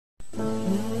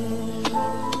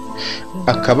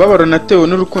Akababaro natewe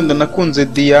n'urukundo nakunze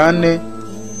Diane,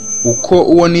 uko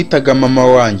uwo nitaga mama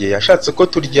wanjye yashatse ko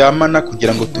turyamana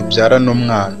kugira ngo tubyarane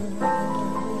umwana.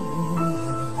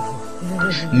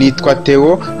 Nitwa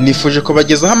Theo, nifuje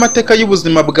kubagezaho amateka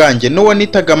y'ubuzima bwanjye n'uwo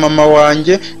nitaga mama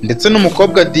wanjye ndetse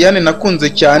n'umukobwa Diane nakunze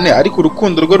cyane, ariko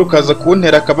urukundo rwe rukaza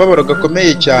kuntera akababaro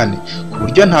gakomeye cyane ku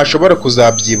buryo ntashobora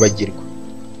kuzabyibagirwa.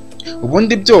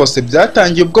 Ubundi byose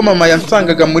byatangiye ubwo mama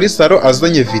yansangaga muri salo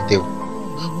azanye video.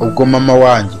 Ubwo mama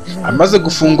wanjye amaze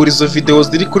gufungura izo video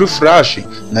ziri kuri flash,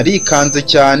 narikanze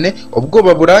cyane,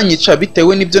 ubwoba buranyica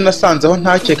bitewe n'ibyo nasanze aho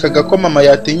ntakekaga ko mama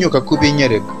yatinyuka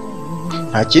kubinyereka.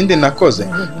 Nta kindi nakoze,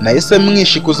 nahise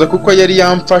mwishikuza kuko yari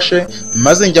yamfashe,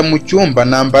 maze njya mu cyumba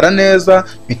nambara neza,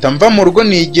 mpita mva mu rugo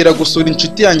nigira gusura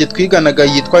inshuti yanjye twiganaga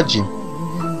yitwa Jimmy.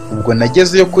 Ubwo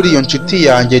nagezeyo kuri iyo nshuti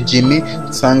yanjye Jimmy,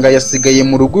 nsanga yasigaye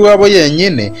mu rugo iwabo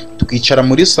yenyine, tukicara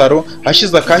muri salo.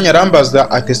 Hashize akanya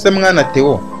arambaza ati ese mwana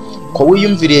Theo, ko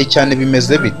wiyumviriye cyane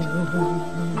bimeze bite?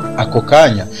 Ako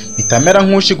kanya nitamera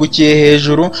nk'ushigukiye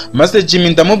hejuru, maze Jimmy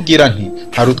ndamubwira nti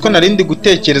hari utwo narindi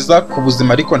gutekereza ku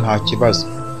buzima ariko nta kibazo.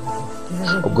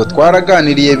 Ubwo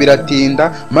twaraganiriye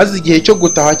biratinda, maze igihe cyo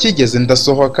gutaha kigeze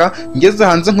ndasohoka, ngeze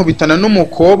hanze nkubitana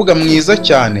n'umukobwa mwiza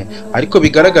cyane, ariko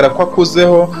bigaragara ko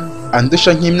akuzeho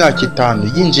andusha nk'imyaka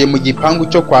 5. Yinjiye mu gipangu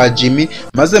cyo kwa Jimmy,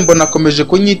 maze mbona akomeje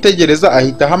kunyitegereza,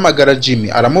 ahita ahamagara Jimmy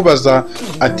aramubaza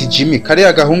ati Jimmy,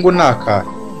 kariya gahungu naka?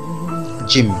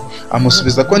 Jimmy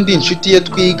amusubiza ko ndi inshuti ye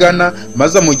twigana,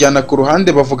 maze amujyana ku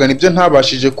ruhande bavugana ibyo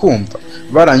ntabashije kumva.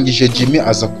 Barangije Jimmy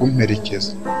aza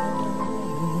kumperekeza.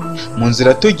 Mu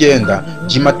nzira tugenda,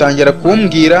 Jimmy atangira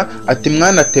kumbwira ati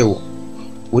mwana Theo,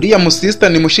 uriya musista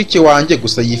ni mushiki wanjye,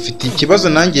 gusa yifitiye ikibazo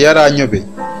nanjye yaranyobeye.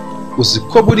 Uzi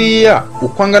ko buriya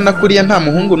uko angana kuriya nta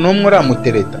muhungu n'umwe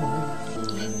uramutereta?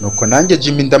 Nuko nanjye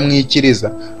Jimmy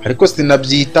ndamwikiriza, ariko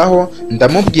sinabyitaho,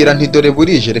 ndamubwira nti dore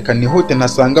burije, reka nihute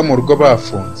ntasanga mu rugo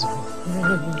bafunze.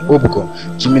 Ubwo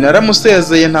Jimmy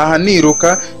naramusezeye ntaha niruka,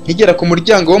 nkigera ku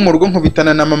muryango wo mu rugo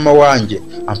nkubitana na mama wanjye,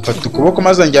 amfata ukuboko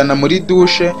maze anjyana muri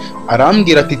dushe,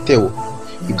 arambwira ati Theo,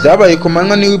 ibyabaye ku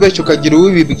manywa niba ubeshya ukagira uwo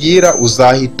ubibwira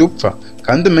uzahita upfa,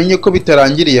 kandi umenye ko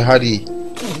bitarangiriye hariya.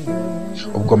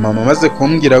 Ubwo mama amaze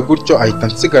kumbwira gutyo ahita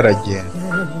nsigara agenda.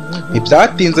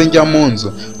 Ntibyatinze njya mu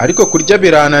nzu, ariko kurya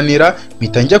birananira,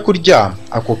 mpita njya kuryama.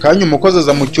 Ako kanya umukozi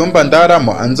aza mu cyumba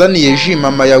ndaramo anzaniye ji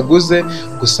mama yaguze,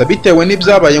 gusa bitewe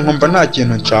n'ibyabaye nkumva nta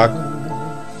kintu nshaka.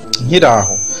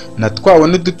 Nkiraho natwawe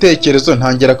n'udutekerezo,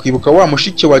 ntangira kwibuka wa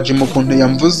mushiki wa Jimmy ukuntu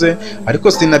yamvuze, ariko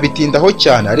sinabitindaho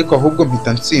cyane, ariko ahubwo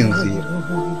mpita nsinzira.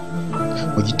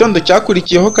 Mu gitondo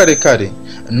cyakurikiyeho kare kare,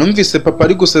 numvise papa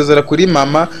ari gusezera kuri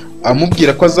mama,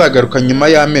 amubwira ko azagaruka nyuma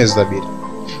y'amezi 2.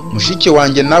 Mushiki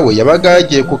wanjye nawe yabaga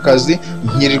yagiye ku kazi,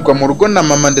 nkirirwa mu rugo na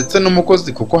mama ndetse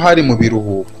n'umukozi kuko hari mu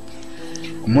biruhuko.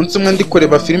 Umunsi umwe ndi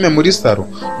kureba filime muri salo,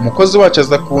 umukozi wacu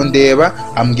aza kundeba,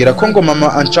 ambwira ko ngo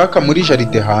mama anshaka muri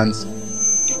jaride hanze.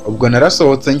 Ubwo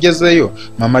narasohotse ngezeyo,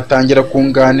 mama atangira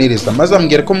kunganiriza, maze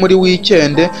ambwira ko muri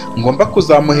weekend ngomba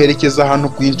kuzamuherekeza ahantu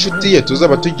ku inshuti ye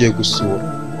tuzaba tugiye gusura.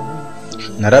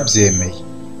 Narabyemeye.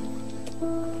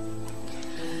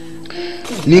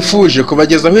 Nifuje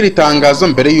kubagezaho iri tangazo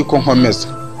mbere yuko nkomeza.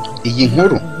 Iyi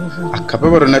nkuru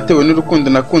akababaro natewe n'urukundo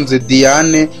nakunze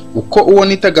Diane, uko uwo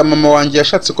nitaga mama wanjye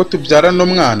yashatse ko tubyarana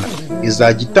umwana,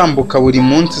 izajya itambuka buri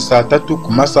munsi saa 3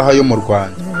 ku masaha yo mu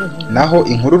Rwanda. Naho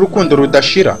inkuru urukundo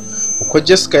rudashira, uko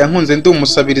Jessica yankunze ndi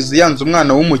umusabirizi yanze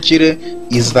umwana w'umukire,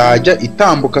 izajya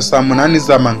itambuka saa 8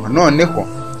 z'amanywa. Noneho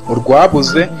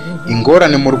urwabuze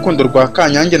ingorane mu rukundo rwa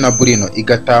Kanyange na Burino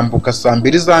igatambuka saa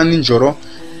 2 za nijoro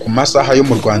ku masaha yo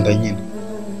mu Rwanda nyine.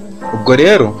 Ubwo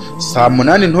rero saa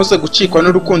 8 ntuze gucikwa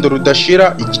n'urukundo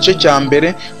rudashira igice cya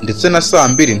mbere, ndetse na saa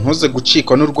 2 ntuze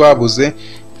gucikwa n'urwabuze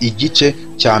igice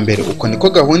cya mbere. Uko niko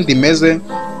gahunda imeze,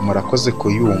 murakoze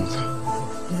kuyumva.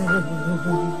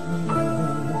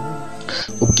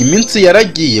 Ubwo iminsi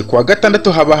yaragiye, kuwa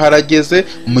gatandatu haba harageze,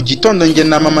 mu gitondo nge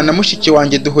na mama na mushiki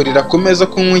wanjye duhurira ku meza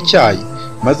kunywa icyayi,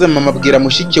 maze mama abwira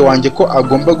mushiki wanjye ko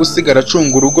agomba gusigara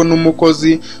acunga urugo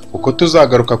n'umukozi uko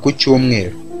tuzagaruka ku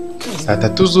cyumweru. Saa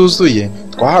 3 zuzuye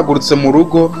twahagurutse mu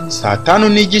rugo, saa 5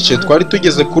 n'igice twari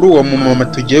tugeze kuri uwo mama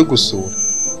tugiye gusura.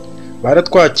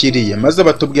 Baratwakiriye maze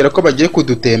batubwira ko bagiye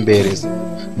kudutembereza.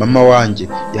 Mama wanjye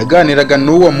yaganiraga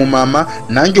n'uwo mumama,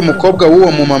 nanjye umukobwa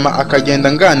w'uwo mumama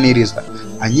akagenda nganiriza,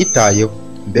 anyitayeho.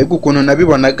 Mbega ukuntu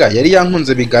nabibonaga yari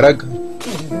yankunze bigaragara.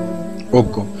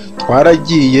 Ubwo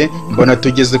twaragiye, mbona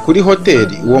tugeze kuri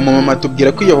hoteli. Uwo mama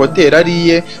atubwira ko iyo hoteli ari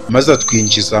iye, maze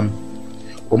atwinjizamo.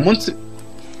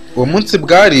 Uwo munsi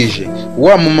bwarije,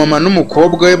 wa mama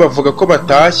n'umukobwa we bavuga ko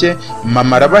batashye,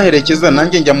 mama arabaherekeza,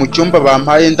 nanjye njya mu cyumba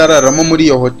bampaye ndararamo muri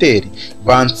iyo hoteli,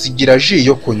 bansigira ji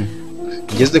yo kunywa.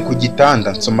 ngeze ku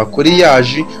gitanda nsoma kuri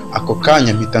yaji, ako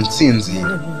kanya mpita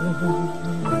nsinzira.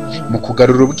 Mu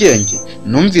kugarura ubwenge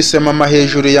numvise mama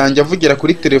hejuru yanjye avugira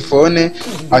kuri telefone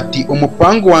ati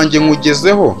umupangu wanjye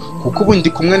nkugezeho kuko ubu ndi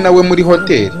kumwe nawe muri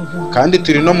hoteli kandi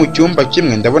turi no mu cyumba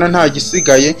kimwe, ndabona nta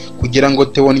gisigaye kugira ngo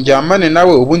Theo ndyamane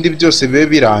nawe ubundi byose bibe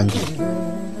birangiye.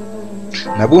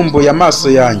 Nabumbuye amaso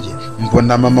yanjye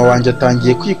mbona mama wanjye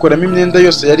atangiye kwikoramo imyenda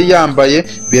yose yari yambaye,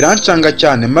 birancanga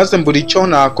cyane maze mbura icyo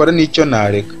nakora n'icyo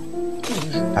nareka.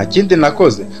 Nta kindi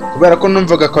nakoze kubera ko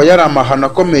numvaga ko yari amahano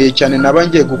akomeye cyane naba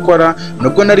ngiye gukora,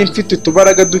 nubwo nari mfite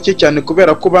utubaraga duke cyane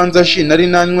kubera ko banza shi nari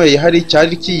nanyweye hari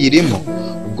icyari kiyirimo.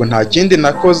 Ubwo nta kindi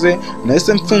nakoze,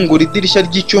 nahise mfungura idirishya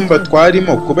ry'icyumba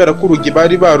twarimo kubera ko urugi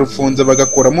bari barufunze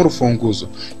bagakuramo urufunguzo,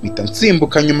 mpita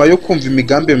nsimbuka nyuma yo kumva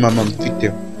imigambi mama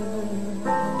mfiteho.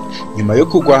 Nyuma yo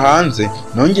kugwa hanze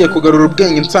nongeye kugarura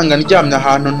ubwenge nsanga ndyamye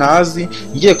ahantu ntazi,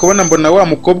 ngiye kubona mbona wa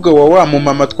mukobwa wa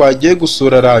mama twagiye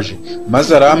gusura araje,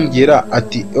 maze arambwira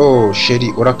ati oh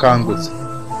sheri urakangutse.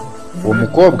 Uwo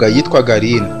mukobwa yitwaga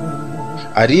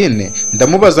Aline.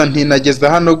 Ndamubaza nti nageze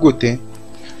hano gute?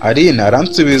 Aline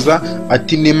aransubiza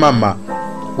ati ni mama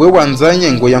we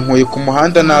wanzanye ngo yankuye ku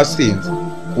muhanda nasinze.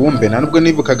 Kumbe nubwo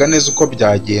nibukaga neza uko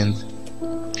byagenze.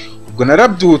 Ubwo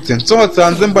narabyutse nsohotse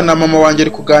hanze mbona mama wanjye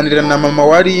ari kuganira na mama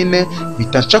wa Aline,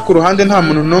 mpita nca ku ruhande nta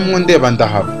muntu n'umwe ndeba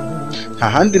ndahaba. Nta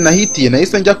handi nahitiye,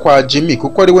 nahise njya kwa Jimmy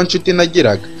kuko ari we nshuti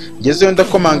nagiraga. Ngezeyo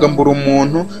ndakomanga mbura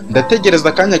umuntu, ndategereza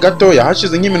akanya gatoya,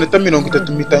 hashize nk'iminota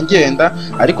 30 mpita ngenda,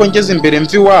 ariko ngeze imbere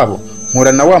mvi wabo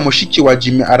mpura na wa mushiki wa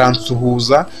Jimmy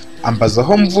aransuhuza, ambaza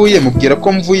aho mvuye, mubwira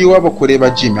ko mvuye iwabo kureba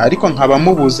Jimmy ariko nkaba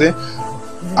mubuze.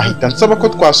 Ahita nsaba ko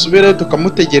twasubirayo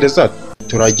tukamutegereza,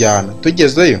 turajyana.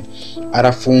 Tugezeyo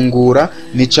arafungura,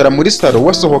 nicara muri salo,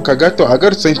 wasohoka gato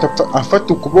agarutse ahita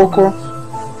afata ukuboko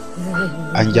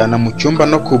anjyana mu cyumba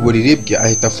no ku buriri bwe,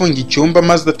 ahita afunga icyumba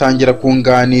maze atangira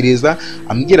kunganiriza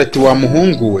ambwira ati wa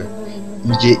muhungu we,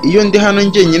 nge iyo ndi hano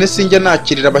njyenyine sinjya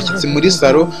nakirira abashyitsi muri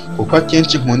salo kuko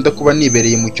akenshi nkunda kuba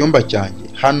nibereye mu cyumba cyanjye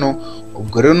hano,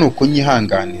 ubwo rero nuko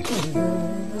nyihanganira.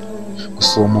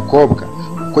 Gusa uwo mukobwa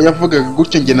uko yavugaga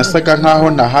gutyo nge nasaga nkaho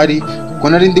ntahari kuko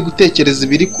nari ndi gutekereza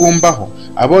ibiri kumbaho.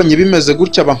 Abonye bimeze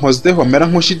gutya bankozeho mera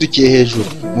nk'ushidukiye hejuru,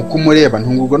 mu kumureba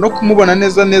ntungurwa no kumubona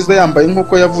neza yambaye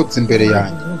nk'uko yavutse imbere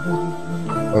yanjye.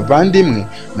 Bavandimwe,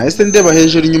 nahise ndeba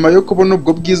hejuru nyuma yo kubona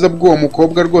ubwo bwiza bw'uwo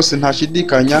mukobwa, rwose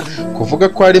ntashidikanya kuvuga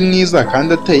ko ari mwiza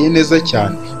kandi ateye neza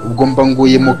cyane. Ubwo mba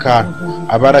nguye mu kantu,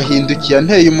 aba arahindukiye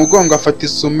anteye umugongo afata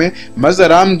isume maze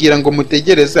arambwira ngo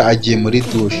mutegereze agiye muri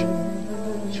dushe.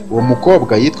 Uwo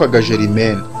mukobwa yitwaga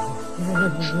Germaine.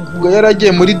 Ubwo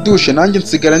yaragiye muri dushe nanjye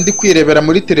nsigara ndi kwirebera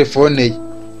muri telefone ye.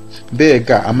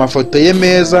 Mbega amafoto ye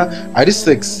meza, ari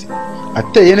sexy,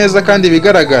 ateye neza kandi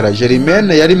bigaragara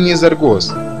Germaine yari mwiza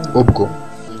rwose. Ubwo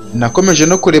nakomeje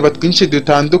no kureba twinshi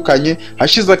dutandukanye,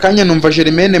 hashize akanya numva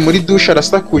Germaine muri dushe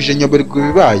arasakuje nyoberwa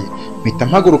ibibaye, mpita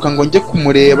mpaguruka ngo njye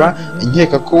kumureba,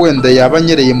 inkeka ko wenda yaba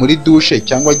anyereye muri dushe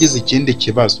cyangwa agize ikindi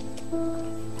kibazo.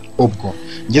 Ubwo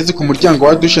ngeze ku muryango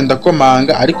wa dushe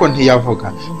ndakomanga ariko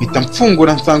ntiyavuga, mpita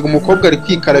mfungura nsanga umukobwa ari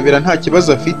kwikarabira nta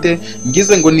kibazo afite.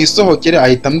 Ngize ngo nisohokere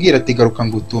ahita ambwira ati garuka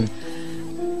ngutume.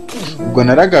 Ubwo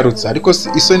naragarutse ariko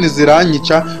isoni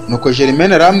ziranyica, nuko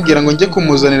Germaine arambwira ngo njye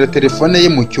kumuzanira telefone ye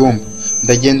mu cyumba.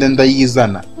 Ndagenda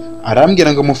ndayizana,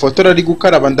 arambwira ngo mufotore ari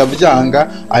gukaraba, ndabyanga.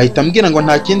 Ahita ambwira ngo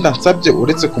nta kindi ansabye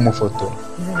uretse kumufotora.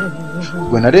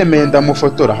 Ubwo naremeye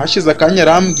ndamufotora, hashize akanya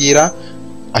arambwira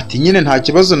ati nyine nta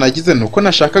kibazo nagize, nuko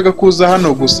nashakaga kuza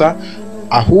hano gusa,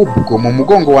 ahubwo mu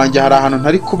mugongo wanjye hari ahantu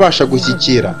ntari kubasha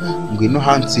gushyikira, ngwino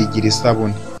hansigira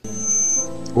isabune.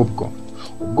 Ubwo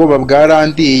ubwoba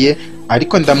bwarandiye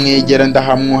ariko ndamwegera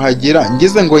ndahamwuhagira.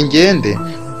 Ngize ngo ngende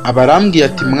abarambwiye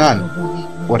ati mwana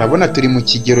urabona turi mu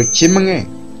kigero kimwe.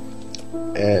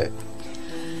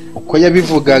 Uko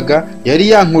yabivugaga yari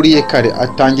yankuriye kare,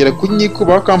 atangira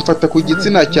kunyikubaho akamfata ku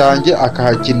gitsina cyanjye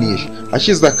akahakinisha.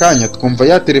 Hashize akanya twumva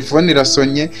ya telefone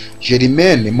irasonye,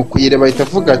 Germaine mu kuyireba ahita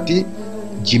avuga ati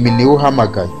Jimmy niwe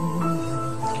uhamagaye.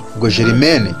 Ubwo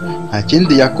Germaine nta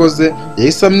kindi yakoze,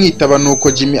 yahise amwitaba,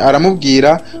 nuko Jimmy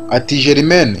aramubwira ati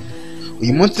Germaine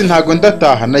uyu munsi ntago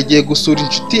ndataha, nagiye gusura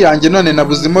inshuti yanjye none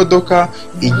nabuze imodoka,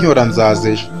 incyura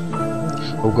nzazeje.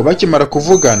 Ubwo bakimara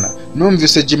kuvugana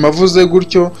numvise Jimmy avuze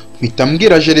gutyo, mpita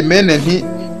mbwira Germaine nti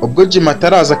ubwo Jimmy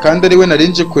ataraza kandi ari we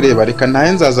narinje kureba, reka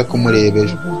ntahe nzaza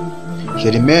kumurebeje.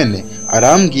 Germaine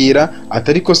arambwira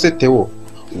ati ariko se Theo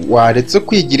waretse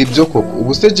kwigira ibyo koko,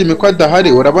 ubu se Jimmy ko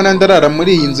adahari urabona ndarara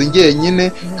muri iyi nzu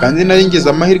njyenyine kandi nari ngize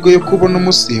amahirwe yo kubona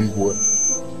umusimbura.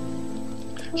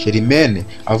 Germaine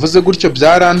avuze gutyo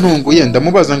byarantunguye,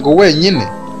 ndamubaza ngo wenyine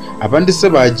abandi se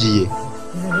bagiye?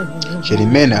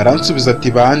 Germaine aransubiza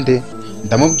ati bande?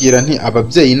 ndamubwira nti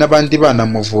ababyeyi n'abandi bana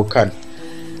muvukana.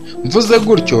 Mvuze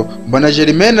gutyo mbona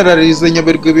Germaine ararize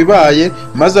nyoberwa ibibaye,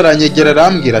 maze aranyegera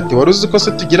arambwira ati wari uzi ko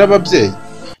se tugira ababyeyi?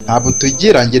 Ntabwo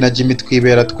tugira, njye na Jimmy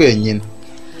twibera twenyine.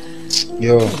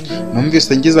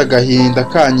 Numvise ngize agahinda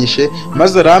kanyishe,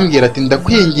 maze arambwira ati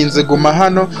ndakwinginze guma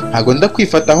hano, ntago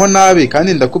ndakwifataho nabi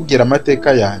kandi ndakubwira amateka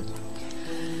yanjye.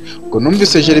 Ubwo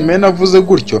numvise Germaine avuze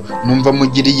gutyo numva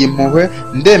mugiriye impuhwe,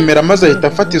 ndemera maze ahita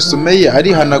afata isume ye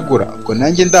arihanagura. Ubwo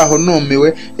nanjye ndaho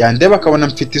numiwe, yandeba akabona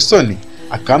mfite isoni,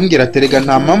 akambwira ati rega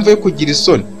nta mpamvu yo kugira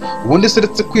isoni, ubundi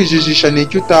seretse kwijijisha ni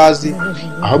icyo utazi,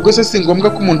 ahubwo se si ngombwa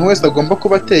ko umuntu wese agomba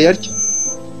kuba ateye atyo.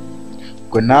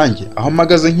 Ubwo nanjye aho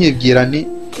mpagaze nkibwira nti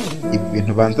ibi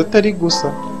bintu banza atari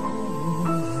gusa.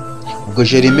 Ubwo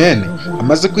Germaine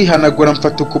amaze kwihanagura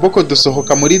mfata ukuboko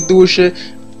dusohoka muri dushe,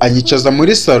 anyicaza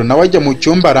muri saro, nawe ajya mu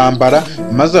cyumba arambara,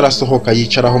 maze arasohoka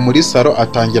yicara aho muri saro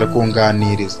atangira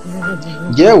kunganiriza.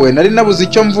 Ngewe nari nabuze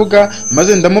icyo mvuga,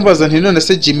 maze ndamubaza nti none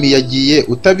se Jimmy yagiye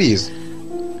utabizi?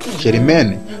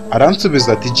 Germaine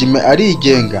aransubiza ati Jimmy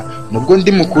arigenga, nubwo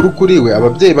ndi mukuru kuri we,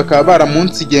 ababyeyi bakaba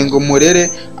baramunsigenga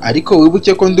umurere, ariko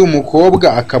wibuke ko ndi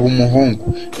umukobwa akaba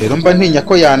umuhungu, rero mba ntinya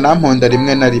ko yanamponda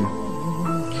rimwe na rimwe.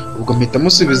 Ubwo mpita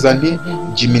musubiza nti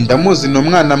Jimmy ndamuzi, ni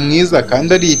umwana mwiza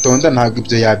kandi aritonda, ntabwo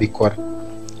ibyo yabikora.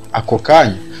 Ako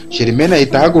kanya Germaine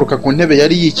ahita ahaguruka ku ntebe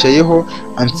yari yicayeho,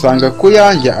 ansanga ku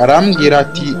yanjye arambwira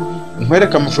ati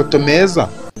nkwereka amafoto meza.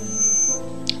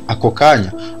 Ako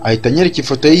kanya ahita anyereka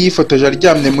ifoto ye yifotoje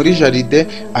aryamye muri jaride,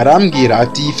 arambwira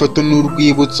ati iyi foto ni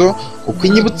urwibutso kuko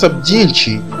inyibutsa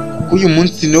byinshi, kuko uyu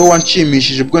munsi niwo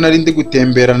wanshimishije ubwo nari ndi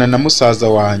gutemberana na musaza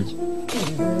wanjye.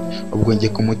 Ubwo njye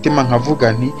ku mutima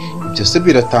nkavuga nti ibyo se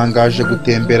biratangaje,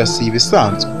 gutembera si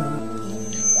ibisanzwe.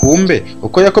 Kumbe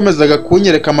uko yakomezaga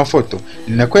kunyereka amafoto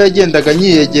ni nako yagendaga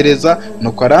nyiyegereza,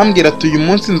 nuko arambwira ati uyu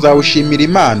munsi nzawushimira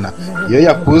Imana iyo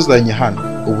yakuzanye hano,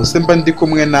 ubu se mba ndi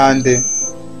kumwe nande?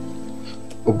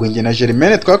 Ubwo njye na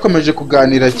Germaine twakomeje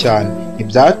kuganira cyane,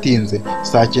 ntibyatinze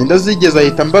saa 9 zigeze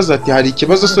ahita ambaza ati hari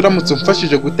ikibazo se uramutse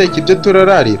umfashije guteka ibyo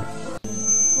turararira?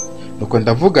 Nuko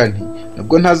ndavuga nti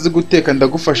nubwo ntazi guteka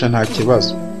ndagufasha nta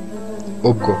kibazo.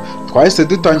 Ubwo twahise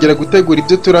dutangira gutegura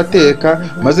ibyo turateka,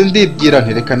 maze ndibwira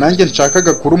nti reka nanjye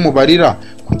nshakaga kuri umubarira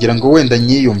kugira ngo wenda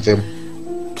nyiyumvemo.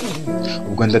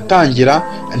 Ubwo ndatangira,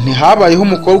 ntihabayeho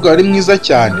umukobwa wari mwiza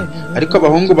cyane, ariko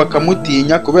abahungu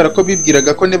bakamutinya kubera ko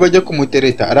bibwiraga ko nibajya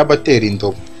kumutereta arabatera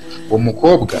indobo. Uwo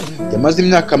mukobwa yamaze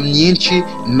imyaka myinshi,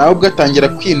 nawe ubwo atangira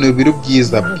kwinubira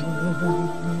ubwiza bwe.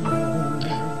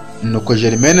 Nuko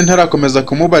Germaine ntarakomeza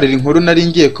kumubarira inkuru nari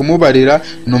ngiye kumubarira,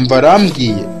 numva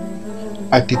arambwiye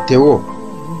ati Theo,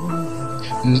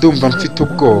 ndumva mfite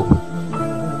ubwoba.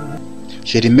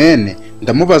 Germaine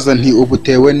ndamubaza nti ubu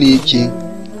utewe n'iki?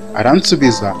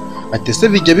 Aransubiza ati se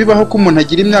bijya bibaho ko umuntu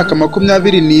agira imyaka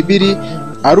 22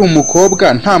 ari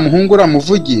umukobwa nta muhungu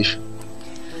uramuvugisha?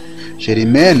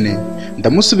 Germaine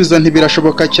ndamusubiza nti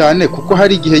birashoboka cyane, kuko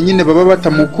hari igihe nyine baba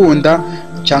batamukunda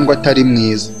cyangwa atari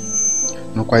mwiza.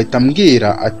 Nuko ahita ambwira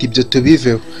ati ibyo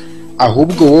tubiveho,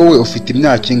 ahubwo wowe ufite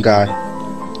imyaka ingahe?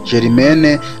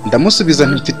 Germaine ndamusubiza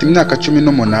nti mfite imyaka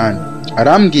 18.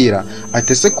 Arambwira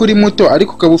ati se kuri muto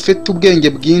ariko ukaba ufite ubwenge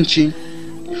bwinshi?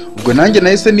 Ubwo nanjye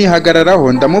nahise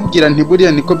nihagararaho ndamubwira nti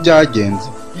buriya niko byagenze.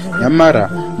 Nyamara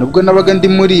nubwo nabaga ndi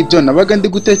muri ibyo, nabaga ndi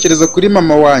gutekereza kuri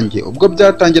mama wanjye ubwo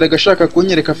byatangiraga ashaka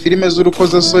kunyereka filime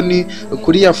z'urukozasoni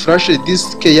kuri ya flash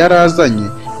disk yarazanye,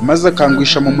 maze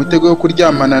akangwisha mu mutego wo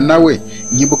kuryamana nawe.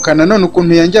 Nyibuka nanone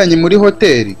ukuntu yanjyanye muri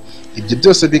hoteli. Ibyo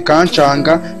byose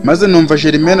bikancanga, maze numva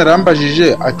Germaine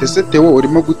arambajije ati se Theo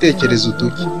urimo gutekereza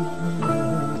utuki?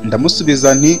 Ndamusubiza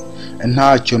nti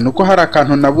ntacyo, nuko hari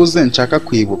akantu nabuze nshaka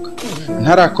kwibuka.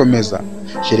 Ntarakomeza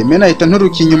Germaine ahita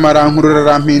nturuka inyuma arankurura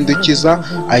arampindukiza,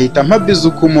 ahita mpabiza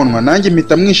ukumunwa, nanjye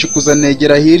mpita mwishikuza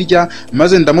negera hirya,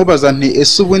 maze ndamubaza nti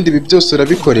ese ubundi ibi byose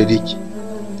urabikorera iki?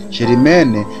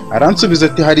 Germaine aransubiza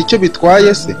ati hari icyo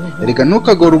bitwaye se, erega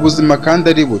ntukagora ubuzima kandi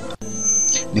ari buto.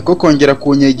 Niko kongera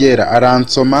kunyegera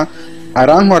aransoma,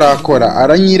 arankorakora,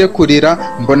 aranyirekurira,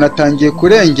 mbona atangiye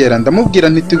kurengera. Ndamubwira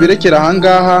nti tubirekera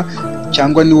ahangaha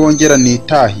cyangwa niwongera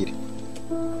nitahire.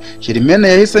 Germaine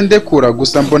yahise ndekura,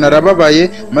 gusa mbona arababaye,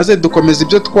 maze dukomeza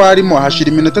ibyo twarimo.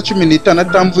 Hashira iminota 15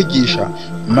 atamvugisha,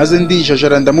 maze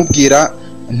ndijajara ndamubwira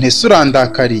ntese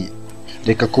urandakariye?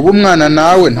 Reka kuba umwana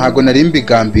nawe, ntago nari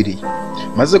mbigambiriye.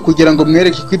 Maze kugira ngo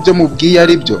mwereke ko ibyo mubwiye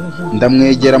ari byo,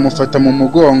 ndamwegera mufata mu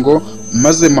mugongo,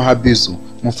 maze muhabizu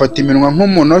mufata iminwa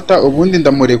nk'umunota, ubundi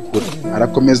ndamurekura.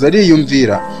 Arakomeza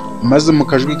ariyumvira, maze mu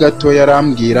kajwi gato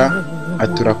yarambwira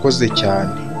ati urakoze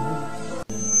cyane.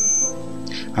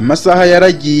 Amasaha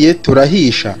yaragiye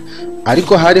turahisha,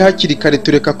 ariko hari hakiri kare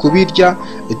tureka kubirya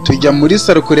tujya muri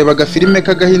saro kureba agafilime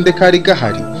k'agahinde kari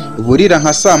gahari. Burira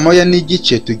nka saa moya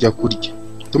n'igice tujya kurya.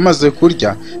 Tumaze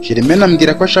kurya Jeremene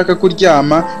ambwira ko ashaka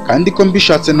kuryama kandi ko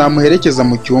mbishatse namuherekeza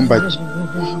mu cyumba cye.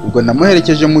 Ubwo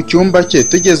namuherekeje mu cyumba cye,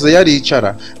 tugeze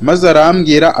yaricara maze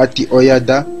arambwira ati oya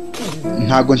da,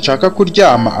 ntago nshaka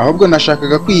kuryama ahubwo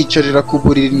nashakaga kwiyicarira ku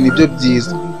buriri, nibyo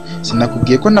byiza.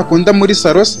 Sinakubwiye ko nakunda muri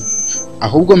saro se?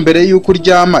 Ahubwo mbere y'uko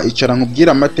uryama icara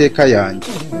nkubwira amateka yanjye.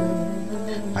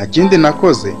 Nta kindi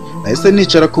nakoze, nahise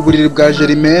nicara ku buriri bwa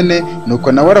Jeremene,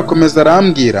 nuko nawe arakomeza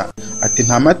arambwira ati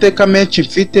nta mateka menshi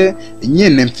mfite,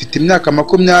 nyine mfite imyaka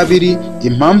 20.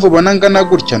 Impamvu ubona ngana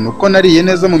gutya nuko nariye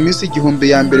neza mu minsi 1000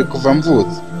 ya mbere kuva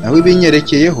mvutse. Naho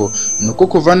ibinyerekeyeho nuko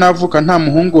kuva navuka nta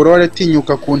muhungu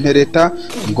waratinyuka kuntereta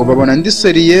ngo babona ndi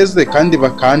seriyeze kandi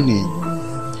bakantinya.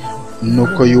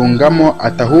 Nuko yungamo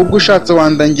ati ahubwo ushatse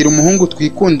wandangira umuhungu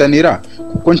twikundanira,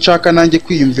 kuko nshaka nanjye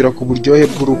kwiyumvira ku buryohe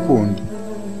bw'urukundo.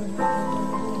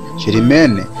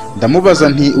 Jeremene ndamubaza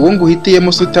nti uwo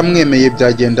nguhitiyemo se utamwemeye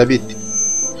byagenda bite?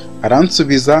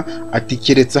 Aransubiza ati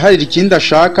keretse hari ikindi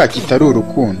ashaka kitari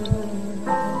urukundo.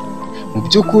 Mu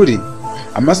by'ukuri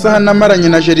amasaha namaranye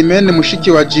na Jeremene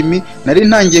mushiki wa Jimmy nari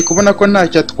ntangiye kubona ko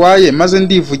ntacyo atwaye, maze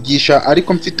ndivugisha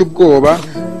ariko mfite ubwoba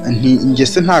nti njye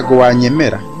se ntago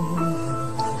wanyemera.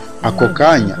 Ako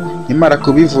kanya nkimara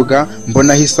kubivuga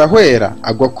mbona hisa hwera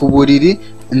agwa ku buriri,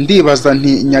 ndibaza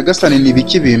nti nyagasani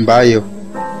nibiki bimbayeho.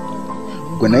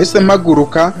 Ubwo nahise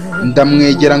mpaguruka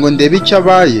ndamwegera ngo ndebe icyo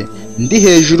abaye. Ndi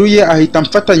hejuru ye ahita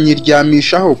mfata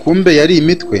nyiryamishaho, kumbe yari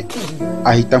imitwe.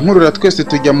 Ahita nkurura twese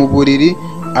tujya mu buriri,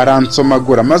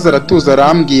 aransomagura maze aratuza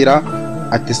arambwira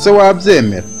ati se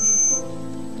wabyemera?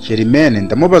 Jeremene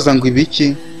ndamubaza ngo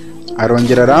ibiki?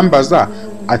 Arongera arambaza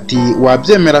ati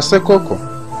wabyemera se koko?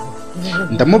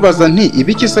 Ndamubaza nti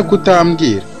ibiki se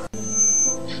kutambwira?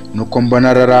 Nuko mbona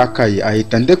ararakaye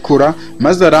ahita ndekura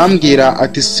maze arambwira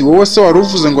ati si wowe se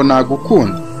waruvuze ngo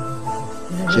nagukunda?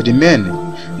 Jeremene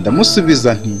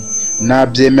ndamusubiza nti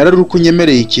nabyemera ari uko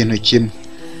unyemereye ikintu kimwe.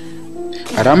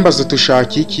 Arambaza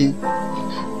tushaka iki?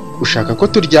 Ushaka ko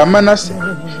turyamana se?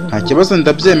 Nta kibazo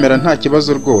ndabyemera, nta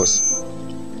kibazo rwose.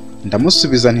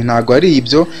 Ndamusubiza nti ntago ari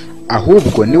ibyo,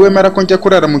 ahubwo niwemera ko njya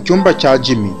kurara mu cyumba cya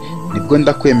Jimmy nibwo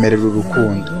ndakwemerera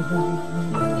urukundo.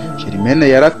 Jeremene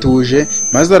yaratuje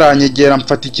maze aranyegera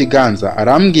mfata ikiganza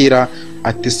arambwira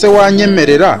ati se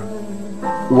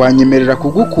wanyemerera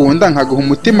kugukunda nkaguha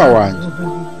umutima wanjye?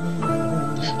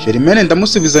 Jeremene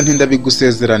ndamusubiza nti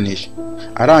ndabigusezeranije.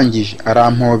 Arangije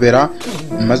arampobera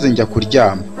maze njya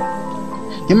kuryama.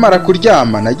 Nkimara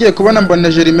kuryama nagiye kubona mbona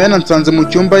Jeremene nsanze mu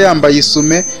cyumba yambaye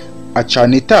isume,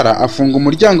 acana itara, afunga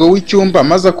umuryango w'icyumba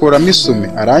maze akuramo isume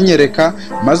aranyereka,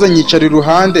 maze nyicara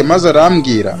iruhande maze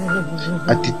arambwira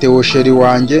ati Theo sheri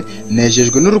wanjye,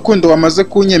 nejejwe n'urukundo wamaze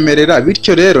kunyemerera,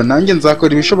 bityo rero nanjye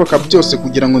nzakora ibishoboka byose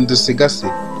kugira ngo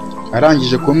ndusigasire.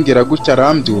 Arangije kumbwira gutya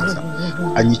arambyutsa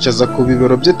anyicaza ku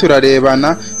bibero bye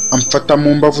turarebana, amfata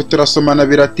mu mbavu turasomana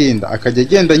biratinda, akajya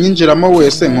agenda nyinjiramo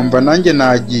wese nkumva nanjye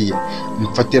nagiye.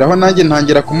 Mfatiraho nanjye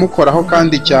ntangira kumukoraho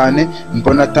kandi cyane,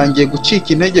 mbona atangiye gucika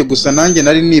intege, gusa nanjye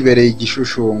nari nibereye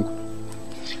igishushungu.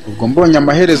 Ubwo mbonye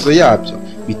amaherezo yabyo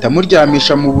mpita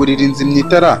muryamisha mu buriri nzimya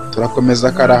itara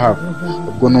turakomeza karahava.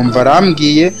 Ubwo numva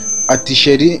arambwiye ati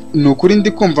sheri nukuri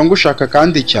ndi kumva ngushaka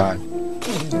kandi cyane.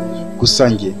 Gusa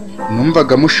njye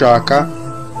numvaga mushaka,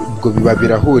 ubwo biba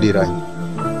birahuriranye.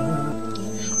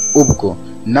 Ubwo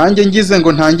nanjye ngize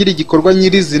ngo ntangire igikorwa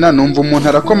nyirizina, numva umuntu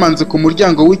arakomanze ku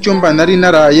muryango w'icyumba nari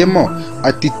narayemo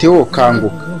ati Theo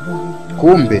kanguka.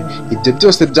 Kumbe ibyo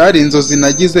byose byari inzozi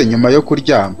nagize nyuma yo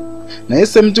kuryama.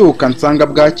 Nahise mbyuka nsanga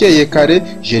bwakeye kare,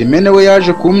 Jeremene we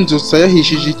yaje kumbyutsa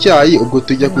yahishije icyayi, ubwo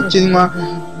tujya kukinywa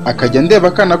akajya ndeba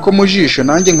akana ko mu jisho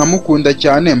nanjye nkamukunda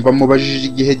cyane. Mbamubajije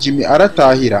igihe Jimmy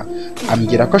aratahira,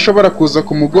 ambwira ko ashobora kuza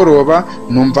ku mugoroba,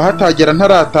 numva hatagera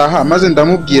ntarataha maze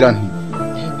ndamubwira nti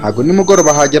ntago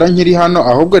nimugoroba hagera nkiri hano,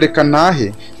 ahubwo reka ntahe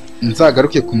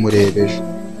nzagaruke kumurebeje.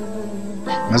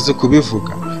 Maze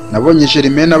kubivuga nabonye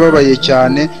Jeremene ababaye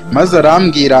cyane maze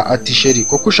arambwira ati sheri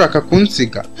koko ushaka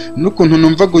kunsiga? N'ukuntu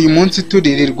numvaga uyu munsi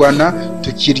turirirwana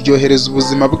tukiryohereza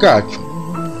ubuzima bwacu.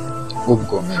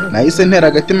 Ubwo nahise ntera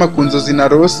agatima ku nzozi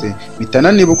narose, mpita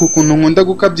nanibuka ukuntu nkunda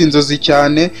gukabya inzozi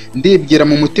cyane, ndibwira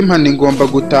mu mutima nti ngomba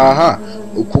gutaha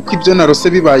kuko ibyo narose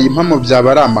bibaye impamo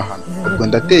byaba ari amahano. Ubwo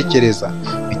ndatekereza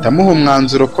mpita muha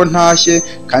umwanzuro ko ntashye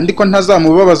kandi ko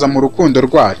ntazamubabaza mu rukundo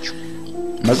rwacu.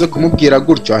 Maze kumubwira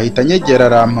gutyo ahita anyegera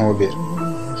arampobera.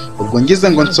 Ubwo ngize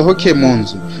ngo nsohoke mu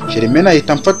nzu, Jeremene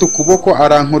ahita amfata ukuboko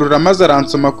arankurura maze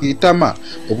aransoma ku itama,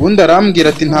 ubundi arambwira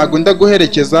ati ntago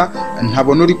ndaguherekeza,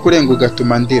 ntabona uri kurenga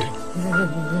ugatuma ndira.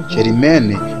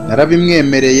 Jeremene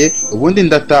narabimwemereye ubundi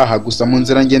ndataha. Gusa mu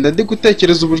nzira ngenda ndi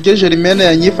gutekereza uburyo Germaine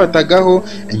yanyifatagaho,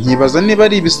 nkibaza niba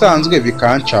ari ibisanzwe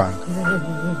bikancanga.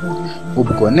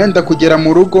 Ubwo nenda kugera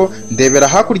mu rugo ndebera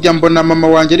hakurya mbona mama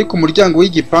wanjye ari ku muryango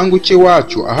w'igipangu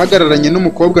cy'iwacu ahagararanye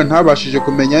n'umukobwa ntabashije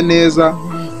kumenya neza.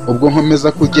 Ubwo nkomeza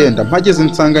kugenda, mpageze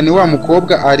nsanga ni wa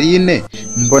mukobwa Aline,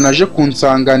 mbona aje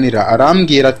kunsanganira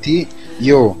arambwira ati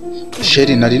yo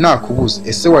sheri nari nakubuze,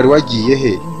 ese wari wagiye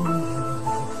he?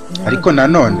 Ariko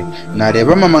nanone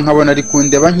nareba mama nkabona ari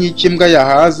kundeba nk'ikimbwa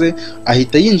yahaze,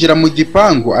 ahita yinjira mu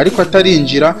gipangu. Ariko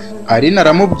atarinjira Aline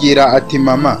aramubwira ati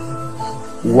mama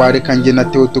wareka njye na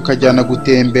Theo tukajyana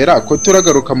gutembera ko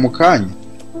turagaruka mu kanya?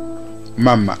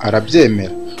 Mama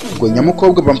arabyemera. Ubwo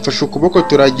nyamukobwa bamfashe ukuboko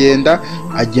turagenda,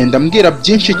 agenda ambwira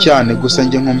byinshi cyane, gusa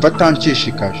njye nkumva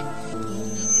atanshishikaje.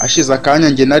 Ashize akanya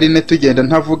njye na Aline tugenda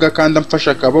ntavuga kandi amfashe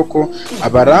akaboko,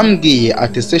 abarambwiye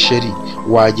ati se sheri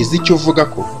wagize icyo uvuga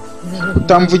ko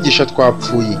utamvugisha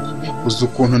twapfuye? Uzi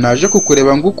ukuntu naje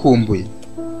kukureba ngukumbuye.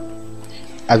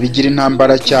 Abigira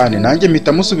intambara cyane, nanjye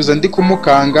mpita musubiza ndi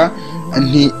kumukanga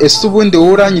nti ese ubundi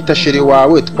wowe uranyita sheri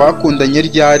wawe twakundanye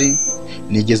ryari?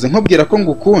 Nigeze nkubwira ko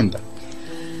ngukunda?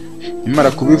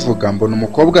 Nimara kubivuga mbona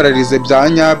umukobwa ararize bya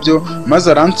nyabyo,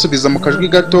 maze aransubiza mu kajwi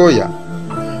gatoya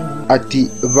ati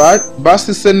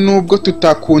basi se nubwo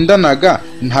tutakundanaga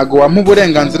ntago wampa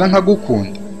uburenganzira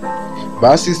nkagukunda?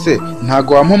 Basi se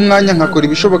ntago wampa umwanya nkakora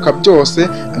ibishoboka byose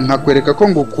nkakwereka ko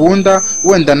ngukunda,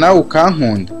 wenda nawe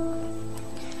ukankunda?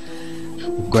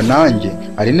 Ubwo nanjye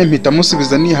Aline mpita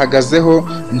musubiza nihagazeho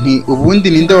nti ubundi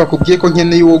ninde wakubwiye ko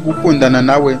nkeneye uwo gukundana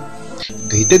nawe?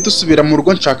 Duhite dusubira mu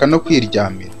rugo nshaka no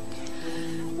kwiryamira.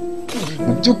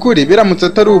 Mu by'ukuri biramutse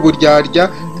atari uburyarya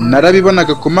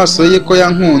narabibonaga ku maso ye ko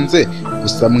yankunze.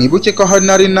 Gusa mwibuke ko aho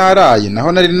nari naraye naho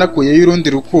nari nakuyeyo urundi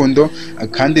rukundo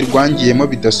kandi rwangiyemo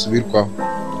bidasubirwaho.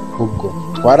 Ubwo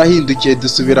twarahindukiye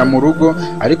dusubira mu rugo,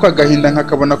 ariko agahinda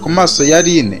nkakabona ku maso ya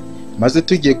Aline. Maze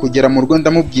tugiye kugera mu rugo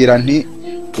ndamubwira nti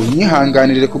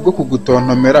unyihanganire kubwo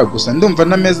kugutontomera, gusa ndumva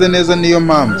nameze neza niyo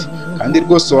mpamvu, kandi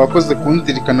rwose wakoze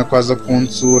kunzirikana kwaza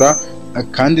kunsura,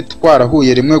 kandi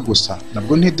twarahuye rimwe gusa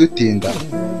nabwo ntidutinda.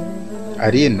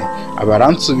 Aline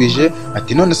abaransubije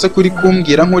ati none se kuri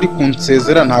kumbwira nk'uri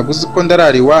kunsezera ntago uzi ko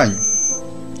ndarara iwanyu?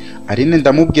 Aline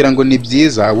ndamubwira ngo ni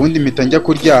byiza, ubundi mpita njya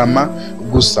kuryama.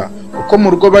 Gusa uko mu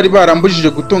rugo bari barambujije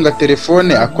gutunga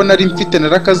telefone, ako nari mfite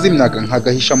narakazimyaga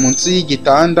nkagahisha munsi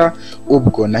y'igitanda.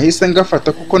 Ubwo nahise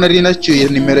ngafata kuko nari nacyuye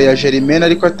nimero ya Germaine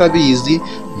ariko atabizi,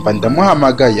 mba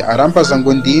ndamuhamagaye arambaza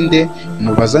ngo ndinde,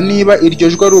 mubaza niba iryo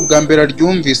jwi ari ubwa mbere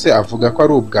aryumvise, avuga ko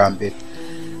ari ubwa mbere.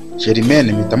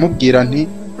 Germaine mpita mubwira nti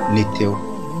ni Theo.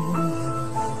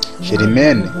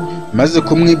 Germaine maze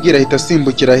kumwibwira ahita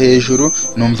asimbukira hejuru,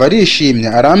 numva arishimye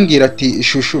arambwira ati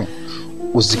shushu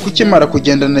uzi ko ukimara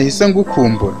kugenda nahise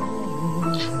ngukumbura?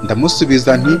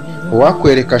 Ndamusubiza nti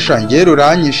wakwereka sha ngero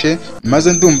uranyishe,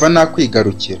 maze ndumva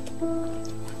nakwigarukira.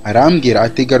 Arambwira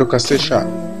ati garuka se sha.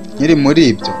 Nkiri muri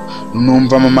ibyo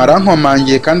numva mama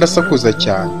arankomangiye kandi asakuza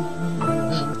cyane.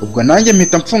 Ubwo nanjye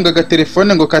mpita mfunga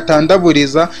agatelefone ngo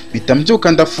katandaburiza, mpita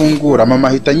mbyuka ndafungura. Mama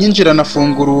ahita nyinjira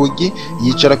nafungura urugi,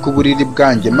 yicara ku buriri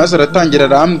bwanjye, maze aratangira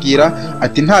arambwira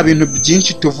ati nta bintu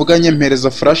byinshi tuvuganye,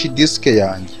 mpereza flash disk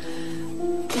yanjye.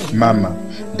 Mama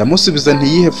ndamusubiza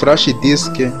ntiyihe flash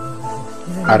disk?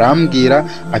 Arambwira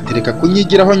ati reka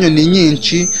kunyigiraho nyoni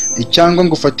nyinshi cyangwa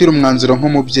ngo ufatire umwanzuro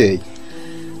nk'umubyeyi.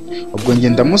 Ubwo njye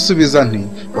ndamusubiza nti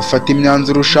ufata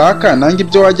imyanzuro ushaka, nanjye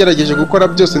ibyo wagerageje gukora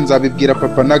byose nzabibwira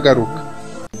papa nagaruka.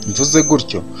 Mvuze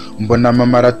gutyo mbona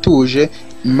mama aratuje,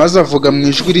 maze avuga mu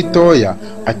ijwi ritoya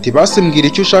ati basi mbwira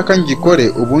icyo ushaka ngikore,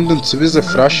 ubundi nsubize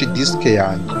flash disk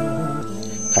yanjye.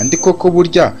 Kandi koko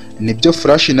burya nibyo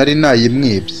flash nari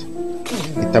nayimwibye.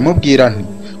 Itamubwira nti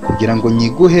kugira ngo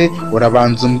nyiguhe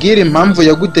urabanza umbwire impamvu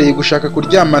yaguteye gushaka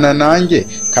kuryamana nanjye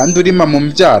kandi urima mu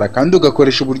mbyara kandi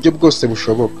ugakoresha uburyo bwose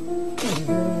bushoboka.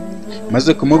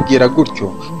 Maze kumubwira gutyo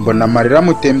mbona amarira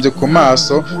amutembye ku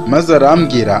maso, maze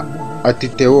arambwira ati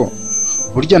Theo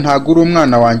burya ntago uri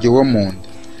umwana wanjye wo mu nda.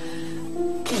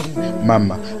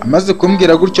 Mama amaze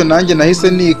kumbwira gutyo nanjye nahise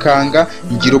nikanga,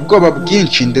 ngira ubwoba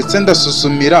bwinshi ndetse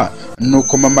ndasusumira.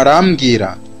 Nuko mama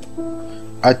arambwira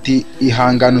ati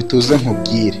ihangane utuze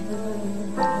nkubwire,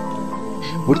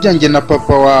 burya njye na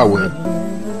papa wawe.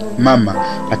 Mama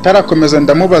atarakomeza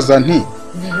ndamubaza nti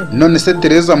none se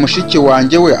Tereza mushiki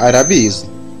wanjye we arabizi?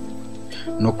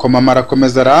 Nuko mama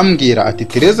arakomeza arambwira ati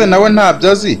Tereza nawe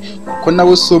ntabyo azi kuko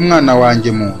nawe si umwana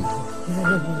wanjye mu nda.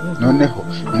 Noneho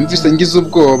numvise ngize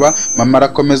ubwoba. Mama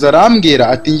arakomeza arambwira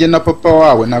ati njye na papa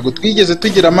wawe ntago twigeze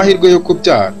tugira amahirwe yo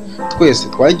kubyara, twese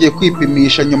twagiye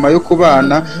kwipimisha nyuma yo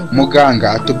kubana,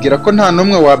 muganga atubwira ko nta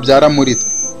numwe wabyara muri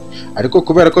twe. ariko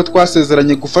kubera ko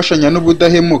twasezeranye gufashanya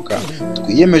n'ubudahemuka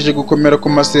twiyemeje gukomera ku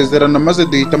masezerano maze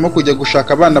duhitamo kujya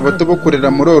gushaka abana bato bo kurera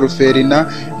muri oruferina.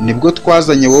 Nibwo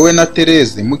twazanye wowe na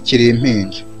Tereze mukiri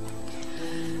impinja.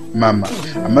 Mama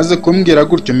amaze kumbwira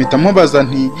gutyo mpita mubaza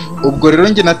nti ubwo rero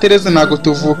njye na Tereze ntago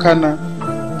tuvukana?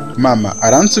 Mama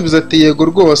aransubiza ati yego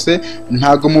rwose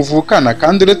ntago muvukana,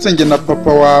 kandi uretse njye na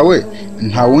papa wawe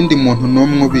nta wundi muntu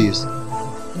n'umwe ubizi.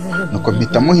 Nuko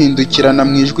mpita muhindukirana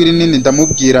mu ijwi rinini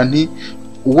ndamubwira nti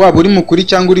waba uri mukuri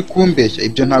cyangwa uri kumbeshya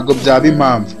ibyo ntago byaba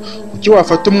impamvu. Kuki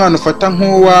wafata umwana ufata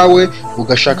nk'uwawe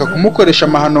ugashaka kumukoresha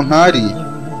amahano nk'ariya?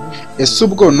 Ese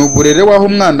ubwo ni uburere waho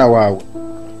umwana wawe?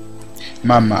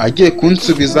 Mama agiye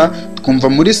kunsubiza twumva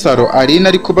muri salo Aline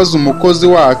ari kubaza umukozi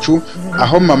wacu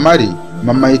aho mama ari.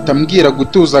 Mama ahita ambwira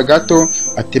gutuza gato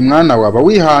ati mwana waba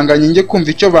wihanganye njye kumva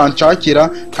icyo banshakira,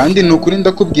 kandi ni ukuri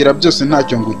ndakubwira byose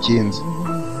ntacyo ngukinze.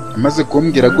 Amaze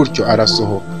kumbwira gutyo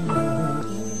arasohoka.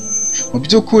 Mu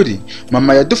by'ukuri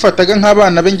mama yadufataga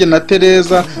nk'abana be njye na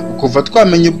Tereza. Kuva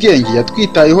twamenya ubwenge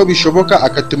yatwitayeho bishoboka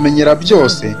akatumenyera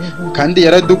byose, kandi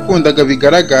yaradukundaga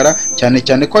bigaragara, cyane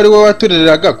cyane ko ari we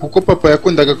watureraga kuko papa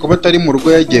yakundaga kuba atari mu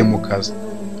rugo yagiye mu kazi.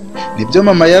 Nibyo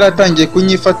mama yaratangiye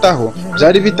kunyifataho,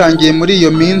 byari bitangiye muri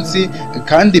iyo minsi,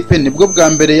 kandi pe nibwo bwa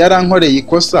mbere yarankoreye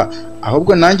ikosa,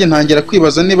 ahubwo nanjye ntangira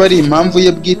kwibaza niba ari impamvu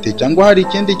ye bwite cyangwa hari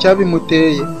ikindi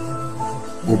cyabimuteye.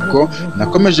 Ubwo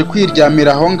nakomeje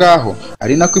kwiryamira aho ngaho,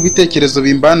 ari nako ibitekerezo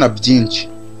bimbana byinshi.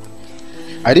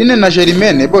 Aline na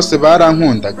Germaine bose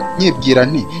barankundaga, nyibwira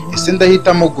nti ese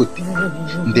ndahitamo gute?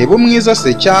 Ndeba umwiza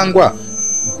se cyangwa?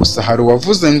 Gusa hari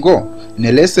uwavuze ngo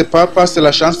ne laisse pas passer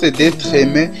la chance d'être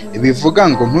aimé, bivuga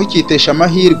ngo ntukiteshe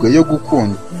amahirwe yo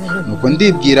gukunda. Nuko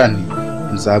ndibwira nti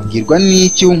nzabwirwa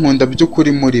n'iki unkunda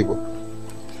by'ukuri muri bo.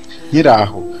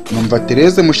 Nkiraho numva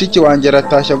Tereze mushiki wanjye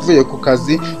aratashye avuye ku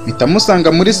kazi,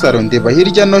 bitamusanga muri salo ndeba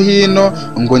hirya no hino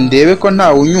ngo ndebe ko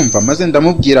ntawe unyumva, maze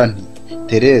ndamubwira nti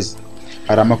Tereze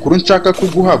hari amakuru nshaka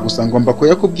kuguha, gusa ngomba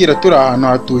kuyakubwira turi ahantu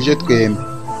hatuje twembi.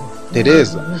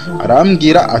 Tereze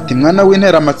arambwira ati mwana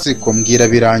w'intera amatsiko mbwira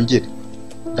birangire.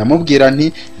 Ndamubwira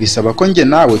nti bisaba ko njye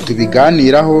nawe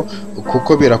tubiganiraho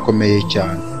kuko birakomeye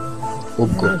cyane.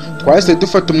 Ubwo twahise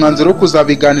dufata umwanzuro wo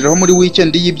kuzabiganiraho muri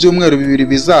weekend y'ibyumweru 2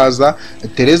 bizaza.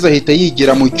 Tereza ahita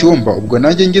yigira mu cyumba, ubwo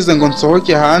nanjye ngize ngo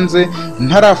nsohoke hanze,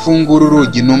 ntarafungura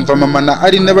urugi numva mama na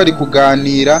Aline bari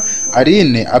kuganira.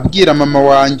 Aline abwira mama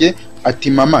wanjye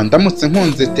ati mama ndamutse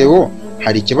nkunze Theo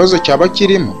hari ikibazo cyaba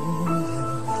kirimo?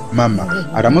 Mama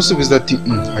aramusubiza ati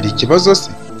hari ikibazo se?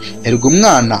 Ergo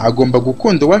umwana agomba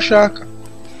gukunda uwo ashaka.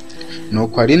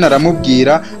 Nuko Aline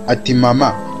aramubwira ati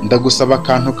mama ndagusaba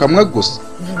akantu kamwe gusa,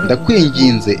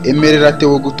 ndakwinginze emerera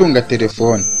Theo gutunga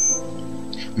telefone.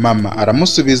 Mama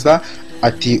aramusubiza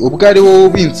ati ubwo ari wowe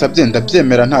ubinsabye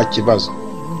ndabyemera nta kibazo.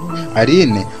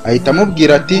 Aline ahita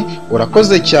amubwira ati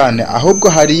urakoze cyane, ahubwo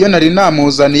hari iyo nari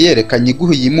namuzaniye reka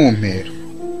nyiguhe yimumpera.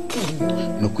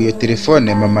 Nuko iyo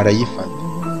telefone mama arayifata.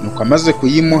 Nuko amaze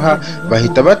kuyimuha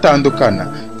bahita batandukana.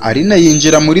 Aline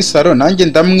yinjira muri salo, nanjye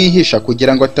ndamwihisha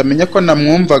kugira ngo atamenya ko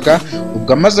namwumvaga.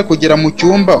 Ubwo amaze kugera mu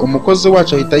cyumba umukozi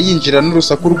wacu ahita yinjira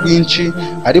n'urusaku rwinshi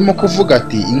arimo kuvuga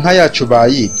ati inka yacu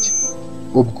bayibye.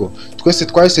 Ubwo twese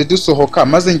twahise dusohoka,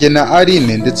 maze njye na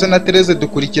Aline ndetse na Tereze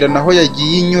dukurikirana aho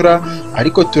yagiye inyura,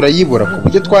 ariko turayibura ku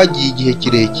buryo twagiye igihe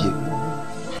kirekire.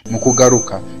 Mu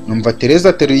kugaruka numva Tereze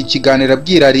ateruye ikiganiro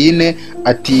abwira Aline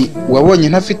ati wabonye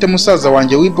ntafite musaza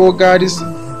wanjye w'ibogaris?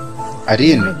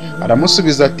 Aline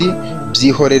aramusubiza ati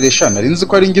byihoreresha, nari nzi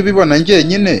ko ari njye ubibona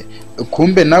njyenyine,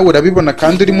 kumbe nawe urabibona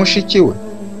kandi uri mushiki we.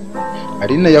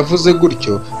 Aline yavuze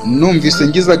gutyo numvise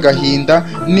ngize agahinda,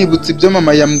 nibutse ibyo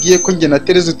mama yambwiye ko njye na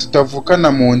Tereze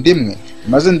tutavukana mu ndimwe,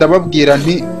 maze ndababwira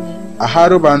nti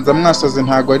ahari ubanza mwasaze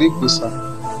ntago ari gusa.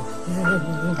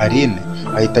 Aline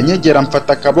ahita nyegera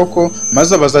mfata akaboko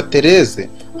maze abaza Tereze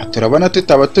ati urabona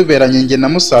tutaba tuberanye njye na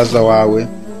musaza wawe?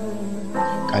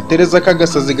 Ka Tereze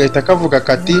kagasazi gahita kavuga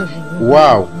kati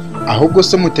wow, ahubwo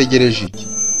se mutegereje iki?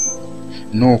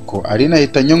 Nuko Aline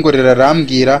ahita nyongorera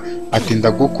arambwira ati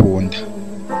ndagukunda.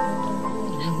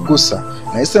 Gusa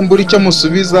nahise mbura icyo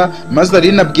musubiza, maze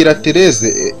Aline abwira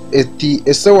Tereze ati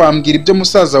ese wambwira ibyo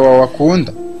musaza wawe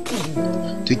akunda?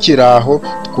 Tukiri aho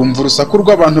twumva urusaku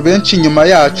rw'abantu benshi inyuma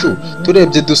yacu,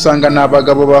 turebye dusanga ni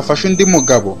abagabo bafashe undi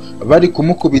mugabo bari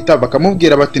kumukubita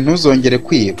bakamubwira bati ntuzongere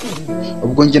kwiba.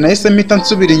 Ubwo njye nahise mpita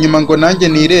nsubira inyuma ngo nanjye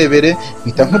nirebere,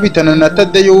 mpita nkubitana na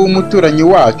Tadeyo w'umuturanyi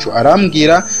wacu,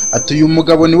 arambwira ati uyu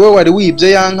mugabo niwe wari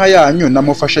wibye ya nka yanyu,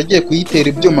 namufasha agiye kuyitera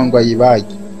ibyuma ngo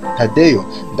ayibage. Tadeyo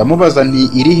ndamubaza nti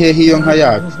iri hehe iyo nka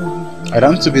yacu?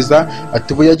 Aransubiza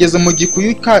ati ubu yageze mu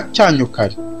gikuyu cyanyu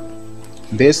kare.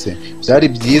 mbese byari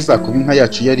byiza kuba inka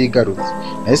yacu yari igarutse.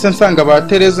 Nahise nsanga ba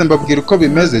Tereze mbabwira uko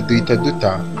bimeze duhita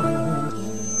dutaha.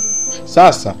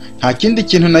 Sasa nta kindi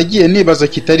kintu nagiye nibaza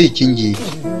kitari iki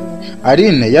ngiki.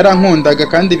 Aline yarankundaga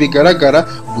kandi bigaragara,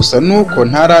 gusa nuko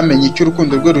ntaramenya icyo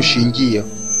urukundo rwe rushingiyeho.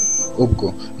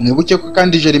 Ubwo mwibuke ko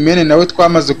kandi Germaine nawe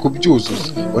twamaze kubyuzuza,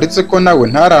 uretse ko nawe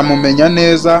ntaramumenya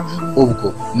neza.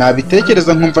 Ubwo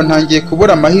nabitekereza nkumva ntangiye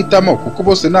kubura amahitamo, kuko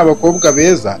bose ni abakobwa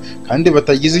beza kandi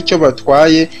batagize icyo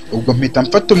batwaye. Ubwo mpita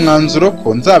mfata umwanzuro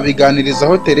ko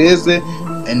nzabiganirizaho Tereze,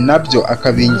 nabyo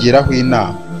akabingiraho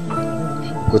inama.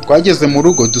 Ubwo twageze mu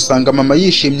rugo dusanga mama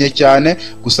yishimye cyane,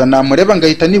 gusa namureba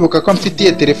ngahita nibuka ko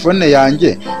mfitiye telefone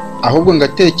yanjye, ahubwo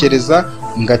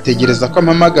ngategereza ko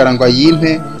ampamagara ngo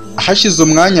ayimpe. Hashize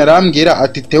umwanya arambwira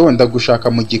ati Theo ndagushaka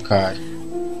mu gikari.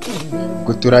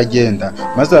 Ubwo turagenda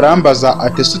maze arambaza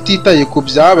ati se utitaye ku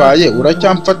byabaye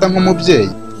uracyamfata nk'umubyeyi?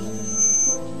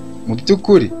 Mu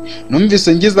by'ukuri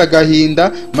numvise ngize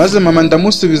agahinda, maze mama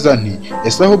ndamusubiza nti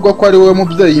ese ahubwo ko ari wowe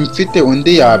mubyeyi mfite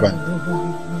undi yaba?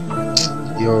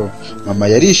 Mama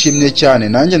yarishimye cyane,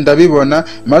 nanjye ndabibona,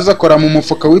 maze akora mu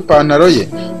mufuka w'ipantaro ye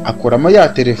akuramo ya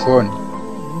telefone.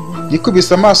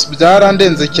 Nikubise amaso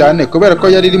byarandenze cyane, kubera ko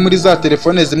yari iri muri za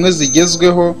telefone zimwe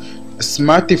zigezweho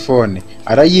smartphone.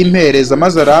 Arayimpereza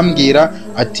maze arambwira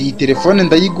ati iyi telefone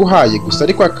ndayiguhaye, gusa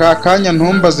ariko aka kanya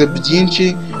ntumbaze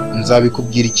byinshi,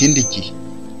 nzabikubwira ikindi gihe.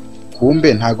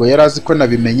 Kumbe ntago yari azi ko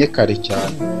nabimenye kare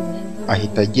cyane,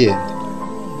 ahita agenda.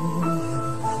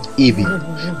 Ibi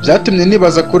byatumye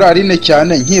nibaza kuri Aline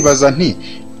cyane, nkibaza nti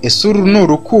ese uru ni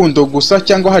urukundo gusa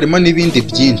cyangwa harimo n'ibindi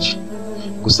byinshi?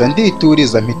 Gusa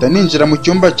ndituriza mpita ninjira mu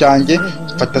cyumba cyanjye,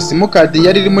 mfata simukadi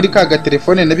yari iri muri ka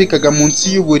gatelefone nabikaga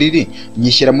munsi y'uburiri,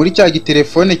 nyishyira muri cya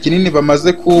gitelefone kinini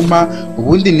bamaze kumpa,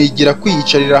 ubundi nigira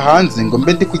kwiyicarira hanze ngo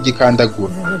mbe ndi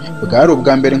kugikandagura. Bwari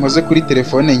ubwa mbere nkoze kuri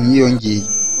telefone nk'iyo ngiyi.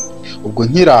 Ubwo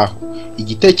nkiraho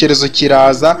igitekerezo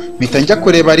kiraza, mpita njya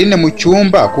kureba Aline mu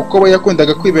cyumba, kuko we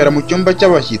yakundaga kwibera mu cyumba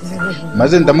cy'abashyitsi,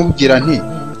 maze ndamubwira nti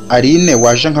Aline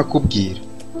waje nkakubwira.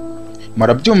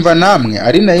 Murabyumva namwe?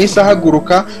 Aline yahise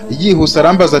ahaguruka yihuse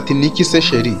arambaza ati niki se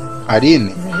sheri?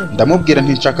 Aline ndamubwira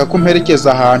nti nshaka ko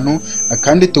mperekeza ahantu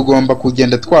kandi tugomba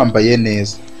kugenda twambaye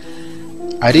neza.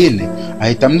 Aline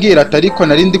ahita ambwira ati ariko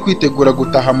nari ndi kwitegura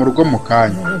gutaha mu rugo mu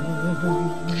kanya.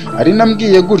 Aline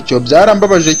ambwiye gutyo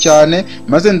byarambabaje cyane,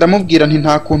 maze ndamubwira nti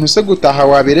nta kuntu se gutaha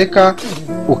wabireka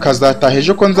ukazataha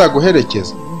ejo ko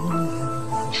nzaguherekeza.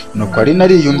 Nuko Aline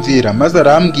ariyumvira maze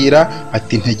arambwira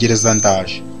ati ntegereza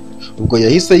ndaje. Ubwo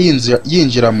yahise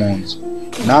yinjira mu nzu,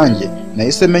 nanjye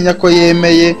nahise menya ko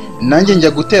yemeye, nanjye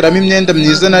njya guteramo imyenda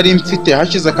myiza nari mfite.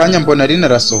 Hashize akanya mbona Aline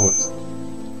arasohotse.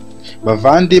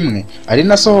 Bavandimwe,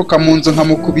 Aline asohoka mu nzu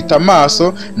nkamukubita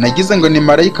amaso, nagize ngo ni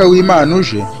marayika w'Imana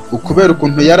uje, ukubera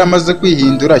ukuntu yari amaze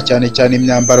kwihindura cyane cyane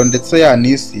imyambaro ndetse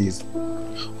yanisize.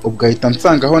 Ubwo ahita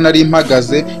nsanga aho nari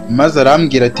mpagaze, maze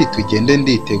arambwira ati tugende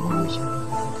nditeguye.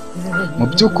 Mu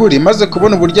by'ukuri maze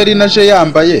kubona uburyo Aline aje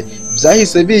yambaye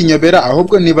byahise binyobera,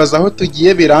 ahubwo nibaza aho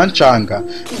tugiye birancanga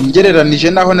ngereranije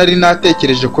naho nari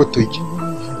natekereje ko tujya.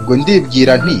 Ubwo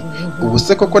ndibwira nti ubu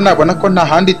se koko nabona ko nta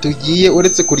handi tugiye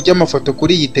uretse kurya amafoto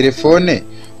kuri iyi telefone,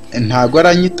 ntago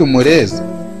aranyita umurezi.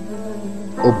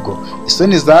 Ubwo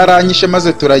isoni zaranyishe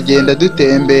maze turagenda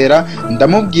dutembera,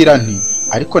 ndamubwira nti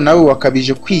ariko nawe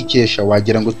wakabije kwikesha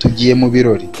wagira ngo tugiye mu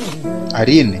birori.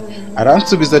 Aline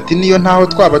aransubiza ati niyo ntaho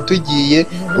twaba tugiye,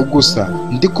 gusa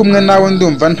ndi kumwe nawe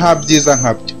ndumva nta byiza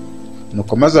nkabyo.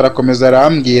 Nuko maze arakomeza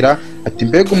arambwira ati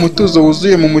mbega umutuzo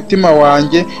wuzuye mu mutima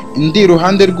wanjye, ndi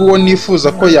iruhande rw'uwo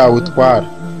nifuza ko yawutwara.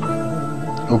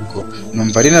 Ubwo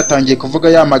numva Aline atangiye kuvuga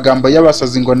ya magambo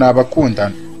y'abasazi ngo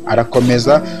nabakundana.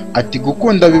 Arakomeza ati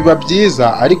gukunda biba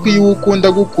byiza, ariko iyo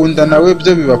ukunda gukunda nawe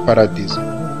byo biba paradizo.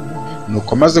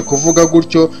 Nuko maze kuvuga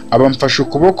gutyo abamfashe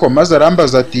ukuboko, maze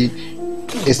arambaza ati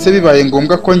ese bibaye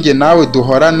ngombwa ko njye nawe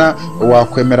duhorana,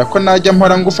 wakwemera ko najya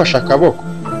mpora ngufasha akaboko?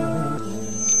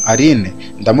 Aline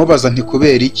ndamubaza nti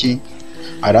kubera iki?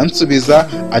 Aransubiza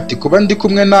ati kuba ndi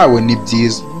kumwe nawe ni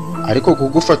byiza, ariko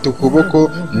kugufata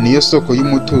ukuboko niyo soko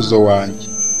y'umutuzo wanjye.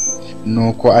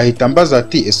 Nuko ahita ambaza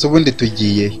ati ese ubundi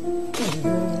tugiye?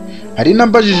 Aline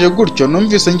ambajije gutyo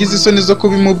numvise ngize isoni zo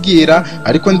kubimubwira,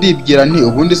 ariko ndibwira nti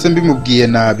ubundi se mbimubwiye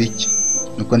nabiki?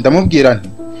 Nuko ndamubwira nti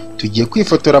tugiye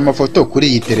kwifotora amafoto kuri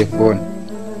iyi telefone.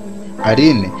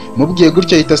 Aline mubwiye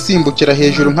gutyo ahita asimbukira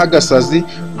hejuru nk'agasazi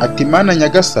ati mana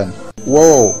nyagasani,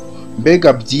 wow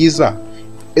mbega byiza,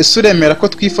 ese uremera ko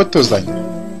twifotozanya?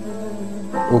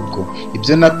 Ubwo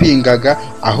ibyo napingaga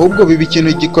ahubwo biba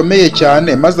ikintu gikomeye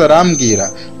cyane, maze arambwira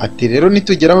ati rero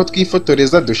nitugera aho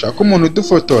twifotoreza dushaka umuntu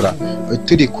udufotora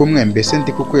turi kumwe, mbese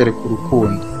ndi kukwereka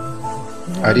urukundo.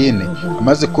 Aline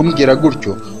amaze kumbwira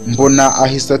gutyo mbona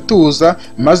ahise atuza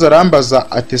maze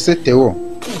arambaza ati ese Theo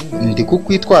ndi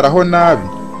kukwitwaraho nabi?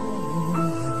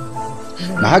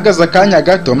 Nahagaze akanya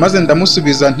gato maze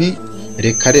ndamusubiza nti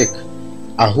reka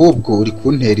ahubwo uri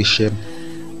kuntera ishema.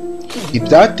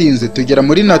 Ibyatinze tugera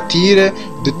muri natire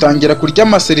dutangira kurya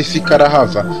amaserifi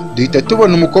karahava, duhita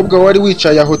tubona umukobwa wari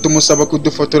wicaye aho tumusaba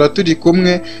kudufotora turi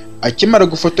kumwe. Akimara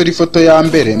gufotora ifoto ya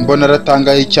mbere mbona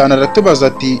aratangaye cyane, aratubaza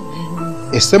ati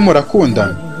ese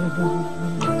murakundana?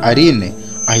 Aline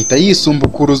ahita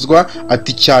yisumbukuruzwa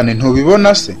ati cyane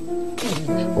ntubibona se?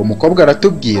 Uwo mukobwa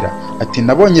aratubwira ati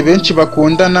nabonye benshi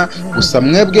bakundana gusa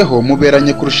mwebweho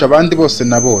muberanye kurusha abandi bose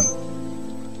nabonye.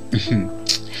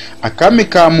 Akami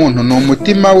ka muntu ni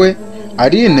umutima we.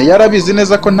 Aline yarabizi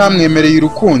neza ko ntamwemereye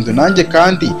urukundo, nanjye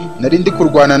kandi nari ndi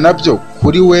kurwana nabyo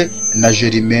kuri we na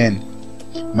Jerimene.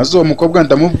 Maze uwo mukobwa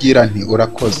ndamubwira nti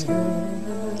urakoze.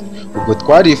 Ubwo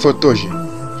twarifotoje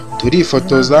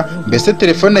turifotoza, mbese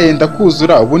telefone yenda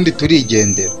kuzura ubundi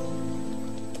turigendera.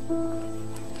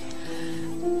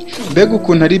 Mbega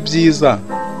ukuntu ari byiza.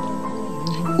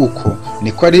 Uko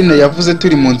niko Aline yavuze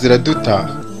turi mu nzira dutaha.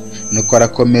 Nuko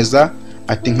arakomeza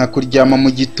ati nkakuryama mu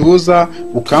gituza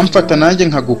ukamfata nanjye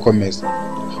nkagukomeza.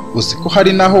 Uzi ko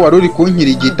hari naho wari uri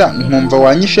kunkirigita nkumva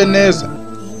wanyishe neza.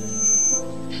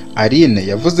 Aline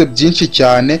yavuze byinshi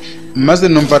cyane maze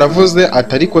numva aravuze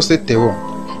ati ariko se Theo,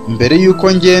 mbere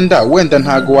yuko ngenda wenda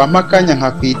ntago wampakanya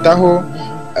nkakwitaho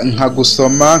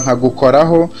nkagusoma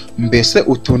nkagukoraho mbese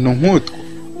utuntu nk'utwo?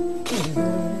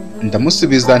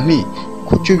 Ndamusubiza nti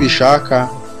kuki ubishaka?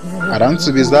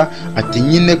 Aransubiza ati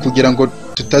nyine kugira ngo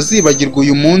tutazibagirwa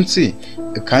uyu munsi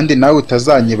kandi nawe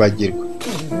utazanyibagirwa.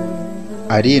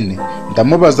 Aline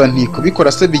ndamubaza nti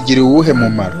kubikora se bigira uwuhe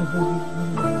mumaro?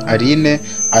 Aline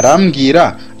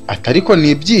arambwira ati ariko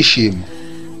ni ibyishimo.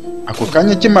 Ako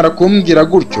kanya kimara kumbwira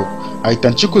gutyo ahita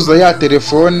nshikuza ya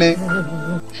telefone.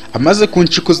 Amaze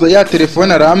kunshikuza ya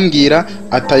telefone arambwira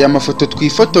ati aya mafoto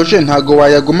twifotoje ntago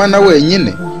wayagumana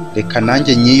wenyine, reka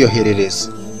nanjye nyiyoherereze.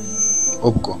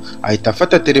 Ubwo ahita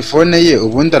afata telefone ye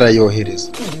ubundi arayohereza.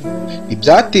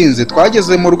 Ibyatinze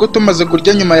twageze mu rugo tumaze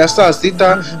kurya nyuma ya saa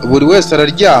sita, buri wese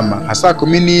araryama. Nka saa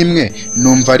 11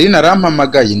 numva Aline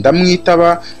arampamagaye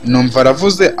ndamwitaba, numva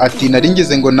aravuze ati nari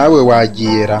ngize ngo nawe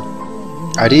wagiyera.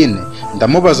 Aline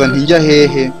ndamubaza nti njya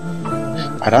hehe?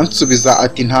 Aransubiza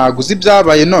ati ntago uzi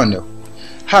ibyabaye noneho.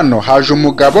 Hano haje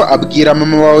umugabo abwira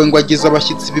mama wawe ngo agize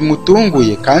abashyitsi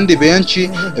bimutunguye kandi benshi,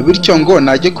 bityo ngo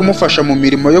najye kumufasha mu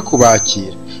mirimo yo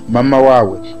kubakira. Mama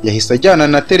wawe yahise ajyana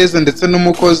na Tereza ndetse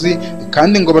n'umukozi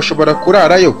kandi ngo bashobora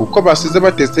kurarayo kuko basize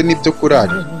batetse n'ibyo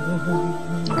kurara.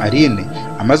 Aline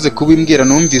amaze kubimbwira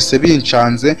numvise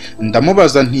bincanze,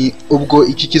 ndamubaza nti ubwo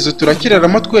iki kizu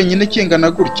turakiraramo twenyine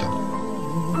kingana gutya?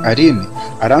 Aline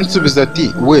aransubiza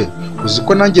ati we uzi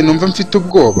ko nanjye numva mfite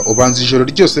ubwoba, ubanza ijoro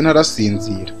ryose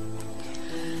ntarasinzira.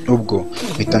 Ubwo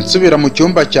mpita nsubira mu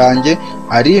cyumba cyanjye.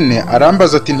 Aline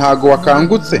arambaza ati ntago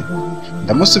wakangutse?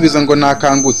 Ndamusubiza ngo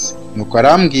nakangutse. Nuko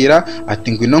arambwira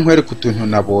ati ngwino nkwereke utuntu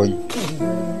nabonye.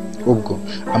 Ubwo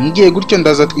ambwiye gutyo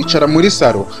ndaza twicara muri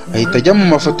saro, ahita ajya mu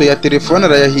mafoto ya telefone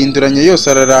arayahinduranya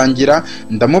yose ararangira.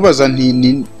 Ndamubaza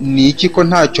nti ni iki ko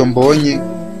ntacyo mbonye?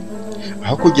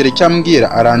 Aho kugira icyo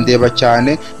ambwira arandeba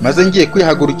cyane, maze ngiye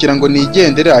kwihagurukira ngo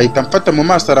nigendere ahita mfata mu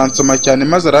maso aransoma cyane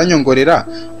maze aranyongorera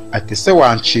ati se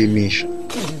wanshimisha?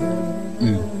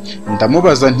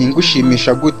 Ndamubaza nti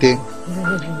ngushimisha gute?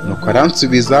 Nuko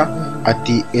aransubiza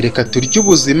ati ereka turye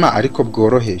ubuzima ariko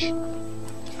bworoheje.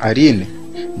 Aline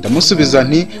ndamusubiza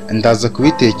nti ndaza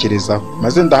kubitekerezaho.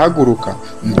 Maze ndahaguruka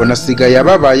mbona asigaye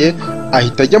ababaye,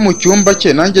 ahita ajya mu cyumba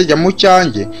cye nanjye ajya mu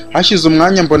cyanjye. Hashize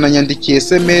umwanya mbona nyandikiye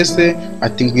SMS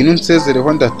ati ngwino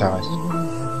nsezereho ndatashye.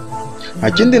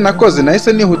 Nta kindi nakoze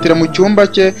nahise nihutira mu cyumba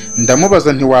cye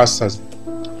ndamubaza nti wasaze?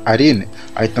 Aline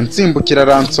ahita nsimbukira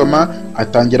aransoma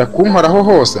atangira kunkoraho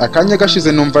hose. Akanya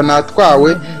gashize numva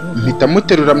natwawe, mpita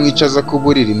muterura mwicaza ku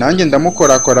buriri nanjye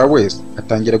ndamukorakora wese.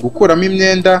 Atangira gukuramo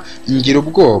imyenda ngira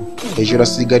ubwoba, hejuru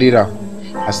asigariraho,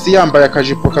 hasi yambaye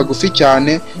akajipo kagufi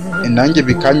cyane, nanjye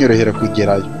bikanyorohera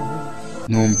kugerayo.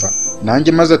 Numva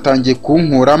nanjye maze atangiye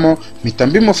kunkuramo, mpita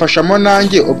mbimufashamo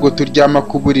nanjye. Ubwo turyama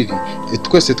ku buriri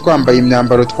twese twambaye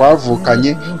imyambaro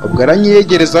twavukanye. Ubwo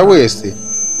aranyiyegereza wese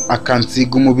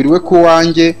akansiga umubiri we ku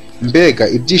wanjye, mbega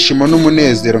ibyishimo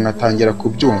n'umunezero nkatangira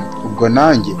kubyumva. Ubwo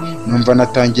nanjye numva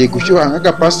natangiye gushyuha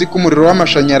nk'agapasi k'umuriro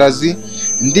w'amashanyarazi.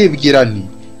 Ndibwira nti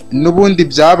n'ubundi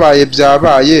byabaye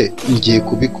ngiye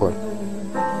kubikora.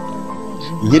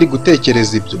 Nkiri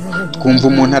gutekereza ibyo twumva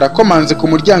umuntu arakomanze ku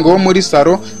muryango wo muri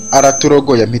saro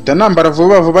araturogoya. Mpita nambara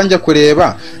vuba vuba njya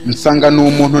kureba, nsanga ni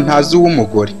umuntu ntazi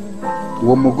w'umugore.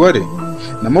 Uwo mugore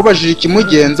namubajije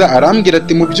ikimugenza, arambwira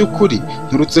ati mu by'ukuri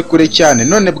nturutse kure cyane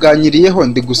none bwanyiriyeho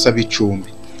ndi gusaba icumbi.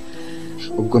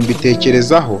 Ubwo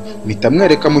mbitekerezaho mpita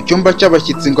mwereka mu cyumba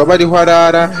cy'abashyitsi ngo abe ariho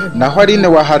arara, naho Aline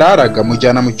wahararaga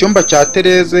mujyana mu cyumba cya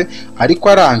Tereze, ariko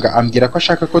aranga ambwira ko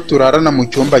ashaka ko turarana mu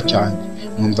cyumba cyanjye.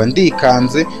 Numva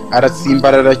ndikanze,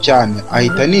 aratsimbarara cyane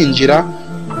ahita ninjira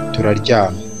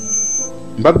turaryama.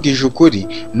 Mbabwije ukuri,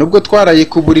 nubwo twaraye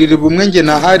ku buriri bumwe njye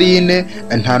na Aline,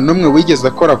 nta n'umwe wigeze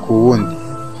akora ku wundi.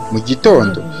 Mu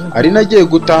gitondo Aline agiye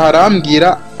gutaha arambwira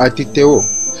ati Theo,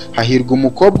 hahirwa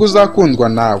umukobwa uzakundwa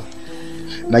nawe.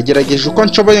 Nagerageje uko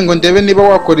nshoboye ngo ndebe niba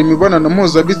wakora imibonano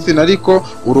mpuzabitsina, ariko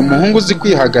uri umuhungu uzi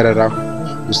kwihagararaho.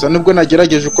 Gusa nubwo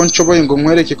nagerageje uko nshoboye ngo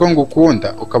nkwereke ko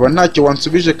ngukunda, ukaba ntacyo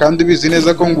wansubije kandi ubizi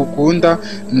neza ko ngukunda,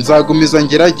 nzagumiza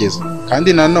ngerageza.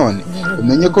 Kandi nanone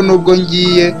umenye ko nubwo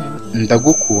ngiye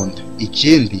ndagukunda.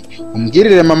 Ikindi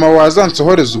umbwirire mama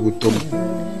wazansohoreza ubutumwa.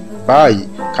 Bye,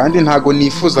 kandi ntago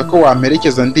nifuza ko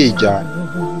wamperekeza ndijyana.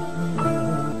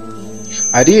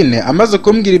 Aline amaze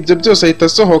kumbwira ibyo byose ahita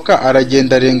asohoka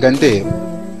aragenda arenga ndeba.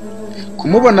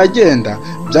 Kumubona agenda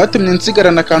byatumye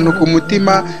nsigarana akantu ku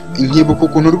mutima, nkibuka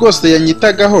ukuntu rwose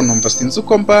yanyitagaho, numva sinzi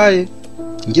uko mbaye.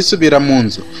 Ngisubira mu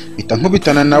nzu mpita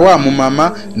nkubitana na wa mumama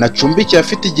nacumbikiye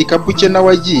afite igikapu cye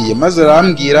nawe agiye, maze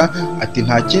arambwira ati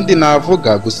nta kindi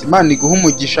navuga, gusa Imana iguha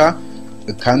umugisha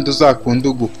kandi uzakunda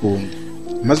ugukunda.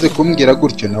 Maze kumbwira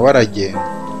gutyo nawe aragenda.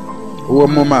 Uwo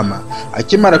mumama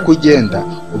akimara kugenda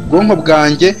ubwonko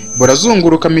bwanjye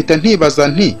burazunguruka, mpita ntibaza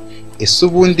nti ese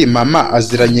ubundi mama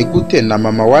aziranye gute na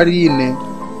mama wa Aline?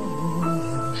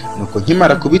 Nuko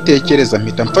nkimara kubitekereza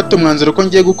mpita mfata umwanzuro ko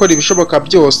ngiye gukora ibishoboka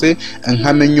byose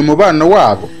nkamenya umubano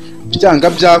wabo, byanga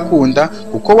byakunda,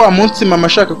 kuko wa munsi mama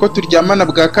ashaka ko turyamana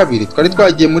bwa kabiri twari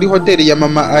twagiye muri hoteli ya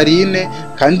mama Aline,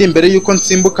 kandi mbere yuko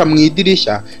nsimbuka mu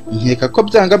idirishya nkeka ko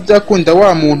byanga byakunda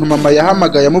wa muntu mama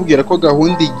yahamagaye amubwira ko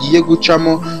gahunda igiye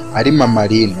gucamo ari mama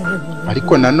Aline.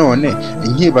 Ariko nanone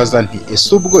nkibaza nti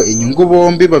ese ubwo inyungu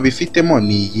bombi babifitemo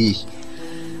ni iyihe?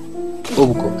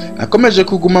 Ubwo nakomeje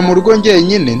kuguma mu rugo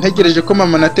njyenyine ntegereje ko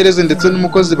mama na Tereze ndetse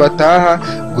n'umukozi bataha,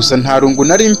 gusa nta rungu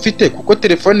nari mfite kuko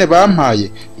telefone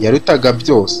bampaye yarutaga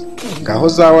byose. Ngaho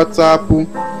za WhatsApp,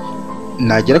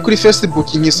 nagera kuri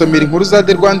Facebook nkisomera inkuru za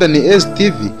RWANDAN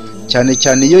STv, cyane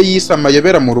cyane iyo yise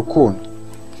amayobera mu rukundo.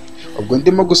 Ubwo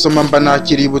ndimo gusoma mba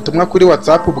nakiriye ubutumwa kuri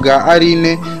WhatsApp bwa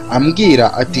Aline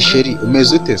ambwira ati sheri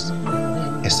umeze ute se?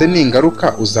 Ese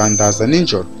ningaruka uzandaza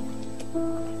ninjoro?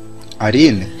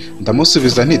 Aline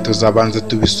ndamusubiza nti tuzabanza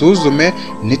tubisuzume,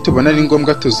 nitubona ari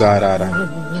ngombwa tuzarara.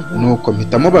 Nuko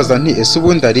mpita mubaza nti ese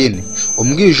ubundi Aline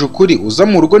umbwije ukuri uza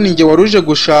mu rugo ninjye waruje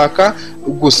gushaka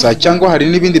gusa cyangwa hari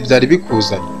n'ibindi byari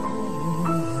bikuzanye?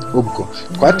 Ubwo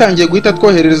twatangiye guhita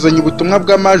twohererezanya ubutumwa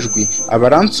bw'amajwi,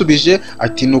 abaransubije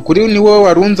ati ni ukuri ni wowe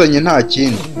warunzanye nta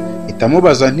kindi.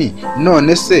 Itamubaza nti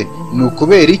none se ni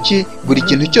ukubera iki buri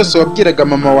kintu cyose wabwiraga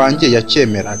mama wanjye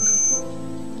yacyemeraga?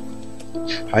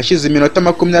 Hashize iminota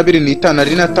 25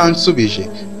 Aline atansubije,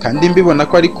 kandi mbibona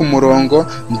ko ari ku murongo.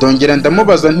 Ndongera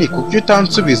ndamubaza nti kuko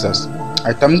utansubiza se?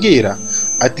 Atambwira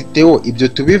ati Theo ibyo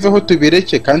tubiveho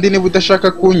tubireke, kandi niba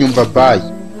udashaka kunyumva bye.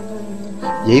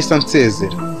 Yahise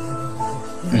ansezera.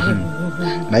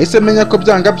 Nahise menya ko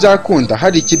byanga byakunda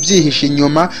hari ikibyihishe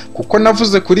inyuma, kuko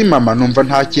navuze kuri mama numva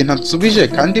nta kintu ansubije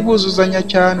kandi buzuzanya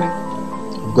cyane.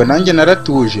 Ubwo nanjye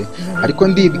naratuje, ariko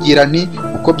ndibwira nti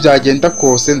uko byagenda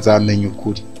kose nzamenya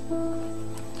ukuri.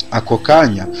 Ako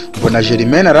kanya mbona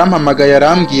Germaine arampamagaye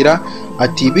arambwira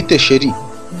ati bite sheri,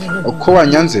 uko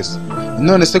wanyanze se?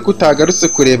 None se kutagarutse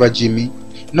kureba Jimmy?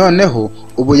 Noneho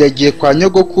ubu yagiye kwa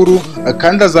nyogokuru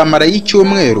kandi azamara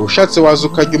y'icyumweru, ushatse waza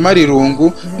ukajya umara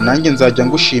irungu, nanjye nzajya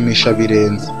ngushimisha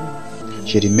birenze.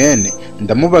 Germaine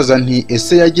ndamubaza nti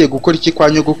ese yagiye gukora iki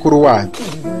kwa nyogokuru wanyu?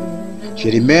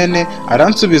 Germaine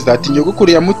aransubiza ati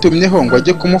nyogokuru yamutumyeho ngo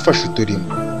ajye kumufasha uturimo.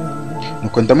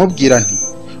 Nuko ndamubwira nti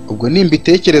ubwo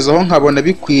nimbitekerezaho nkabona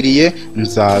bikwiriye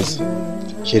nzaza.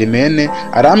 Germaine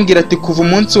arambwira ati kuva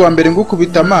umunsi wa mbere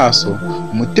ngukubita amaso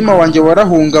umutima wanjye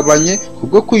warahungabanye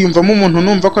kubwo kwiyumvamo umuntu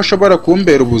numva ko ashobora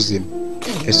kumbera ubuzima.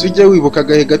 Ese ujye wibuka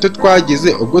agahe gato twagize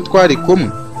ubwo twari kumwe?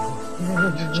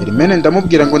 Germaine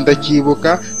ndamubwira ngo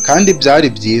ndakibuka kandi byari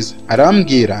byiza.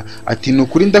 Arambwira ati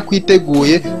nukuri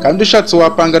ndakwiteguye, kandi ushatse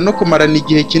wapanga no kumarana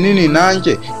igihe kinini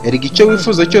nanjye, erega icyo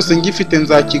wifuza cyose ngifite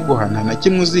nzakiguha, nta na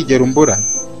kimwe uzigera umbura.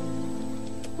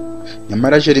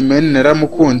 Nyamara Germaine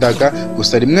naramukundaga,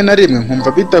 gusa rimwe na rimwe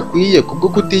nkumva bidakwiye kubwo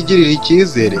kutigirira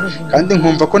icyizere, kandi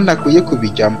nkumva ko ntakwiye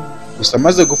kubijyamo. Gusa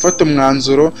maze gufata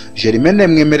umwanzuro, Germaine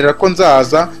mwemerera ko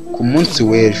nzaza ku munsi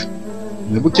w'ejo.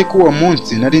 Mwibuke ko uwo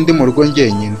munsi nari ndi mu rugo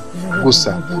njyenyine,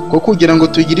 gusa ko kugira ngo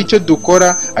tugire icyo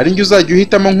dukora ari njye uzajya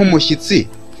uhitamo nk'umushyitsi,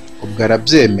 ubwo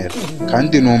arabyemera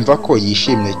kandi numva ko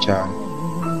yishimye cyane.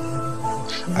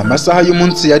 Amasaha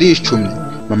y'umunsi yari 10,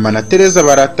 mama na Tereza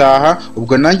barataha,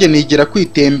 ubwo nanjye nigira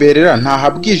kwitemberera,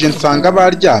 ntahabwije nsanga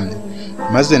baryamye,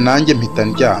 maze nanjye mpita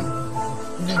ndyama.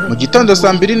 Mu gitondo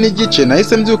saa 2:30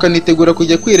 nahise mbyuka nitegura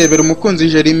kujya kwirebera umukunzi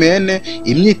Jerimene,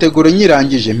 imyiteguro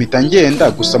nyirangije mpita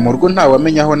ngenda, gusa mu rugo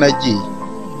ntawamenya aho nagiye.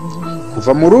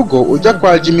 Kuva mu rugo ujya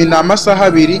kwa Jimmy ni amasaha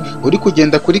 2 uri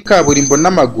kugenda kuri kaburimbo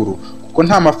n'amaguru, kuko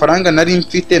nta mafaranga nari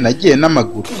mfite, nagiye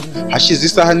n'amaguru. Hashize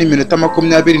isaha n'iminota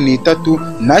 23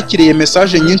 nakiriye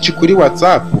message nyinshi kuri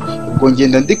WhatsApp, ubwo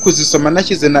ngenda ndi kuzisoma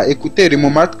nashyize na ekuteri mu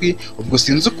matwi, ubwo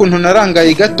sinzi ukuntu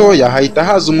narangaye gatoya hahita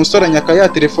haza umusore anyaka ya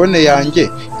telefone yanjye,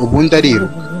 ubundi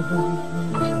ariruka.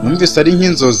 Numvise ari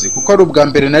nk'inzozi kuko ari ubwa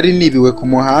mbere nari nibiwe ku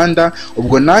muhanda,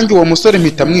 ubwo nanjye uwo musore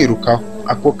mpita mwirukaho.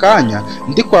 Ako kanya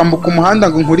ndi kwambuka umuhanda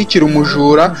ngo nkurikire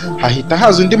umujura, hahita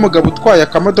haza undi mugabo utwaye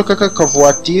akamodoka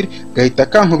k'akavuatire gahita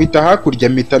kankubita hakurya,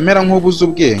 mpita mera nk'ubuze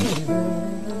ubwenge.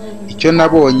 Icyo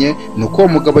nabonye ni uko uwo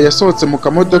mugabo yasohotse mu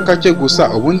kamodoka ke gusa,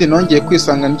 ubundi nongeye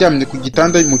kwisanga ndyamye ku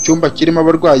gitanda mu cyumba kirimo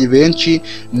abarwayi benshi.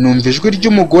 Numva ijwi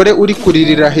ry'umugore uri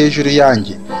kuririra hejuru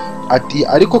yanjye ati,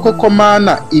 ariko koko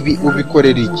mana, ibi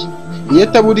ubikorera iki? Iyo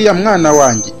taburiya mwana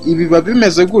wanjye ibi biba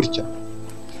bimeze gutya?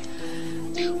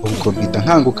 Ubwo mpita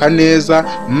nkanguka neza,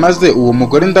 maze uwo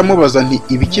mugore ndamubaza nti,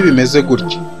 ibiki bimeze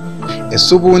gutya?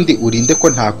 Ese ubundi urinde ko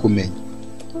ntakumenya?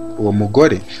 Uwo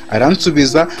mugore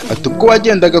aransubiza ati, ubwo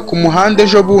wagendaga ku muhanda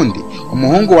ejo bundi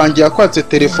umuhungu wanjye yakwatse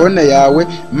telefone yawe,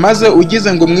 maze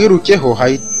ugize ngo mwirukeho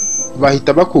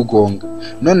bahita bakugonga,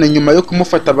 none nyuma yo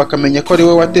kumufata bakamenya ko ari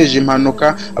we wateje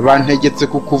impanuka, bantegetse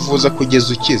kukuvuza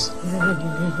kugeza ukize.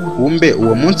 Kumbe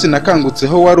uwo munsi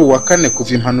nakangutseho wari uwa 4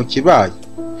 kuva impanuka ibaye.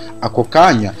 Ako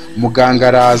kanya muganga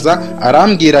araza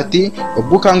arambwira ati,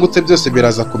 ubwo ukangutse byose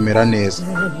biraza kumera neza.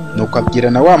 Nuko abwira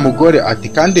na wa mugore ati,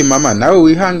 kandi mama nawe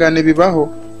wihangane bibaho.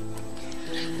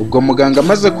 Ubwo muganga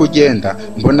amaze kugenda,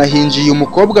 mbona hinjiye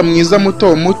umukobwa mwiza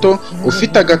muto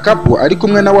ufite agakapu, ari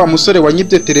kumwe na wa musore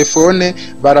wanyibye telefone.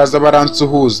 Baraza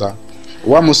baransuhuza.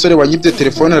 Wa musore wanyibye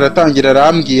telefone aratangira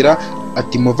arambwira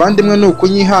ati, muvandimwe nuko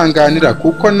unyihanganira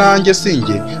kuko nanjye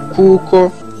sinjye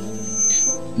kuko.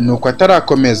 Nuko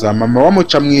atarakomeza mama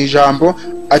wamuca mu ijambo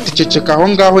ati, ceceka aho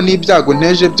ngaho n'ibyago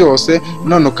nteje byose,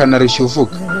 none ukanarushya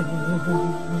uvuga.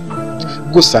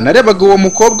 Gusa narebaga uwo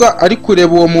mukobwa ari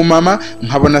kureba uwo mumama,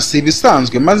 nkabona si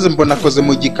ibisanzwe, maze mbona akoze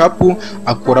mu gikapu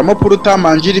akuramo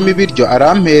purutamanje irimo ibiryo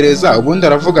arampereza, ubundi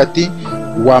aravuga ati,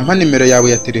 wampa nimero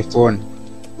yawe ya telefone?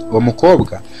 Uwo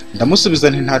mukobwa ndamusubiza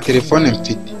nti, nta telefone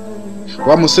mfite.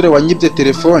 Wa musore wanyibye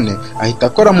telefone ahita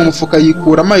akora mu mufuka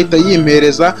yikuramo ahita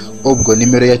yimpereza, ubwo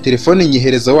nimero ya telefone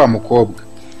nyihereza wa mukobwa.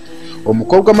 Uwo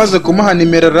mukobwa amaze kumuha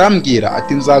nimero arambwira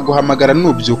ati, nzaguhamagara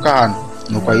nubyuka hano.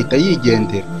 Nuko ahita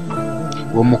yigendera.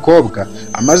 Uwo mukobwa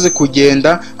amaze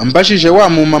kugenda ambajije wa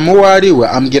mumama uwo ari we,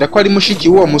 ambwira ko ari mushiki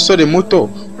w'uwo musore muto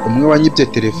umwe wanyibye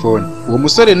telefone. Uwo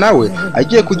musore nawe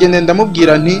agiye kugenda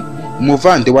ndamubwira nti,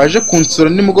 muvande waje kunsura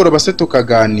nimugoroba se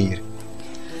tukaganira?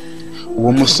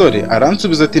 Uwo musore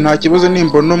aransubiza ati, nta kibazo,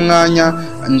 nimbona umwanya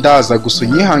ndaza, gusa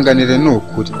unyihanganire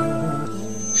nukuri.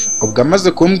 Ubwo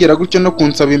amaze kumbwira gutyo no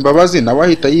kunsaba imbabazi, nawe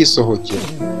ahita yisohokera.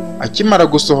 Akimara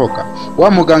gusohoka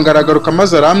wa muganga aragaruka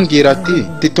maze arambwira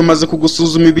ati, tumaze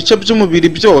kugusuzuma ibice by'umubiri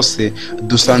byose,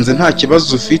 dusanze nta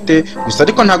kibazo ufite, gusa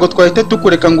ariko ntago twahita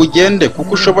tukureka ngo ugende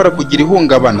kuko ushobora kugira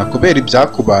ihungabana kubera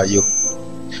ibyakubayeho.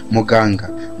 Muganga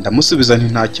ndamusubiza nti,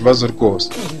 nta kibazo rwose.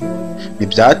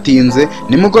 Ntibyatinze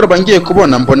nimugoroba ngiye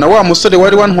kubona mbona wa musore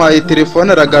wari wantwaye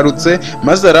telefone aragarutse,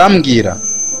 maze arambwira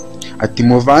ati,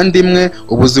 muvandimwe,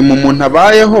 ubuzima umuntu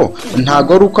abayeho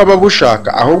ntago ari uko aba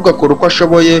bushaka, ahubwo akora uko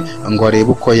ashoboye ngo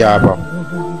arebe uko yabaho.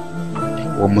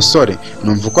 Uwo musore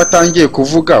numva uko atangiye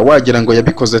kuvuga wagira ngo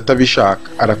yabikoze atabishaka.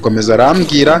 Arakomeza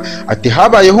arambwira ati,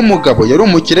 habayeho umugabo yari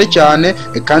umukire cyane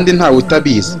kandi ntawe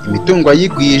utabizi, imitungo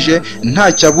ayigwije,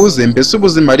 ntacyo abuze, mbese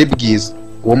ubuzima ari bwiza.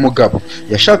 Uwo mugabo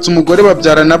yashatse umugore,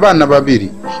 babyarana abana 2,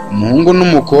 umuhungu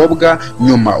n'umukobwa.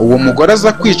 Nyuma uwo mugore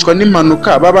aza kwicwa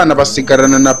n'impanuka, aba bana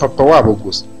basigarana na papa wabo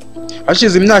gusa.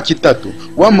 Hashize imyaka 3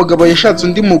 wa mugabo yashatse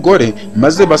undi mugore,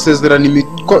 maze basezerana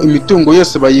ko imitungo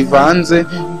yose bayivanze.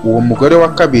 Uwo mugore wa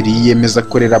kabiri yiyemeza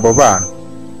kurera abo bana.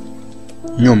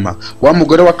 Nyuma wa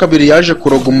mugore wa kabiri yaje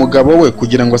kuroga umugabo we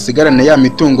kugira ngo asigarane ya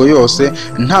mitungo yose,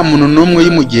 nta muntu n'umwe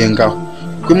yimugengaho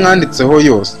kuko imwanditseho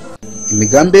yose.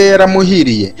 Imigambi ye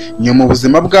yaramuhiriye. Nyuma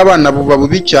ubuzima bw'abana buba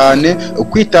bubi cyane,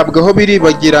 ukwitabwaho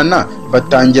biribagirana,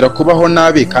 batangira kubaho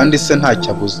nabi kandi se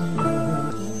ntacyo abuze.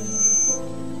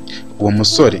 Uwo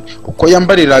musore uko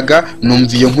yambariraga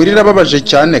numva iyo nkuru irababaje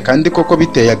cyane kandi koko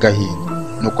biteye agahinda.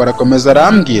 Nuko arakomeza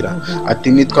arambwira ati,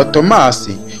 nitwa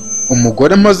Tomasi,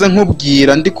 umugore maze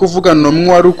nkubwira ndi kuvuga n'umwe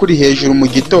wari ukuri hejuru mu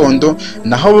gitondo,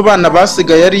 naho abo bana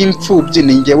basigaye ari imfubyi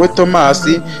ni njyewe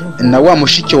Tomasi na wa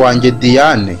mushiki wanjye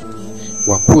Diane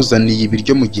wakuzaniye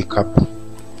ibiryo mu gikapu.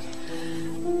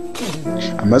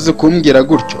 Amaze kumbwira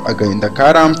gutyo agahinda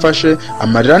karamfashe,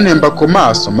 amarira ntemba ku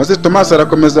maso, maze Tomasi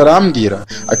arakomeza arambwira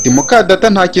ati mukadata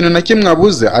nta kintu na kimwe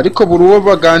abuze, ariko buri uwo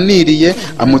baganiriye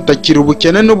amutakira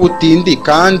ubukene n'ubutindi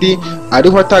kandi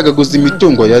ariho atagaguza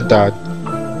imitungo ya data.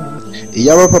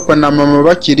 Iyo aba papa na mama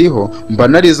bakiriho mba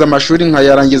narize amashuri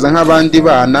nkayarangiza nk'abandi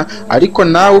bana, ariko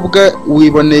nawe ubwe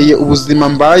wiboneye ubuzima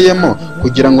mbayemo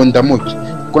kugira ngo ndamuke,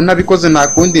 kuko ntabikoze nta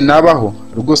kundi nabaho.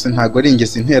 Rwose ntago ari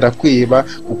ingeso intera kwiba,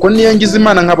 kuko niyo ngize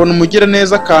Imana nkabona umugira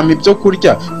neza akampa ibyo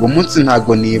kurya uwo munsi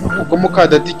ntago niba, kuko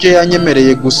mukadata icyo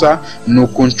yanyemereye gusa ni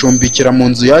ukuncumbikira mu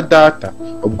nzu ya data.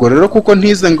 Ubwo rero kuko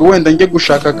ntize ngo wenda njye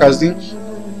gushaka akazi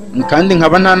kandi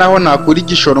nkaba nta naho nakura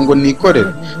igishoro ngo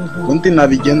nikorere, undi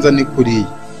nabigenza ni kuriya.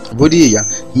 Buriya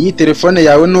iyi telefone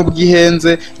yawe nubwo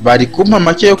ihenze bari kumpa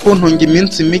make yo kuntunga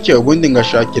iminsi mike ubundi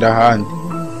ngashakira ahandi.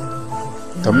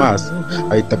 Tomasi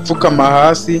ahita apfukama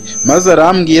hasi maze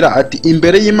arambwira ati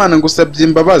imbere y'Imana ngusabye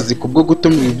imbabazi kubwo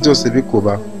gutuma ibi byose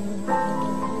bikubaho.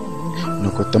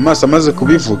 Nuko Tomasi amaze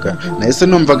kubivuga nahise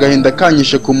numva agahinda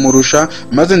kanyishe kumurusha,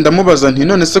 maze ndamubaza nti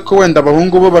none se ko wenda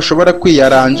abahungu bo bashobora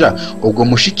kwiyaranja, ubwo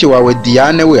mushiki wawe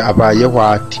Diane we abayeho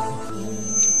ati?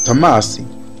 Tomasi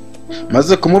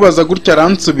maze kumubaza gutya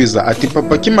aransubiza ati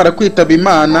papa akimara kwitaba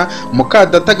Imana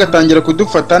mukadata agatangira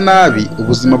kudufata nabi,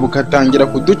 ubuzima bugatangira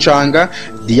kuducanga,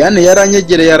 Diane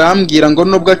yaranyegereye arambwira ngo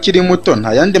nubwo akiri muto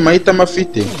nta yandi mahitamo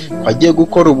afite, agiye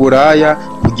gukora uburaya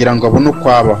kugira ngo abone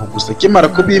uko abaho. Gusa akimara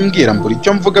kubimbwira mbura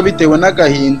icyo mvuga bitewe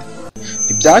n'agahinda.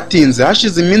 Ntibyatinze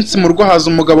hashize iminsi mu rugo haza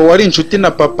umugabo wari inshuti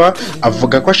na papa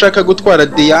avuga ko ashaka gutwara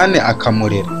Diane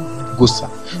akamurera. Gusa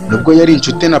nubwo yari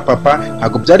inshuti na papa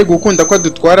ntabwo byari gukunda ko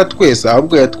adutwara twese,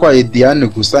 ahubwo yatwaye Diane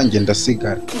gusa njye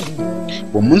ndasigara.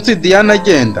 Uwo munsi Diane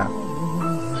agenda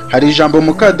hari ijambo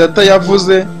mukadata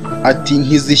yavuze ati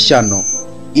nkize ishyano,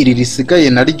 iri risigaye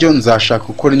naryo nzashaka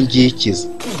uko ryikiza.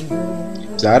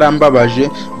 Byarambabaje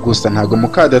gusa ntago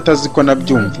mukadata azi ko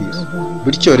nabyumvise.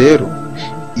 Bityo rero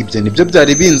ibyo nibyo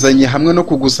byari binzanye hamwe no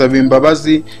kugusaba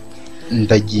imbabazi.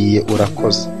 Ndagiye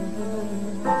urakoze.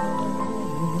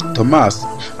 Tomasi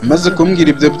amaze kumbwira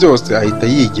ibyo byose ahita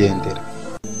yigendera.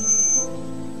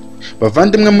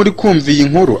 Bavandimwe muri kumva iyi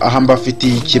nkuru aha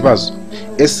mbafitiye ikibazo.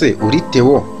 Ese uri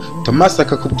Theo, Tomasi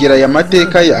akakubwira aya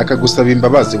mateka ye akagusaba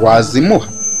imbabazi, wazimuha?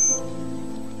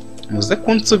 Muze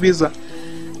kunsubiza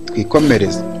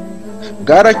twikomereze.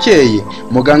 Bwarakeye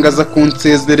muganga aza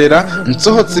kunsezerera,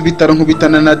 nsohotse ibitaro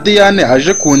nkubitana na Diane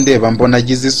aje kundeba, mbona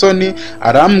agize isoni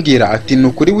arambwira ati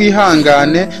nukuri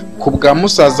wihangane ku bwa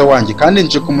musaza wanjye kandi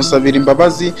nje kumusabira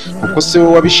imbabazi kuko si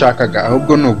wowe wabishakaga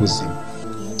ahubwo ni ubuzima.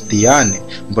 Diane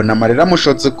mbona amarira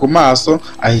amushotse ku maso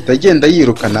ahita agenda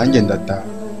yiruka, nanjye ndataha.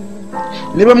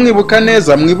 Niba mwibuka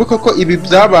neza mwibuka ko ibi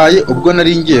byabaye ubwo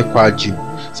nari ngiye kwa Jim.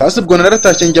 Sasa ubwo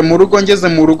naratashye njya mu rugo, ngeze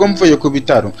mu rugo mvuye ku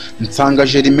bitaro nsanga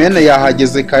Germaine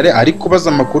yahageze kare ari kubaza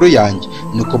amakuru yanjye,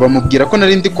 nuko bamubwira ko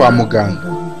nari ndi kwa muganga.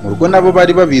 Mu rugo nabo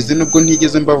bari babizi nubwo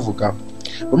ntigeze mbavugaho.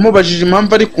 Bamubajije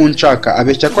impamvu ari kunshaka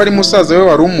abeshya ko ari musaza we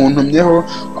wari umuntumyeho,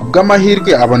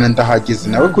 kubw'amahirwe abona ndahageze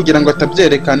nawe kugira ngo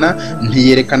atabyerekana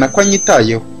ntiyerekana ko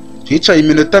anyitayeho. Twicaye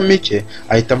iminota mike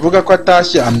ahita avuga ko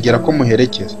atashye ambwira ko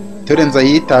muherekeza. Turenza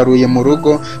yitaruye mu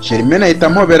rugo, Germaine ahita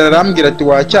ampobera arambwira ati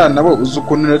wacyana bo uzi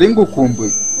ukuntu nari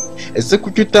ngukumbuye, ese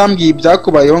kuki utambwiye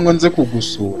ibyakubayeho ngo nze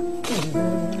kugusura?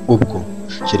 Ubwo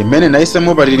Germaine nahise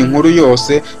mubarira inkuru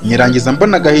yose nyirangiza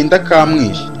mbona agahinda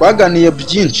kamwishe. Twaganiye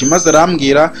byinshi maze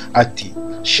arambwira ati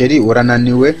sheri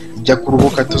urananiwe, jya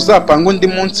kuruhuka tuzapanga undi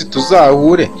munsi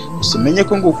tuzahure, gusa umenye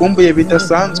ko ngukumbuye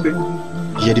bidasanzwe.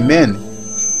 Germaine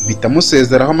mpita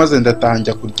musezeraho maze ndataha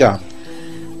njya kuryama.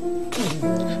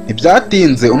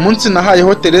 Ntibyatinze umunsi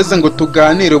nahayeho Tereze ngo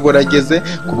tuganire burageze,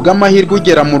 kubw'amahirwe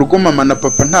ugera mu rugo mama na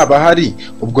papa ntabahari,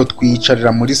 ubwo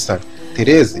twiyicarira muri salo.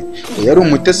 Tereze yari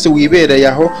umutesi wibereye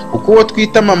aho kuko uwo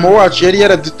twita mama wacu yari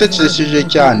yaradutekesheje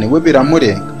cyane, we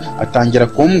biramurenga. Atangira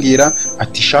kumbwira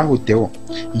ati shahu Theo,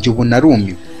 njye ubu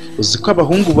narumiwe, uzi ko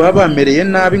abahungu baba bamereye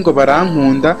nabi ngo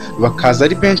barankunda bakaza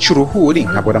ari benshi uruhuri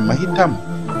nkabura amahitamo.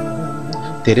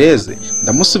 Tereze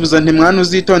ndamusubiza nti mwana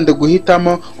uzitonde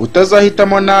guhitamo,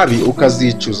 utazahitamo nabi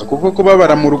ukazicuza kuko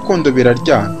kubabara mu rukundo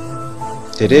biraryana.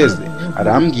 Tereze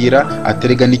arambwira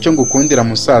aterega nicyo ngukundira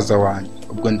musaza wanjye.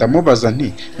 Ubwo ndamubaza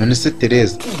nti none se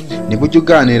Tereze niba ujya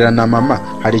uganira na mama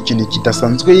hari ikintu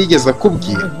kidasanzwe yigeze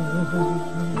akubwira?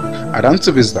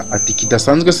 Aransubiza ati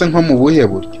kidasanzwe se nko mu buhe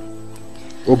buryo?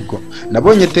 ubwo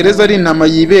nabonye Tereza ari intama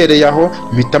yibereye aho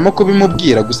mpitamo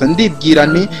kubimubwira, gusa ndibwira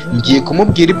nti ngiye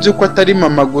kumubwira iby'uko atari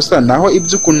mama gusa, naho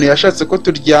iby'ukuntu yashatse ko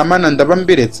turyamana ndaba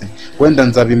mbiretse, wenda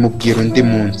nzabimubwira undi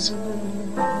munsi.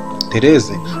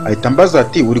 Tereze ahita ambaza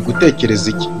ati uri gutekereza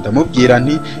iki? Ndamubwira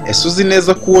nti ese uzi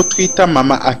neza ko uwo twita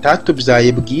mama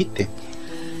atatubyaye bwite?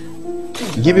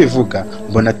 Nkibivuga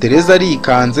mbona Tereza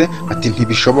arikanze ati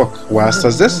ntibishoboka,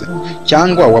 wasaze se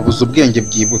cyangwa wabuze ubwenge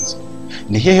bwibutse?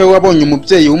 Ni hehe wabonye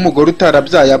umubyeyi w'umugore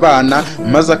utarabyaye abana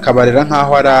maze akabarera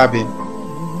nkaho arabe?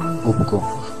 Ubwo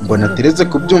mbona Tereze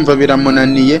kubyumva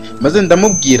biramunaniye, maze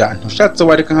ndamubwira ntushatse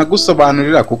wareka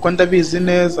nkagusobanurira kuko ndabizi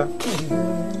neza.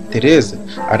 Tereze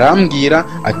arambwira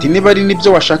ati niba ari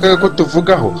nibyo washakaga ko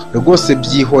tuvugaho rwose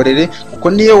byihorere, kuko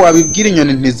niyo wabibwira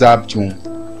inyoni ntizabyumva.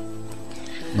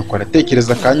 Nuko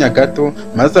aratekereza akanya gato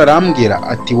maze arambwira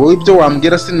ati wowe ibyo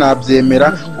wambwira sinabyemera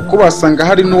kuko wasanga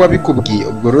hari n'uwabikubwiye,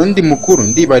 ubwo rero ndi mukuru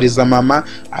ndibariza mama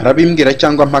arabimbwira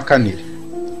cyangwa mpakanire.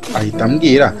 Ahita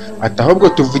ambwira ati ahubwo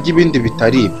tuvuge ibindi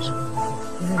bitari ibyo.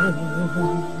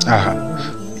 Aha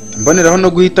mboneraho no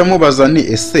guhita mubaza nti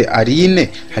ese Aline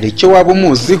hari icyo waba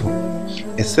umuziho?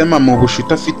 Ese mama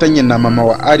ubushuti afitanye na mama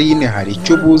wa Aline hari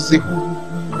icyo ubuziho?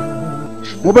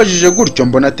 Mubajije gutyo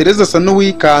mbona Tereza asa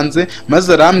n'uwikanze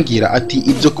maze arambwira ati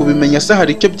ibyo kubimenya se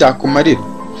hari icyo byakumarira?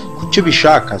 Kuki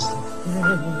ubishaka se?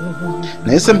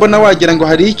 Nahise mbona wagira ngo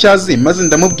hari icyo azi, maze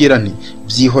ndamubwira nti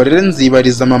byihorere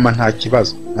nzibariza mama nta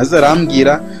kibazo. Maze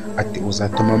arambwira ati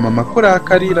uzatuma mama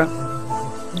kurakarira?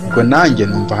 Ubwo nanjye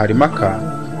numva harimo akantu,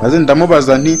 maze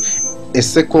ndamubaza nti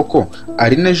ese koko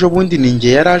Aline ejo bundi ni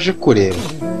njye yaraje kureba?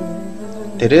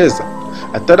 Tereza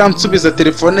ataransubiza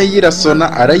telefone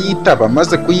yirasona arayitaba,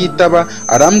 maze kuyitaba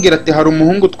arambwira ati hari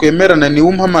umuhungu twemerana niwe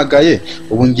umpamagaye,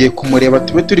 ubu ngiye kumureba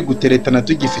tube turi guteretana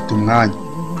tugifite umwanya.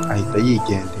 Ahita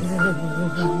yigendera.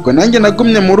 Ubwo nanjye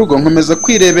nagumye mu rugo nkomeza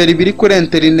kwirebera ibiri kuri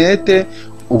interinete,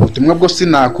 ubutumwa bwo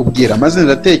sinakubwira, maze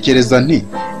ndatekereza nti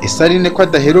ese Aline ko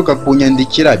adaheruka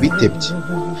kunyandikira bitebye?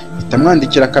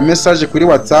 Bitamwandikira ka message kuri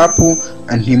WhatsApp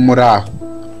nti muraho.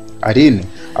 Aline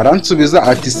aransubiza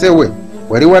ati se we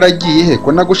wari waragiye he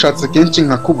ko nagushatse kenshi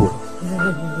nkakubura?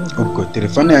 Ubwo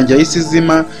telefone yanjye yahise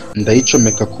izima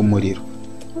ndayicomeka ku muriro.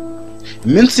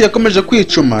 Iminsi yakomeje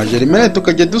kwicuma, Jeremene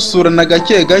tukajya dusurana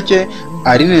gake gake,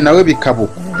 Aline nawe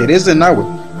bikabuka. Tereze nawe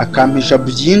akampisha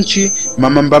byinshi,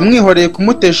 mama mba mwihoreye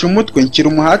kumutesha umutwe, nshyira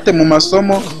umuhate mu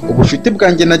masomo, ubushuti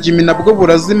bwanjye na Jimmy nabwo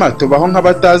burazima, tubaho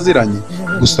nk'abataziranye.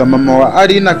 Gusa mama wa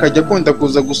Aline akajya akunda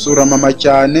kuza gusura mama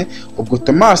cyane, ubwo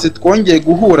Tomasi twongeye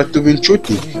guhura tuba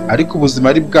inshuti, ariko ubuzima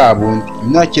ari bwa bundi,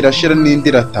 imyaka irashira n'indi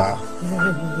irataha.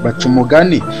 Baca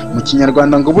umugani mu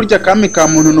Kinyarwanda ngo burya akami ka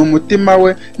muntu ni umutima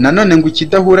we, nanone ngo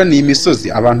ikidahura ni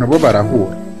imisozi, abantu bo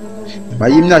barahura. Nyuma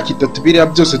y'imyaka 3 biriya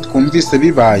byose twumvise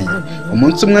bibaye,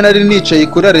 umunsi umwe nari nicaye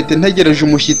kuri arete ntegereje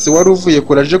umushyitsi wari uvuye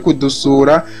kuraje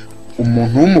kudusura.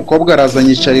 Umuntu w'umukobwa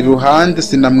arazanyicara iruhande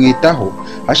sinamwitaho,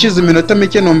 hashize iminota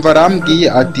mike numva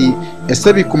arambwiye ati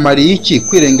ese bikumariye iki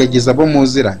kwirengagiza abo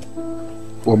muziranye?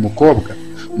 Uwo mukobwa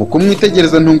mu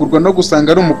kumwitegereza ntungurwa no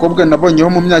gusanga ari umukobwa nabonyeho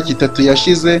mu myaka 3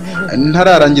 yashize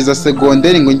ntararangiza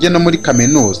segonderi ngo njye no muri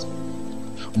kaminuza.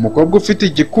 Umukobwa ufite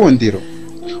igikundiro,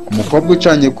 umukobwa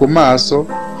ucanye ku maso,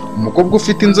 umukobwa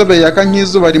ufite inzobe yaka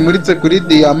nk'izuba rimuritse kuri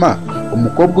diyama,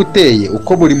 umukobwa uteye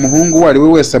uko buri muhungu uwo ari we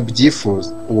wese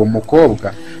abyifuza. Uwo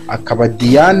mukobwa akaba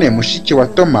Diane mushiki wa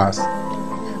Thomas,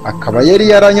 akaba yari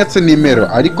yaranyatse nimero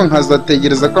ariko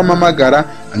nkazategereza ko amamagara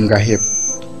ngaheba.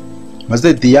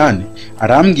 Maze Diane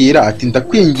arambwira ati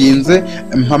ndakwinginze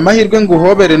mpa amahirwe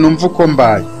nguhobere numva uko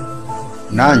mbaye.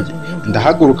 Nanjye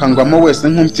ndahaguruka ngwamo wese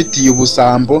nkumfitiye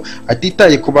ubusambo,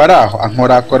 atitaye kubaraho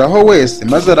ankorakoraho wese.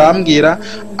 Maze arambwira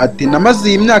ati namaze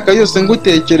iyi myaka yose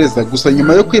ngutekereza, gusa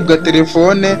nyuma yo kwibwa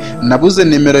telefone nabuze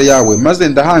nimero yawe, maze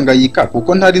ndahangayika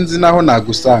kuko ntari nzi naho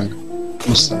nagusanga.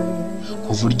 Gusa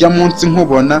kuva urya munsi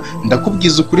nkubona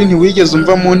ndakubwiza ukuri ntiwigeze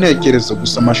umva mu ntekerezo.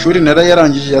 Gusa amashuri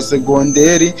narayarangije ya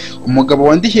segonderi, umugabo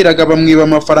wandihiraga bamwiba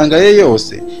amafaranga ye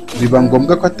yose, biba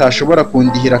ngombwa ko atashobora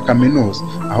kundihira kaminuza,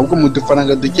 ahubwo mu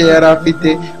dufaranga duke yari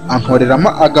afite ankoreramo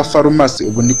agafarumasi.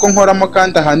 Ubu niko nkoramo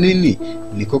kandi ahanini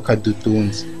niko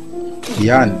kadutunze.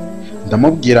 Diane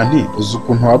ndamubwira nti uzi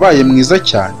ukuntu wabaye mwiza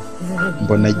cyane?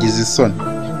 Mbona agize isoni.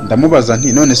 Ndamubaza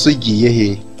nti none se ugiye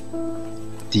hehe?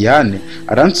 Diane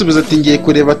aransubiza ati ngiye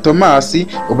kureba Tomasi,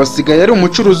 ubasigaye ari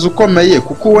umucuruzi ukomeye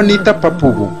kuko uwo nita papa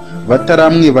ubu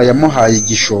bataramwiba yamuhaye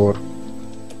igishoro.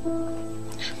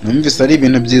 Numvise ari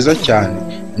ibintu byiza cyane,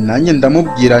 nanjye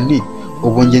ndamubwira nti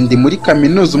ubu nge ndi muri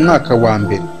kaminuza umwaka wa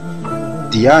mbere.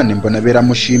 Diane mbona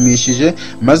biramushimishije,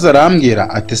 maze arambwira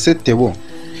ati se Tebo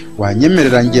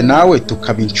wanyemerera nge nawe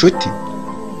tukaba inshuti?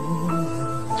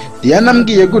 Diane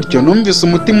ambwiye gutyo numvise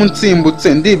umutima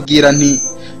unsimbutse ndibwira nti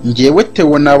ngewe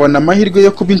Theo nabona amahirwe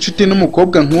yo kuba inshuti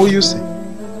n'umukobwa nk'uyu se?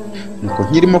 Nuko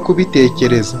nkirimo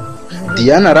kubitekereza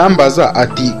Diane arambaza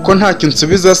ati ko ntacyo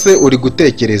nsubiza se uri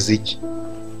gutekereza iki?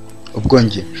 Ubwo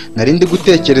nge nari ndi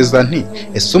gutekereza nti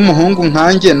ese umuhungu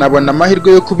nkanjye nabona amahirwe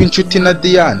yo kuba inshuti na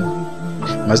Diane?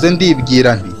 Maze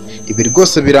ndibwira nti ibi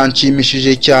rwose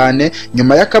biranshimishije cyane.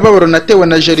 Nyuma y'akababaro natewe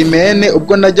na Germaine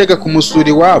ubwo najyaga kumusura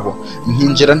iwabo,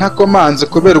 nkinjira ntakomanze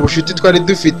kubera ubushuti twari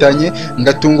dufitanye,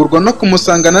 ngatungurwa no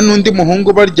kumusangana n'undi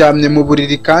muhungu baryamye mu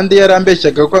buriri kandi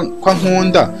yarambeshyaga ko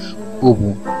nkunda.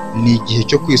 Ubu ni igihe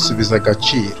cyo kwisubiza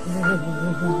agaciro.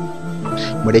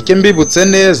 Mureke mbibutse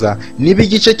neza, niba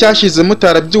igice cyashize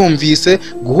mutarabyumvise,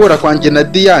 guhura kwanjye na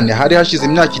Diane hari hashize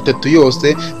imyaka 3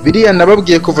 yose, biriya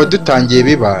nababwiye kuva dutangiye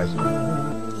bibaye.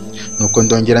 Nuko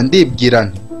ndongera ndibwira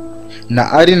nti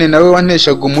na Aline nawe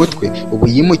wanteshaga umutwe ubu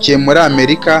yimukiye muri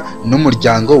Amerika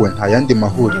n'umuryango we nta yandi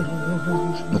mahuriro.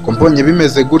 Nuko mbonye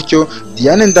bimeze gutyo,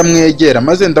 Diane ndamwegera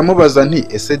maze ndamubaza nti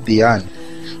ese Diane,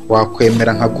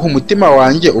 wakwemera nkaguha umutima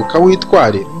wanjye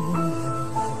ukawitwarira?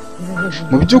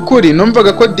 Mu by'ukuri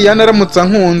numvaga ko Diane aramutse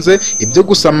ankunze ibyo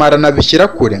gusamarana bishyira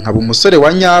kure, nkaba umusore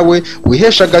wa nyawe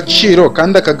wihesha agaciro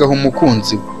kandi akagaha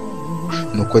umukunzi we.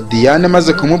 Nuko Diane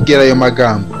maze kumubwira ayo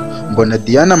magambo, mbona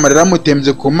Diane amarira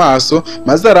amutembye ku maso,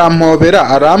 maze arampobera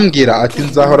arambwira ati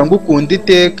nzahora ngukunda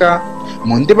iteka,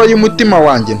 mu ndiba y'umutima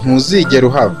wanjye ntuzigera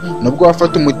uhaba, nubwo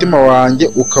wafata umutima wanjye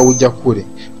ukawujya kure,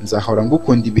 nzahora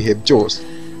ngukunda ibihe byose.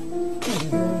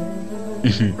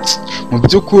 Mu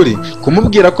by'ukuri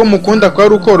kumubwira ko mukunda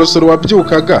kwari ukorosoro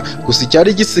wabyukaga, gusa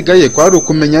icyari gisigaye kwari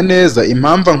ukumenya neza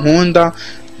impamvu nkunda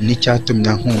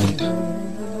n'icyatumye nkunda.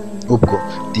 Ubwo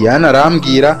Diane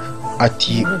arambwira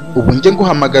ati ubu njye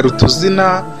nguhamagara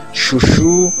utuzina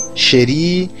shushu,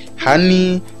 sheri,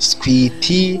 hani,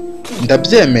 sweetie,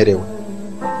 ndabyemerewe?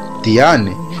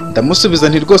 Diane ndamusubiza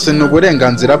nti rwose ni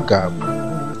uburenganzira bwawe.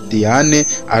 Diane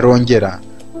arongera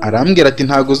arambwira ati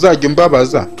ntago uzajya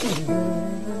umbabaza?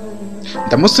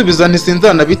 Ndamusubiza nti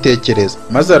sinzanabitekereza.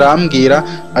 Maze arambwira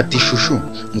ati shushu,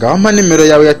 ngaho mpa nimero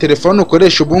yawe ya telefone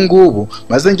ukoresha ubu ngubu,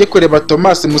 maze njye kureba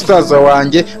Thomas musaza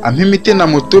wanjye ampa imiti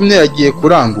namutumye yagiye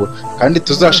kurangura, kandi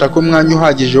tuzashaka umwanya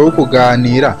uhagije wo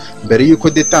kuganira mbere y'uko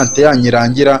detante yanyu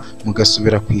irangira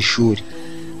mugasubira ku ishuri.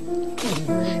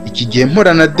 Iki gihe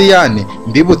mpura na Diane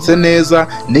mbibutse neza,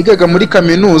 nigaga muri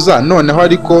kaminuza noneho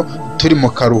ariko turi mu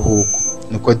karuhuko.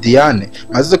 Nuko Diane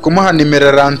maze kumuha nimero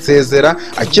aransezera,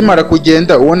 akimara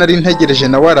kugenda uwo nari ntegereje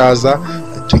nawe araza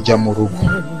tujya mu rugo.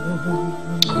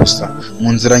 Gusa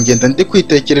mu nzira ngenda ndi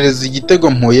kwitekerereza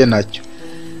igitego mpuye nacyo.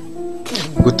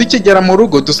 Ubwo tukigera mu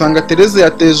rugo dusanga Tereze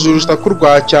yateje urusaku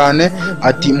rwa cyane,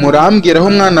 ati murambwira aho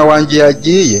umwana wanjye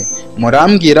yagiye,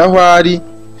 murambwira aho ari,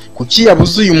 kuki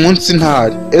yabuze uyu munsi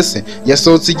ntari? Ese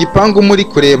yasohotse igipangu muri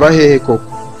kureba hehe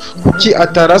koko? Kuki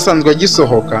atarasanzwe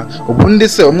agisohoka? Ubundi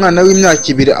se umwana w'imyaka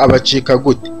 2 abacika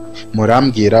gute?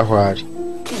 Murambwira aho ari.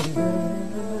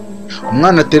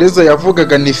 Umwana Tereza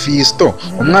yavugaga ni Fisto,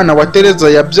 umwana wa Tereza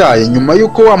yabyaye nyuma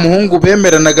y'uko wa muhungu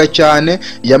bemeranaga cyane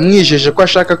yamwijeje ko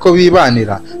ashaka ko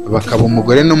bibanira bakaba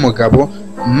umugore n'umugabo,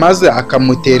 maze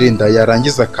akamutera inda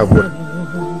yarangiza akabura.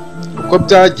 Uko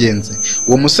byagenze,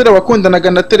 uwo musore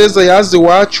wakundanaga na Tereza yazi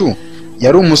iwacu,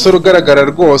 yari umusore ugaragara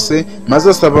rwose, maze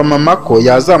asaba mama ko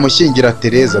yazamushyingira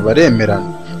Tereza,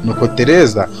 baremerana. Nuko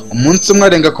Tereza umunsi umwe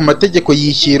arenga ku mategeko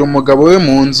yishyira umugabo we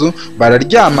mu nzu,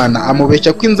 bararyamana,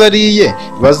 amubeshya ko inzu ari iye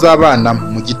bazabana.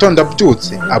 Mu gitondo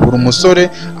abyutse abura umusore,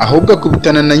 ahubwo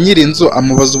akubitana na nyiri inzu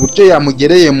amubaza uburyo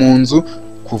yamugereye mu nzu.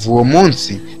 Kuva uwo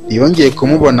munsi ntiyongeye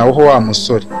kumubonaho wa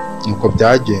musore. Nuko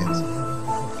byagenze.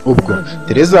 Ubwo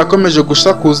Tereza yakomeje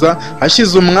gusakuza,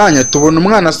 hashize umwanya tubona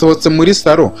umwana asohotse muri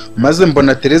saro, maze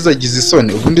mbona Tereza agize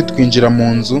isoni, ubundi twinjira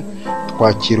mu nzu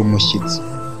twakira umushyitsi.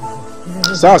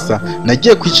 Sasa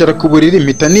nagiye kwicara ku buriri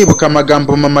mpita nibuka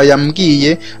amagambo mama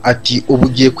yambwiye ati ubu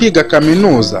ugiye kwiga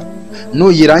kaminuza,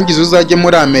 nuyirangiza uzajye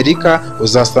muri Amerika,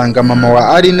 uzasanga mama wa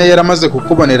Aline yaramaze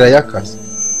kukubonera y'akazi.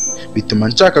 Bituma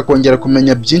nshaka kongera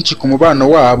kumenya byinshi ku mubano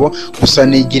wabo, gusa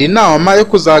nigira inama yo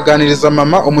kuzaganiriza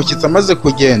mama umushyitsi amaze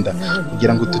kugenda,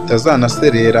 kugira ngo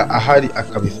tutazanaserera ahari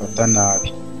akabifata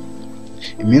nabi.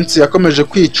 Iminsi yakomeje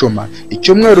kwicuma,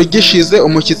 icyumweru gishize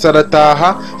umushyitsi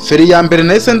arataha. Feri ya mbere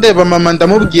nahise ndeba mama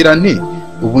ndamubwira nti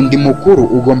ubu ndi mukuru,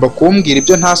 ugomba kumbwira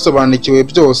ibyo ntasobanukiwe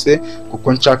byose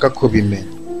kuko nshaka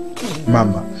kubimenya.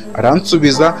 Mama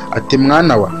aransubiza ati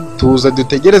mwana wa, tuza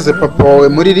dutegereze papa wawe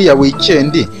muri iriya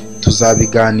weekend,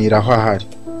 tuzabiganiraho ahari.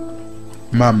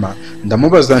 Mama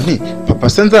ndamubaza nti papa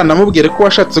se nzanamubwire ko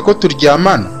washatse ko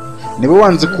turyamana? Niba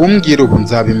wanze kumbwira ubu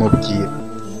nzabimubwira.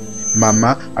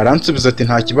 Mama aransubiza ati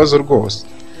nta kibazo rwose.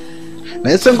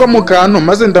 nahise ngo mu kantu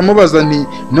maze ndamubaza nti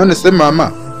none se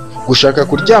mama gushaka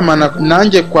kuryamana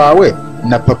nanjye kwawe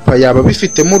na papa yaba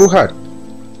bifitemo uruhare?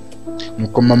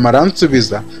 Nuko mama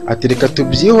aransubiza ati reka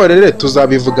tubyihorere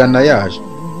tuzabivugana yaje.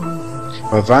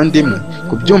 Bavandimwe,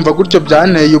 kubyumva gutyo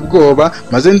byanteye ubwoba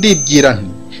maze ndibwira nti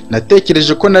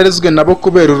natekereje ko narezwe nabo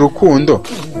kubera urukundo,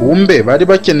 kumbe bari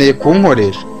bakeneye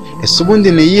kunkoresha. Ese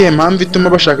ubundi ni iyihe mpamvu ituma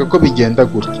bashaka ko bigenda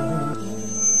gutya?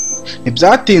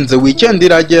 Ntibyatinze weekend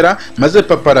iragera maze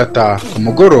papa arataha. Ku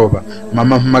mugoroba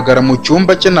mama ampamagara mu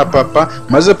cyumba cye na papa,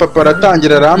 maze papa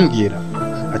aratangira arambwira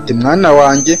ati mwana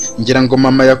wanjye, ngira ngo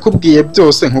mama yakubwiye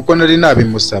byose nkuko nari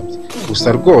nabimusabye,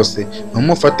 gusa rwose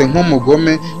ntumufate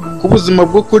nk'umugome kuko ubuzima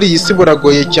bwo kuri iyi si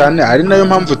buragoye cyane, ari nayo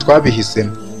mpamvu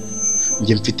twabihisemo.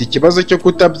 Njye mfite ikibazo cyo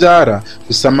kutabyara,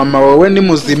 gusa mama wawe ni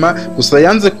muzima, gusa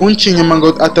yanze kunca inyuma ngo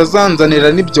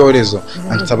atazanzanira n'ibyorezo,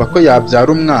 ansaba ko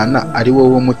yabyara umwana ari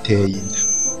wowe umuteye inda.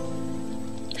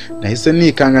 Nahise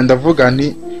nikanga ndavuga nti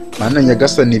mana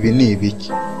nyagasani ibi ni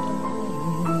ibiki?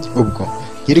 Ubwo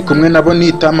nkiri kumwe nabo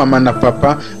nita mama na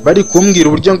papa bari kumbwira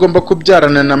uburyo ngomba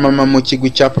kubyarana na mama mu kigo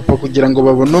cya papa kugira ngo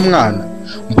babone umwana,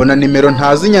 mbona nimero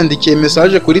ntazi nyandikiye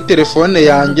message kuri telefone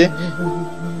yanjye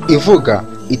ivuga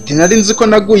iti nari nzi ko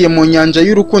naguye mu nyanja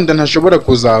y'urukundo ntashobora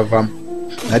kuzavamo.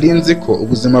 Nari nzi ko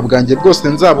ubuzima bwanjye bwose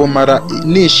nzabumara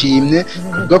nishimye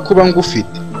kubwo kuba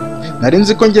ngufite. Nari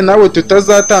nzi ko njye nawe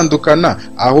tutazatandukana,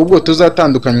 ahubwo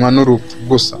tuzatandukanywa n'urupfu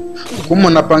gusa uko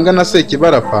umuntu apanga na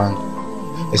sekibarapanga.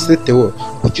 Ese Theo,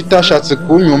 kuki utashatse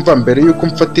kunyumva mbere yuko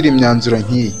mfatira imyanzuro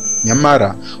nk'iyi?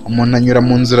 Nyamara umuntu anyura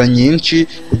mu nzira nyinshi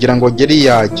kugira ngo agere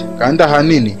iyajya, kandi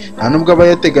ahanini nta nubwo aba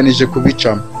yateganije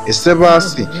kubicamo. Ese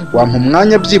basi wampa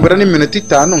umwanya byibura n'iminota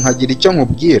 5 nkagira icyo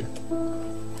nkubwira?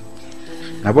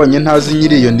 Nabonye ntazi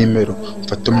nyiri iyo nimero,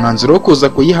 mfata umwanzuro wo kuza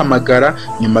kuyihamagara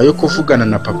nyuma yo kuvugana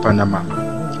na papa na mama.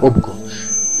 Ubwo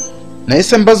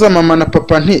nahise mbaza mama na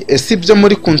papa nti ese ibyo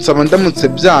muri kunsaba ndamutse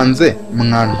byanze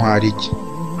mwantwara iki?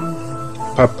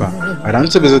 Papa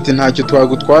aransubiza ati ntacyo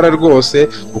twagutwara rwose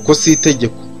kuko si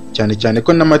itegeko, cyane cyane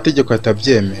ko n'amategeko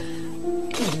atabyemera.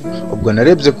 Ubwo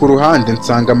narebye ku ruhande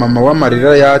nsanga mama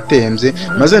w'amarira yatembye,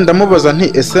 maze ndamubaza nti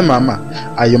ese mama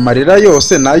ayo marira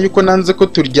yose nayo uko nanze ko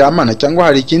turyamana cyangwa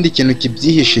hari ikindi kintu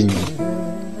kibyihishe inyuma?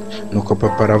 Nuko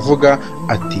papa aravuga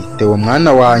ati Theo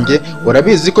mwana wanjye,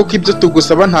 urabizi ko ibyo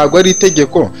tugusaba ntago ari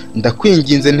itegeko,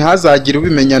 ndakwinginze ntihazagire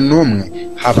ubimenya n'umwe,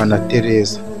 haba na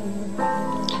Teresa.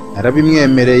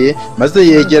 Narabimwemereye maze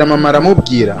yegera mama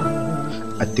aramubwira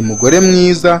ati mugore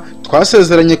mwiza,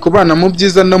 twasezeranye kubana mu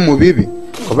byiza no mu bibi,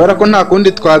 kubera ko nta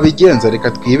kundi twabigenza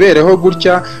reka twibereho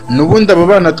gutya, n'ubundi abo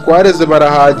bana twareze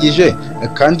barahagije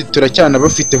kandi turacyana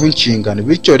bafiteho inshingano,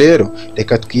 bityo rero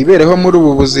reka twibereho muri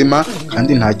ubu buzima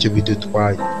kandi ntacyo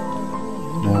bidutwaye.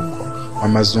 Nuko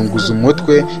mama azunguza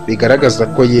umutwe bigaragaza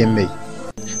ko yemeye.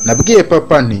 Nabwiye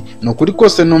papa nti nukuri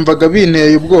kose numvaga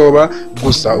binteye ubwoba,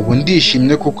 gusa ubu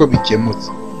ndishimye kuko bikemutse.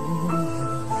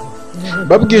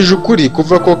 Babwije ukuri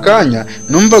kuva ko kanya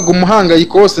numvaga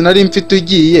umuhangayiko wose nari mfite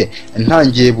ugiye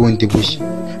ntangiye bundi bushya.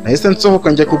 Nahise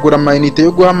nsohoka njya kugura amayinite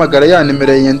yo guhamagara ya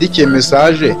nimero yandikiye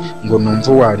message ngo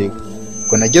numve uwariwe.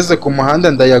 Ubwo nageze ku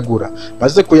muhanda ndayagura,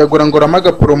 maze kuyagura ngoramo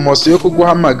agapromosiyo yo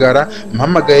kuguhamagara,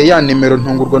 mpamagaye ya nimero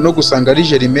ntungurwa no gusanga ari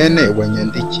Germaine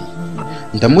wanyandikiye.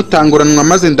 Ndamutanguranwa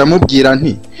maze ndamubwira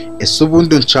nti ese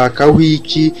ubundi nshakaho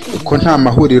iki uko nta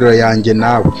mahuriro yanjye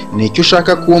nawe, ni icyo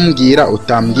ushaka kumbwira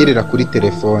utambwirira kuri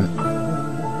telefone?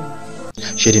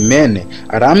 Germaine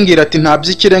arambwira ati nta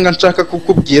by'ikirenga nshaka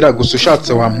kukubwira, gusa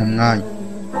ushatse wampa umwanya.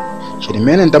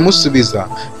 Germaine ndamusubiza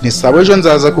nti sawa ejo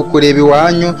nzaza kukureba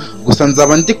iwanyu, gusa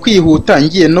nzaba ndi kwihuta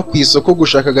ngiye no ku isoko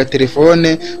gushaka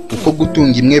agatelefone kuko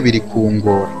gutunga imwe biri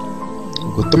kungora.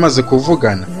 Ubwo tumaze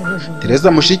kuvugana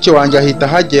Teresa mushiki wanjye ahita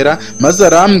hagera, maze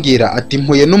arambwira ati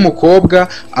mpuye n'umukobwa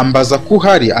ambaza ko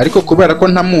uhari, ariko kubera ko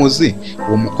ntamuzi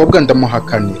uwo mukobwa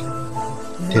ndamuhakanira.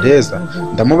 Teresa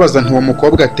ndamubaza nti uwo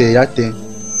mukobwa ateye ate?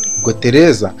 Ubwo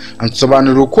Teresa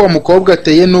ansobanurira uko uwo mukobwa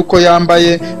ateye nuko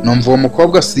yambaye, numva uwo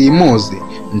mukobwa simuzi,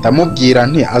 ndamubwira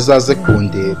nti azaze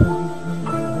kundeba.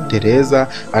 Teresa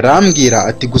arambwira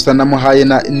ati gusa namuhaye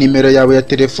na nimero yawe ya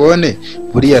telefone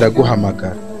buriya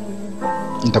araguhamagara.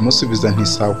 Ndamusubiza nti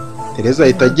sawa. Teresa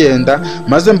ahita agenda,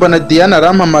 maze mbona Diane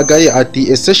arampamagaye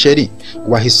ati ese sheri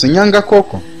wahise unyanga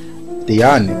koko?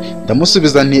 Diane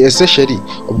ndamusubiza nti ese sheri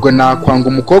ubwo nakwanga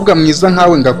umukobwa mwiza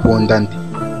nkawe ngakunda ndi?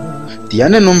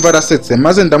 Diane numva arasetse,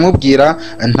 maze ndamubwira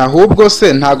ntahubwo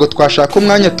se ntago twashaka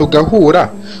umwanya tugahura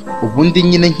ubundi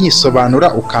nyine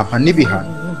nkisobanura ukampa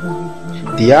n'ibihano?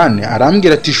 Diane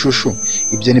arambwira ati shushu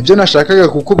ibyo nibyo nashakaga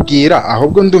kukubwira,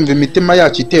 ahubwo ndumva imitima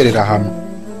yacu iterera hamwe.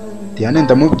 Diane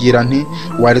ndamubwira nti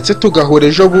waretse tugahura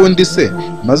ejo bundi se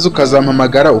maze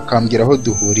ukazampamagara ukambwira aho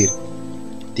duhurira.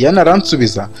 Diane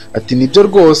aransubiza ati nibyo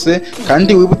rwose kandi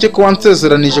wibuke ko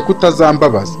wansezeranije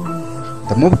kutazambabaza.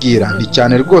 Ndamubwira nti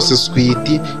cyane rwose sweet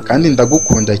kandi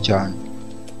ndagukunda cyane.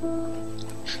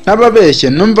 Ntababeshye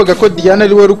numvaga ko Diane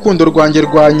ari we rukundo rwanjye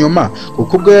rwa nyuma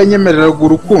kuko ubwo yanyemereraga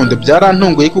urukundo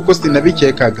byarantunguye kuko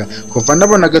sinabikekaga kuva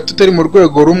nabonaga tutari mu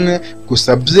rwego rumwe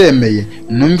gusa byemeye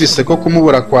numvise ko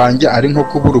kumubura kwanjye ari nko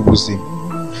kubura ubuzima.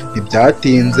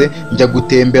 Ntibyatinze njya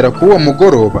gutembera k'uwo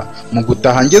mugoroba mu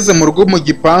gutaha ngeze mu rugo mu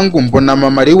gipangu mbona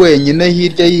mama ari wenyine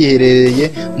hirya yiherereye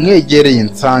mwegereye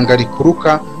nsanga ari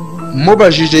kuruka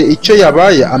mubajije icyo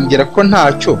yabaye ambwira ko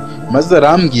ntacyo maze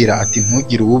arambwira ati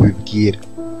ntugire uwo ubibwira.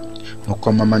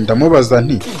 Nuko mama ndamubaza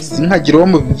nti sinkagira uwo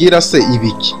mubwira se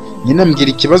ibiki nyine mbwira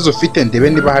ikibazo ufite ndebe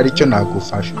niba hari icyo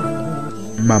nagufasha.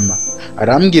 Mama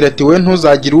arambwira ati we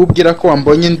ntuzagire uwo ubwira ko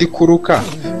wambonye ndi kuruka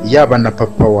yaba na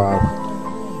papa wawe.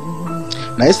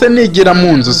 Nahise nigira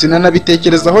mu nzu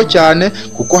sinanabitekerezaho cyane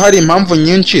kuko hari impamvu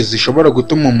nyinshi zishobora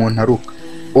gutuma umuntu aruka.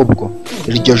 Ubwo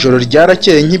iryo joro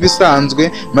ryarakeye nk'ibisanzwe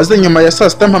maze nyuma ya saa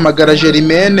sita mpamagara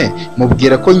Germaine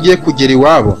mubwira ko ngiye kugera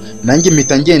iwabo nanjye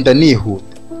mpita ngenda nihuta.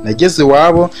 Nageze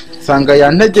iwabo nsanga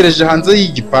yantegereje hanze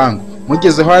y'igipangu.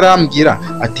 Mugezeho arambwira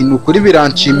ati ni ukuri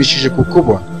biranshimishije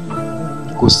kukubona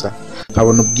gusa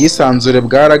nkabona ubwisanzure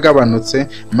bwaragabanutse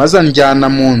maze anjyana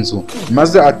mu nzu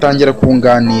maze atangira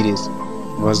kunganiriza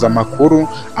mubaza amakuru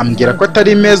ambwira ko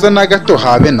atari meza na gato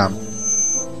habe namba.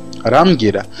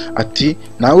 Arambwira ati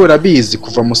nawe urabizi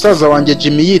kuva musaza wanjye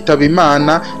Jimmy yitaba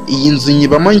Imana iyi nzu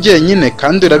nyibamo njyenyine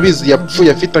kandi urabizi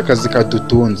yapfuye afite akazi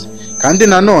kadutunze kandi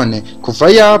nanone kuva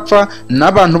yapfa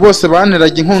n'abantu bose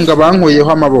banteraga inkunga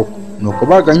bankuyeho amaboko nuko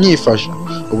baga nkifasha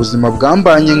ubuzima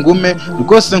bwambanye ngume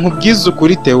rwose nkubwiza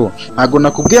ukuri Theo ntago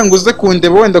nakubwiye ngo uze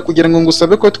kundeba wenda kugira ngo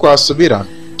ngusabe ko twasubira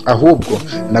ahubwo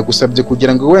nagusabye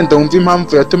kugira ngo wenda wumve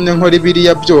impamvu yatumye nkora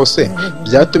biriya byose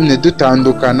byatumye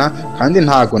dutandukana kandi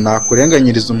ntago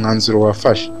nakurenganyiriza umwanzuro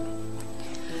wafashe.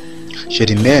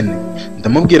 Germaine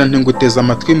ndamubwira nti nguteze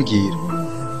amatwi mbwira.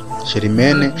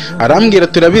 Germaine arambwira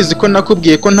turabizi ko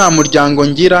nakubwiye ko nta muryango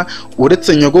ngira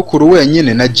uretse nyogokuru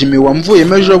wenyine na Jimmy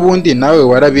wamvuyemo ejo bundi nawe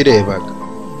warabirebaga.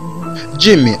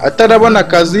 Jimmy atarabona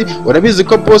akazi urabizi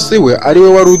ko boss we ari we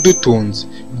wari udutunze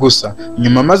gusa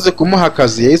nyuma amaze kumuha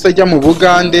akazi yahise ajya mu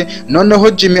Bugande noneho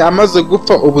Jimmy amaze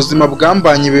gupfa ubuzima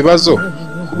bwambanye ibibazo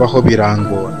kubaho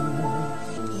birangora.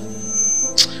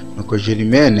 Nuko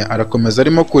Germaine arakomeza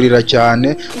arimo kurira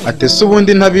cyane atese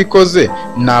ubundi ntabikoze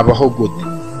nabaho gute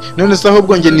none se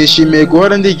ahubwo nge nishimiye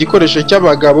guhora ndi igikoresho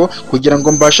cy'abagabo kugira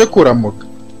ngo mbashe kuramuka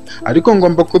ariko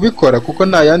ngomba kubikora kuko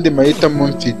nta yandi mahitamo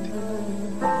mfite.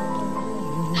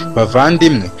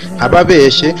 Bavandimwe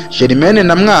ntababeshye Germaine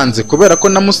namwanze kubera ko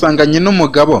namusanganye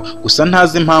n'umugabo gusa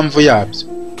ntazi impamvu yabyo.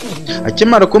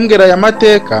 Akimara kumbwira aya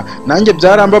mateka nanjye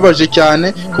byarambabaje cyane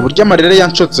ku buryo amarira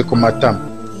yanshotse ku matama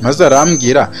maze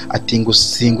arambwira ati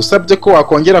ngusabye ko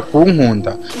wakongera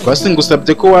kunkunda basi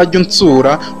ngusabye ko wajya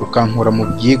unsura ukankura mu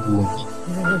byigunge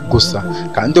gusa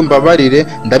kandi umbabarire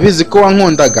ndabizi ko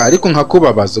wankundaga ariko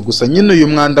nkakubabaza gusa nyine uyu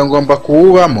mwanda ngomba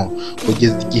kuwubamo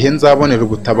kugeza igihe nzabonera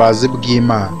ubutabazi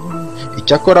bw'Imana.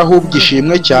 Icyakora ahubwo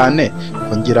ishimwe cyane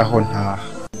kongeraho ntaha.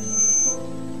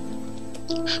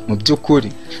 Mu by'ukuri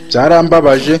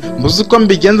byarambabaje mbuze uko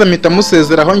mbigenza mpita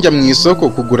musezeraho njya mu isoko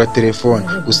kugura telefone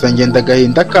gusa ngenda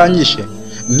agahinda kanyishe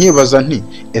nkibaza nti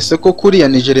ese ko kuriya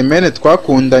ni Germaine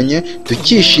twakundanye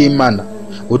tukishimana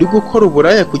uri gukora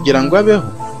uburaya kugira ngo abeho?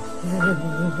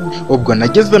 Ubwo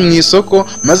nageze mu isoko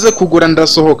maze kugura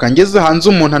ndasohoka ngeze hanze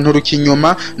umuntu anturuka inyuma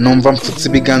numva mfutse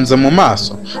ibiganza mu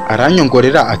maso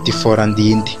aranyongorera ati fora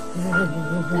ndindi.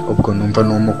 Ubwo numva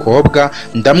ni umukobwa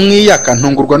ndamwiyaka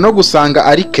ntungurwa no gusanga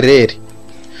ari Claire.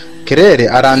 Claire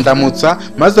arandamutsa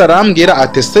maze arambwira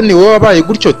ati se ni wowe wabaye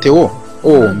gutyo Theo?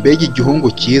 Mbega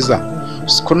igihungu cyiza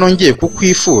siko nongeye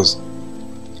kukwifuza.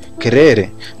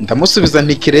 Claire ndamusubiza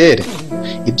nti Claire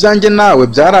ibyanjye nawe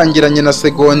byarangiranye na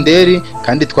segonderi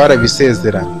kandi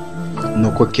twarabisezeranye.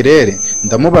 Nuko Claire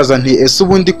ndamubaza nti ese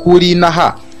ubundi kuri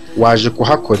inaha waje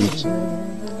kuhakora iki?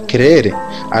 Claire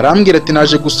arambwira ati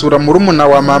naje gusura murumuna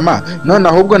wa mama none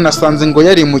ahubwo nasanze ngo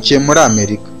yarimukiye muri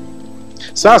Amerika.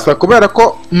 Sasa kubera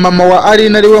ko mama wa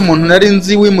Arina ari we muntu nari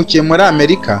nzi wimukiye muri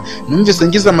Amerika numvise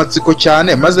ngize amatsiko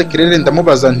cyane maze Claire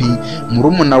ndamubaza nti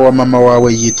murumuna wa mama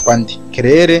wawe yitwa ndi?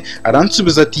 Claire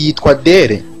aransubiza ati yitwa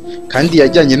Dere kandi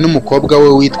yajyanye n'umukobwa we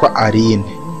witwa Arine.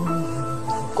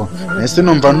 Nese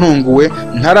numva ntunguwe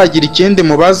ntaragira ikindi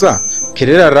mubaza.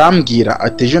 Claire arambwira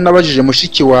ati ejo nabajije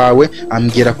mushiki wawe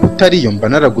ambwira ko utariyo mba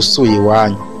naragusuye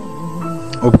iwanyu.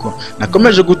 ubwo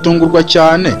nakomeje gutungurwa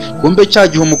cyane, kumbe cya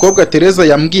gihe umukobwa Tereza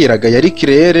yambwiraga yari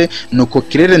Claire, nuko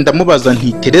Claire ndamubaza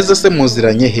nti Tereza se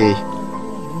muziranye hehe?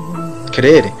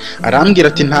 Claire arambwira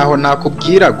ati ntaho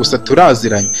nakubwira, gusa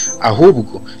turaziranye,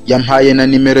 ahubwo yampaye na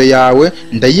nimero yawe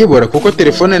ndayibura kuko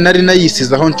telefone nari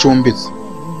nayisize aho ncumbitse.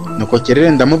 Nuko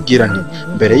Claire ndamubwira nti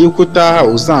mbere yuko utaha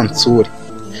uzansure,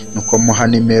 nuko muha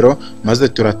nimero maze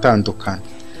turatandukana.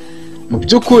 Mu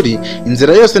by'ukuri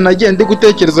inzira yose nagiye ndi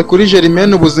gutekereza kuri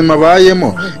Germaine ubuzima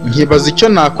bayemo, nkibaza icyo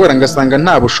nakora ngasanga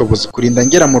nta bushobozi kurinda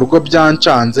ngera mu rugo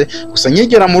byancanze. Gusa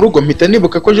nkigera mu rugo mpita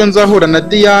nibuka ko je nzahura na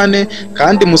Diane,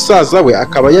 kandi musaza we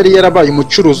akaba yari yarabaye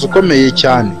umucuruzi ukomeye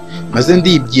cyane, maze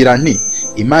ndibwira nti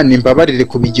Imana imbabarire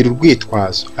kubigira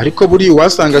urwitwazo. Ariko buri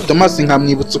wasanga Thomas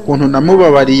nkamwibutsa ukuntu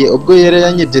namubabariye ubwo yari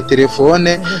yanyibye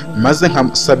telefone, maze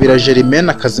nkamusabira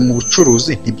Germaine akazi mu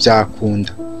bucuruzi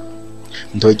ntibyakunda.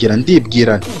 Ndogera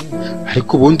ndibwira nti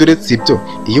ariko ubundi uretse ibyo,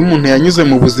 iyo umuntu yanyuze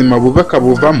mu buzima bubi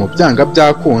akabuvamo byanga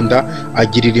byakunda,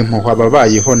 agirira impuhwe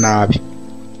ababayeho nabi.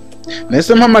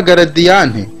 Nahise mpamagara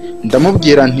Diane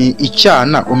ndamubwira nti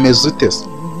icyana umeze ute se?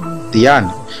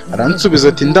 Diane aransubiza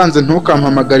ati ndanze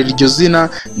ntukampamagara iryo zina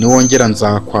niwongera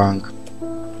nzakwanga.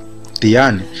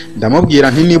 Diane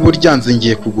ndamubwira nti niba uryanze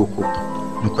ngiye kugukupa.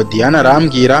 Nuko Diane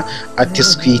arambwira ati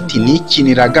sweet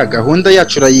nikiniraga gahunda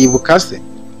yacu urayibuka se?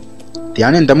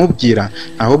 Diane ndamubwira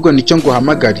ahubwo nicyo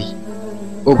nguhamagariye.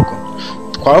 Ubwo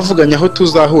twavuganye aho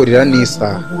tuzahurira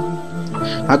n'isaha.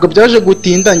 Ntago byaje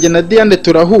gutinda, njye na Diane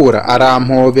turahura,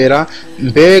 arampobera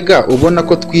mbega ubona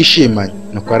ko twishimanye.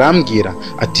 Nuko arambwira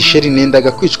ati sheri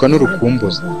nendaga kwicwa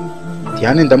n'urukumbuzi.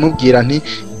 Diane ndamubwira nti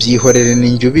byihorere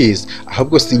ninjye ubizi,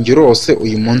 ahubwo sinjye urose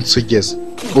uyu munsi ugeze.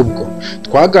 Ubwo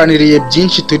twaganiriye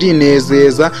byinshi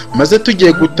turinezeza, maze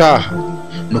tugiye gutaha.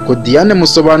 Nuko Diane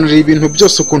musobanurira ibintu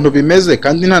byose ukuntu bimeze,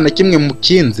 kandi nta na kimwe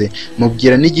mukinze,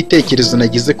 mubwira n'igitekerezo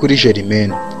nagize kuri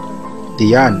Germaine.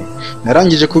 Diane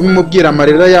narangije kubimubwira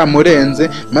amarira yamurenze,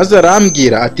 maze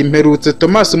arambwira ati mperutse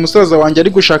Thomas umusaza wanjye ari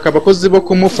gushaka abakozi bo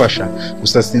kumufasha,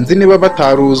 gusa sinzi niba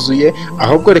bataruzuye,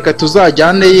 ahubwo reka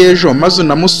tuzajyane ejo maze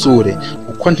unamusure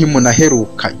kuko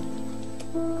ntimunaherukanye.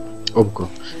 Ubwo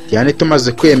Diane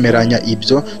tumaze kwemeranya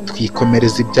ibyo,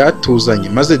 twikomereza ibyatuzanye,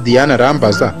 maze Diane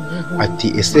arambaza ati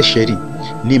ese sheri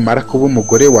nimara kuba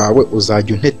umugore wawe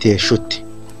uzajya untetesha ute?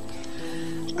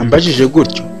 Ambajije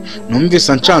gutyo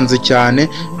numvise ncanze cyane,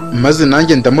 maze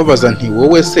nanjye ndamubaza nti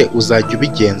wowe se uzajya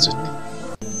ubigenza ute?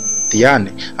 Diane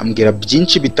ambwira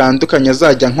byinshi bitandukanye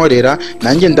azajya nkorera,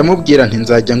 nanjye ndamubwira nti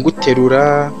nzajya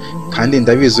nguterura kandi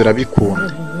ndabizi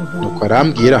urabikunda. Nuko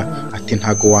arambwira ati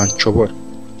ntago wanshobora.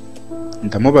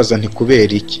 Ndamubaza nti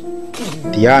kubera iki?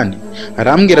 Diane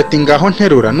arambwira ati ngaho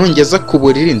nterura nongeza ku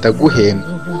buriri ndaguhemba.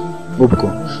 Ubwo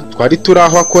twari turi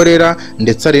aho akorera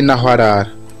ndetse ari naho arara.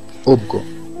 Ubwo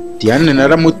Diane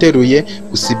naramuteruye,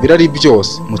 gusa ibirari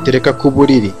byose mutereka ku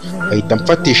buriri, ahita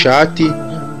mfata ishati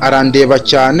arandeba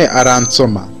cyane,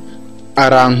 aransoma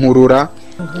arankurura.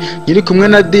 Nkiri kumwe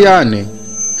na Diane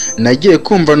nagiye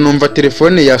kumva numva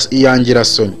telefone yanjye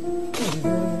irasonye.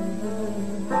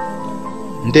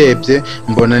 Ndebye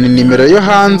mbona ni nimero yo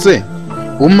hanze,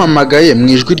 umpamagaye mu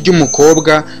ijwi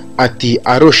ry'umukobwa ati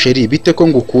aro sheri bite ko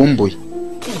ngukumbuye?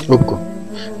 Ubwo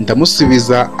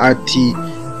ndamusubiza ati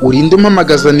urinde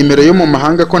umpamagaza nimero yo mu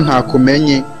mahanga ko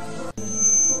ntakumenye?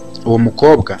 Uwo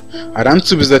mukobwa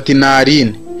aransubiza ati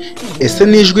Narine. Ese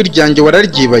n'ijwi ryanjye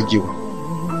wararyibagiwe?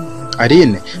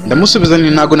 Arine ndamusubiza nti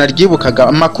ntago naryibukaga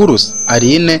amakuru se.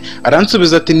 Arine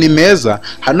aransubiza ati ni meza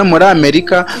hano muri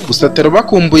Amerika, gusa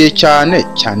turabakumbuye cyane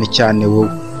cyane wowe,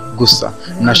 gusa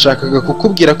nashakaga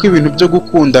kukubwira ko ibintu byo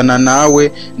gukundana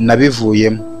nawe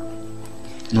nabivuyemo.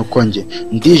 Nuko njye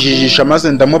ndijijisha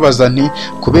maze ndamubaza nti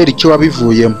kubera icyo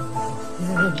wabivuyemo?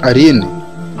 Arine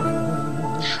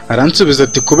aransubiza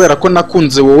ati kubera ko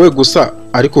nakunze wowe gusa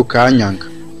ariko kanyanga.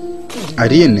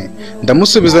 Arine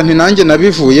ndamusubiza nti nanjye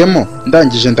nabivuyemo,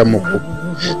 ndangije ndamukupa.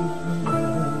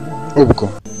 Ubwo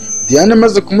Diane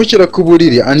maze kumushyira ku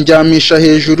buriri andyamisha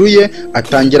hejuru ye,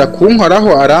 atangira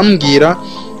kunkoraho, arambwira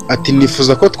ati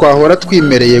nifuza ko twahora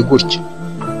twimereye gutya.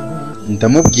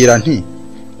 Ndamubwira nti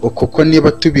koko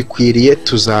niba tubikwiriye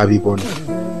tuzabibona.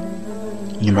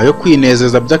 Nyuma yo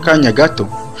kwinezeza by'akanya gato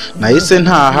nahise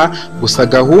ntaha, gusa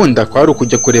gahunda kwari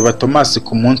ukujya kureba Thomas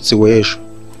ku munsi w'ejo.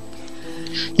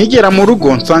 Nkigera mu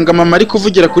rugo nsanga mama ari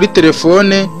kuvugira kuri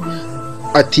telefone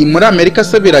ati muri Amerika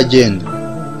se biragenda?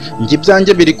 Njye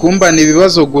ibyanjye biri kumbana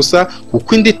ibibazo gusa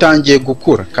kuko indi itangiye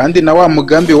gukura, kandi na wa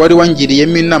mugambi wari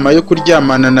wangiriyemo inama yo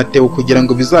kuryamana na Theo kugira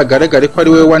ngo bizagaragare ko ari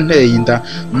we wanteye inda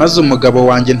maze umugabo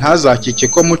wanjye ntazakike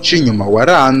ko muca inyuma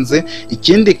waranze.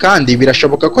 Ikindi kandi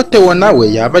birashoboka ko Theo nawe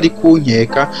yaba ari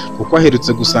kunkeka kuko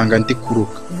aherutse gusanga ndi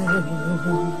kuruka.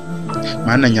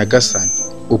 Mana nyagasani.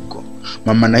 Ubwo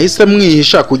mama nahise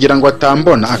mwihisha kugira ngo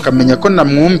atambona akamenya ko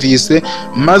namwumvise,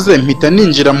 maze mpita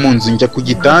ninjira mu nzu njya ku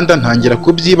gitanda ntangira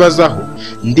kubyibazaho.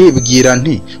 Ndibwira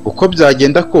nti uko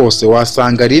byagenda kose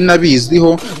wasanga ari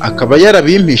nabiziho akaba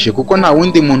yarabimpishe, kuko nta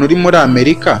wundi muntu uri muri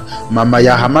Amerika mama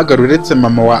yahamagara uretse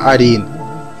mama wa Aline.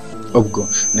 Ubwo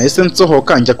nahise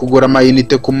nsohoka njya kugura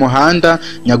amayinite ku muhanda,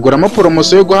 nyaguramo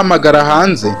poromosiyo yo guhamagara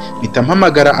hanze, mpita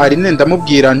mpamagara Aline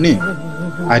ndamubwira nti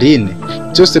Aline,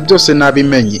 byose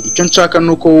nabimenye, icyo nshaka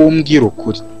nuko wumbwira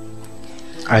ukuri.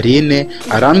 Aline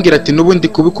arambwira ati n'ubundi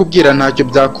kubikubwira ntacyo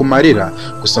byakumarira,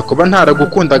 gusa kuba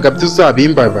ntaragukundaga byo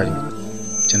uzabimbabarira.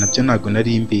 Ibyo nabyo ntago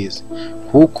nari mbizi,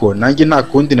 kuko nanjye nta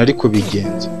kundi nari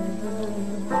kubigenza.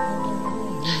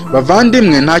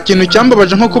 Bavandimwe, nta kintu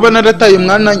cyambabaje nko kuba narataye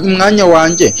umwanya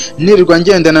wanjye nirirwa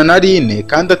ngendana na Aline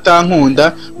kandi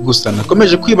atankunda. Gusa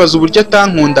nakomeje kwibaza uburyo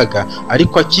atankundaga,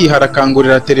 ariko akihara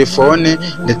akangurira telefone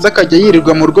ndetse akajya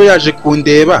yirirwa mu rugo yaje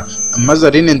kundeba. Maze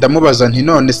Aline ndamubaza nti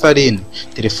none se Aline,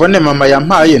 telefone mama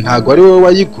yampaye ntago ari wowe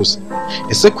wayiguze?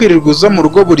 Ese kwirirwa uza mu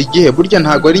rugo buri gihe burya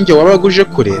ntago ari njye wabaga uje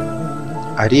kureba?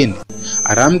 Aline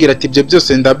arambwira ati ibyo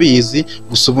byose ndabizi,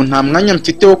 gusa ubu nta mwanya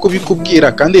mfite wo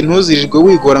kubikubwira, kandi ntuzirirwe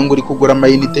wigora ngo uri kugura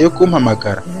amayinite yo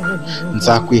kumpamagara,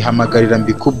 nzakwihamagarira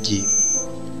mbikubwira.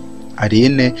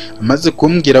 Aline amaze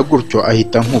kumbwira gutyo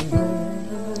ahita nkupa.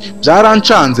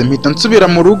 Byarancanze mpita nsubira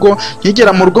mu rugo.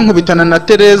 Nkigera mu rugo nkubitana na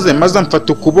Tereze, maze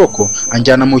amfata ukuboko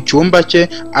anjyana mu cyumba cye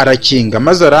arakinga,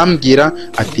 maze arambwira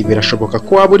ati birashoboka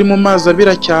ko waba uri mu mazi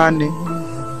abira cyane.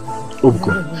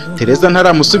 Ubwo Tereza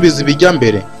ntaramusubiza ibijya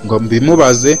mbere ngo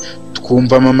mbimubaze,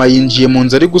 twumva mama yinjiye mu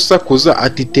nzu ari gusakuza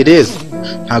ati Tereza,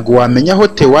 ntago wamenya aho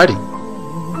Theo ari?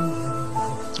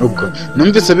 Ubwo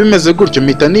numvise bimeze gutyo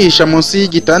mpita nihisha munsi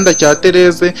y'igitanda cya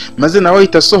Tereze, maze nawe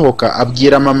ahita asohoka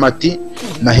abwira mama ati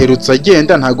naherutse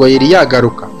agenda ntago yari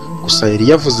yagaruka, gusa yari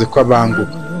yavuze ko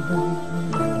abanguka.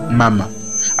 Mama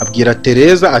abwira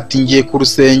Tereza ati ngiye ku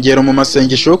rusengero mu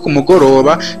masengesho yo ku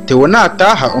mugoroba, Theo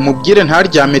nataha umubwire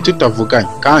ntaryame tutavuganye,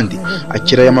 kandi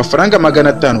akira aya mafaranga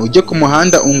 500 ujye ku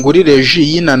muhanda ungurire ji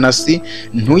y'inanasi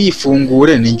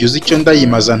ntuyifungure, ninjye icyo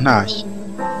ndayimaza ntashye.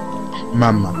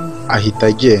 Mama ahita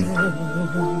agenda.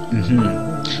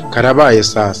 Karabaye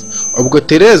sasa. Ubwo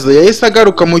Tereza yahise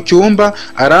agaruka mu cyumba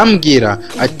arambwira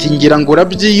ati ngira ngo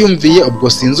urabyiyumviye, ubwo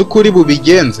sinzi ukuri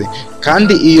bubigenze,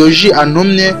 kandi iyo ji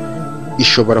antumye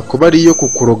ishobora kuba ari iyo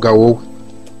kukuroga wowe.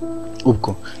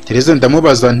 Ubwo Tereza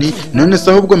ndamubaza nti none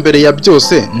se ahubwo mbere ya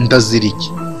byose ndazira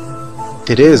iki?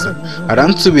 Tereza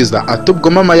aransubiza ati ubwo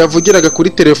mama yavugiraga kuri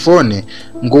telefone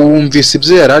ngo wumvise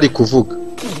ibyo yari ari kuvuga.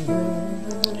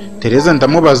 Tereza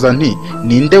ndamubaza nti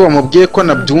ninde wamubwiye ko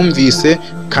nabyumvise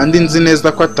kandi nzi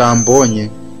neza ko atambonye?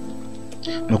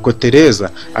 Nuko Tereza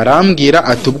arambwira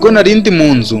ati ubwo narindi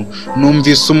mu nzu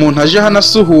numvise umuntu aje hano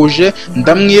asuhuje,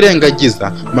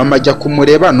 ndamwirengagiza, mama ajya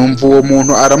kumureba numva uwo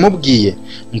muntu aramubwiye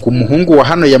ngo umuhungu wa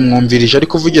hano yamwumvirije ari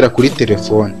kuvugira kuri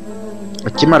telefone.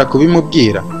 Akimara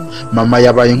kubimubwira mama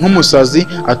yabaye nk'umusazi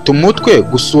ati umutwe,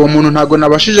 gusa uwo muntu ntago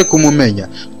nabashije kumumenya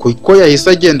kuko yahise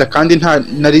agenda kandi nta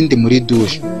narindi muri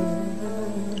dushe.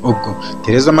 Ubwo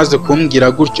Tereza amaze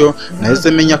kumbwira gutyo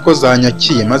nahise menya ko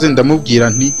zanyakiye, maze ndamubwira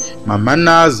nti mama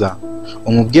naza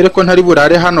umubwire ko ntari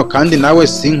burare hano, kandi nawe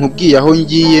sinkubwiye aho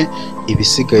ngiye,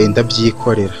 ibisigaye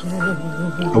ndabyikorera.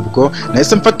 Ubwo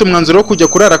nahise mfata umwanzuro wo kujya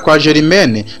kurara kwa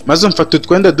Germaine, maze mfata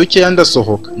utwenda dukeya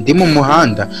ndasohoka. Ndi mu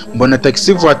muhanda mbona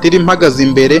taxi voiture impagaze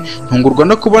imbere, ntungurwa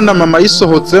no kubona mama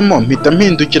yisohotsemo, mpita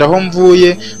mpindukira aho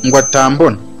mvuye ngo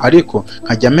atambona, ariko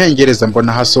nkajya mpengereza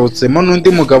mbona hasohotsemo n'undi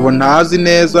mugabo ntazi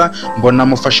neza, mbona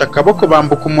amufasha akaboko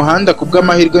bambuka umuhanda,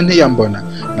 kubw'amahirwe ntiyambona,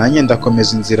 nanjye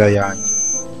ndakomeza inzira yanjye.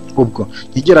 Ubwo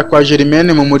nkigera kwa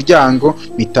Germaine mu muryango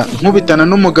mpita nkubitana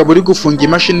n'umugabo uri gufunga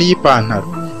imashini y'ipantaro.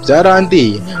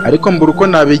 Byarandiye ariko mbura uko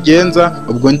nabigenza,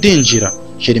 ubwo ndinjira.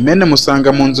 Germaine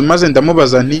musanga mu nzu, maze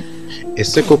ndamubaza nti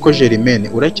ese koko Germaine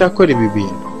uracyakora ibi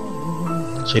bintu?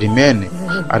 Germaine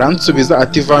aransubiza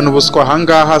ati vana ubuswa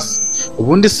ahangaha se,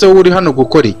 ubundi se uri hano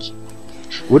gukora iki?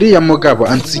 Uriya mugabo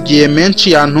ansigiye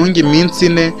menshi yantunga iminsi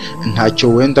 4 ntacyo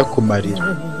wenda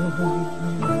kumarira.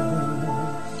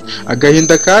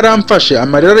 Agahinda karamfashe,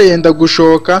 amarira yenda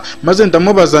gushoka, maze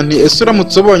ndamubaza nti ese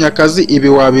uramutse ubonye akazi ibi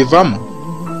wabivamo?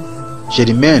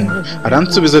 Germaine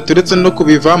aransubiza turetse no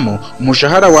kubivamo,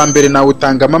 umushahara wa mbere nawe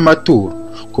utangamo amaturo,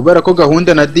 kubera ko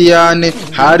gahunda na Diane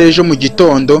hari ejo mu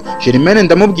gitondo. Germaine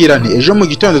ndamubwira nti ejo mu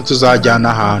gitondo tuzajyana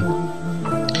ahantu,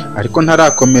 ariko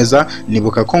ntarakomeza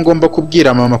nibuka ko ngomba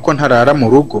kubwira mama ko ntarara mu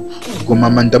rugo. Ubwo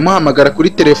mama ndamuhamagara kuri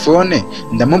telefone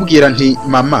ndamubwira nti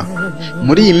mama,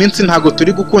 muri iyi minsi ntago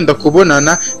turi gukunda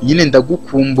kubonana, nyine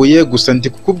ndagukumbuye, gusa ndi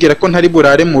kukubwira ko ntari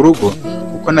burare mu rugo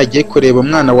kuko nagiye kureba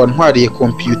umwana wantwariye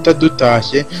computer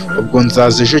dutashye, ubwo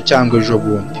nzaza ejo cyangwa ejo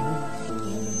bundi.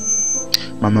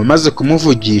 Mama maze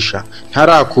kumuvugisha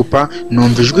ntarakupa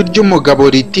numva ijwi ry'umugabo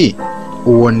riti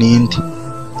uwo ninde.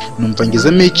 Numva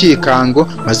ngezemo ikikango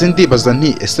maze ndibaza nti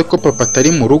ese ko papa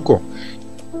atari mu rugo,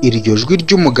 iryo jwi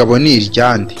ry'umugabo ni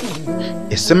iryande?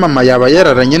 Ese mama yaba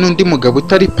yararanye n'undi mugabo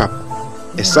utari papa?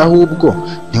 Ese ahubwo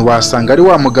ntiwasanga ari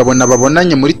wa mugabo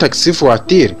nababonanye muri taxi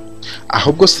voiture?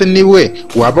 Ahubwo se niwe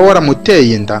waba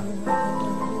waramuteye inda?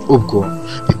 Ubwo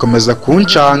bikomeza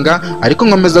kuncanga, ariko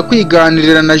nkomeza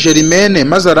kwiganirira na Germaine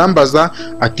maze arambaza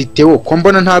ati Theo, ko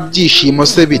mbona nta byishimo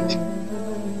se bite?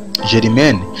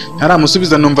 Germaine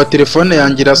ntaramusubiza numva telefone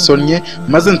yanjye irasonye,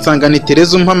 maze nsanga ni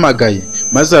Tereza umpamagaye,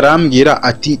 maze arambwira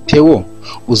ati Theo,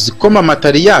 uzi ko mama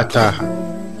atari yataha?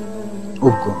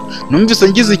 Ubwo numvise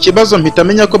ngize ikibazo mpita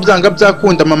menya ko byanga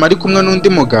byakunda mama ari kumwe n'undi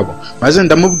mugabo, maze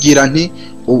ndamubwira nti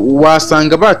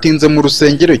wasanga batinze mu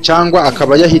rusengero cyangwa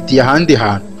akaba yahitiye ahandi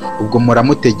hantu, ubwo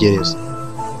muramutegereza.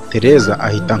 Tereza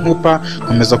ahita nkupa,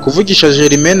 nkomeza kuvugisha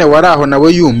Germaine wari aho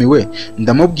nawe yumiwe,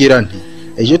 ndamubwira nti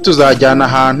ejo tuzajyana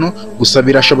ahantu, gusa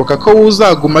birashoboka ko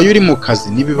uzagumayo uri mu kazi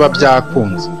nibiba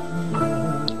byakunze.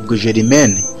 Ubwo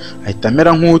Germaine ahita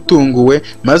amera nk'utunguwe,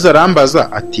 maze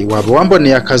arambaza ati waba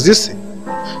wamboneye akazi se?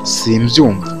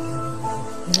 Simbyumva.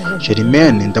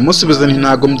 Germaine ndamusubiza nti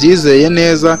ntago mbyizeye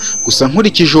neza, gusa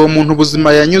nkurikije uwo muntu ubuzima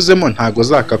yanyuzemo ntago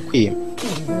zakakwima.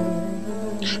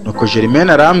 Nuko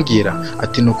Germaine arambwira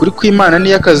ati nukuri kw'Imana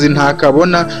niyo akazi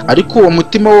ntakabona, ariko uwo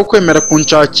mutima wo kwemera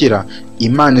kunshakira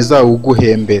Imana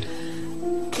izawuguhembera.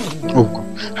 Ubwo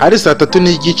hari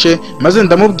 3:30, maze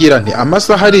ndamubwira nti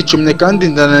amasaha aricumye kandi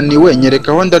ndananiwe,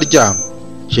 nyereka aho ndaryama.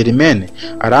 Germaine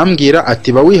arambwira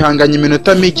ati ba wihanganye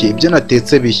iminota mike ibyo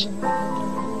natetse bishya.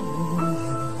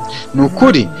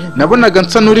 Nukuri nabonaga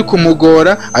nsa nuri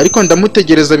kumugora, ariko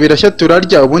ndamutegereza birashya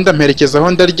turarya, ubundi amperekeza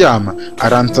aho ndaryama,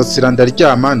 aransasira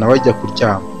ndaryama nawe ajya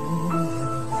kuryama.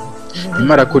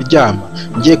 Nimara kuryama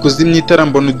ngiye kuzimya itara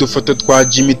mbona udufoto twa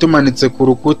Jimmy tumanitse ku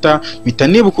rukuta, mpita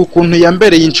nibuka ukuntu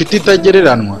yambereye inshuti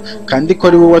itagereranwa, kandi ko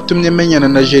ari we watumye menyana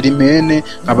na Germaine,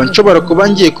 nkaba nshobora kuba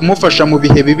ngiye kumufasha mu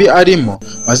bihe bibi arimo,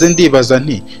 maze ndibaza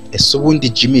nti ese ubundi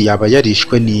Jimmy yaba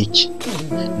yarishwe n'iki?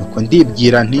 Nuko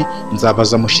ndibwira nti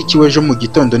nzabaza mushiki we ejo mu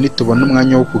gitondo nitubona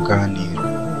umwanya wo kuganira.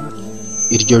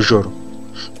 Iryo joro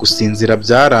gusinzira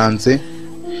byaranze,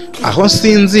 aho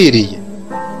nsinziriye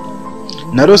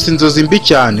narose inzozi mbi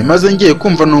cyane, maze ngiye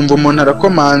kumva numva umuntu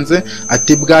arakomanze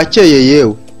ati bwakeye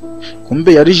yewe.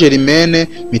 Kumbe yari Germaine,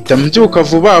 mpita mbyuka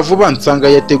vuba vuba nsanga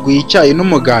yateguye icyayi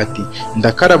n'umugati,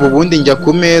 ndakaraba ubundi njya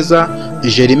ku meza.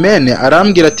 Germaine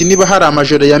arambwira ati niba hari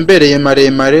amajoro yambereye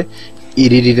maremare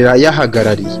iririra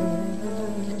yahagarariye.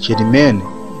 Germaine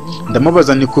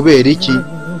ndamubaza nti kubera iki?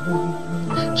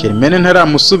 Germaine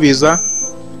ntaramusubiza.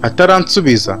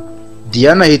 Ataransubiza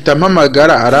Diane ahita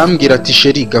ampamagara arambwira ati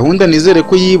sheri, gahunda nizere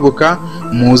ko yibuka,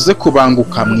 muze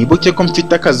kubanguka mwibuke ko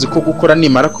mfite akazi ko gukora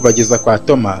nimara kubageza kwa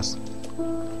Thomas.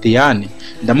 Diane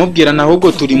ndamubwira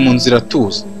nahubwo turi mu nzira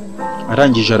tuza.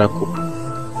 Arangije arakupa.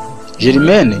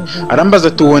 Germaine arambaza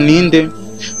ati uwo ninde?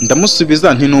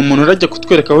 Ndamusubiza nti ni umuntu urajya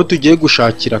kutwereka aho tugiye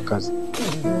gushakira akazi.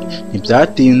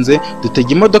 Ntibyatinze dutega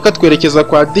imodoka twerekeza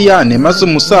kwa Diane, maze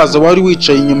umusaza wari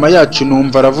wicaye inyuma yacu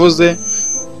numva aravuze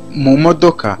mu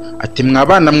modoka ati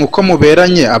mwabana mwuko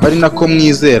muberanye abari nako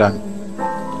mwizerana.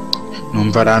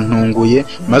 Numva arantunguye,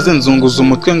 maze nzunguza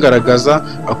umutwe ngaragaza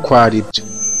akwaribyo.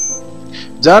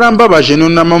 Byarambabaje,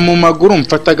 nunama mu maguru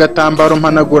mfata agatambaro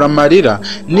mpanagura amarira,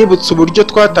 nibutse uburyo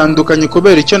twatandukanye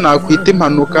kubera icyo nakwita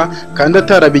impanuka kandi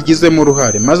atarabigizemo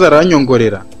uruhare, maze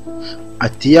aranyongorera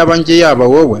ati yaba njye yaba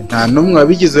wowe nta numwe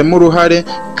wabigizemo uruhare,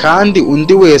 kandi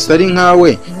undi wese ari nkawe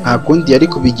nta kundi yari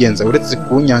kubigenza uretse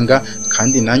kunyanga,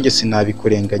 kandi nanjye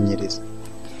sinabikurenganyiriza.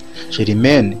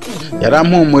 Germaine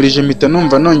yarampumurije, mpita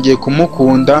numva nongeye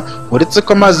kumukunda, uretse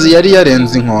ko amazi yari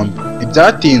yarenze inkombe.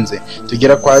 Ntibyatinze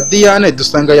tugera kwa Diane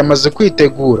dusanga yamaze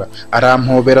kwitegura,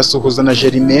 arampobera asuhuza na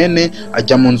Germaine,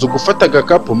 ajya mu nzu gufata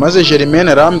agakapu, maze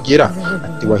Germaine arambwira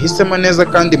ati wahisemo neza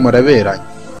kandi muraberanye.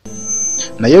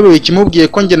 Nayobewe ikimubwiye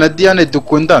ko njye na Diane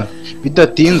dukundana.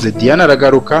 Bidatinze Diane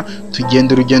aragaruka,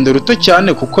 tugenda urugendo ruto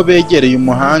cyane kuko begereye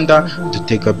umuhanda,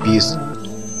 dutega bisi.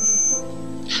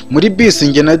 Muri bisi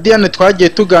njye na Diane twagiye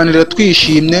tuganira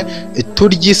twishimye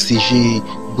turyisije,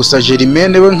 gusa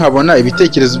Germaine we nkabona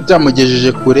ibitekerezo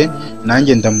byamugejeje kure,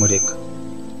 nanjye ndamureka.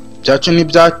 Byacu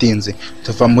ntibyatinze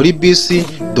tuva muri bisi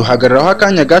duhagararaho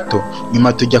akanya gato,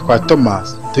 nyuma tujya kwa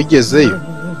Thomas. Tugezeyo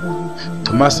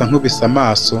Thomas ankubise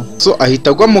amaso, so ahita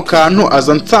agwa mu kantu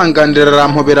aza nsanganira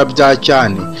arampobera bya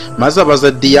cyane, maze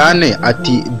abaza Diane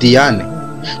ati Diane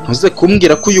ntuze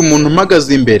kumbwira ko uyu muntu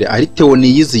mpagaze imbere ari Theo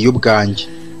niyiziye ubwanjye.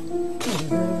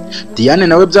 Diane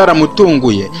nawe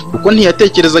byaramutunguye kuko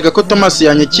ntiyatekerezaga ko Thomas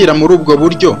yanyakira muri ubwo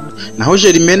buryo, naho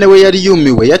Germaine we yari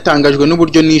yumiwe yatangajwe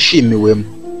n'uburyo nishimiwemo.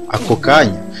 Ako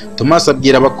kanya Thomas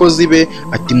abwira abakozi be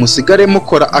ati musigare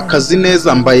mukora akazi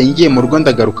neza, mbaye ngiye mu rugo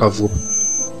ndagaruka vuba.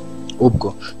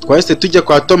 Ubwo twahise tujya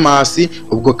kwa Thomas,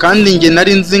 ubwo kandi nge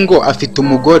nari nzi ngo afite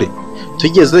umugore.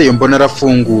 Tugezeyo mbona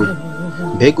arafunguye,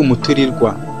 mbega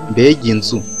umuturirwa, mbega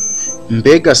inzu,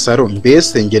 mbega saro,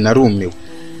 mbese nge narumiwe.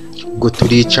 Ubwo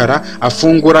turicara,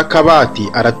 afungura akabati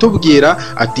aratubwira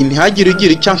ati ntihagire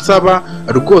ugira icyo ansaba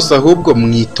rwose ahubwo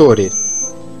mwitorere.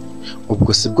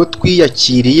 Ubwo sibwo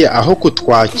twiyakiriye aho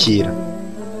kutwakira.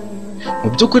 Mu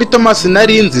by'ukuri Thomas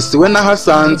nari nzi siwe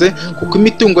nahasanze kuko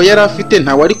imitungo yari afite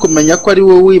ntawe ari kumenya ko ari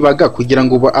we wibaga kugira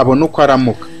ngo abone uko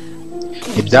aramuka.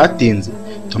 Ntibyatinze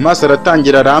Thomas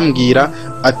aratangira arambwira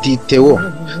ati Theo,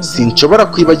 sinshobora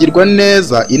kwibagirwa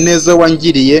neza ineza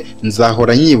wangiriye,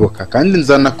 nzahora nyibuka kandi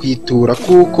nzanakwitura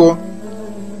kuko.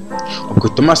 Ubwo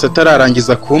Thomas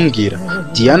atararangiza kumbwira,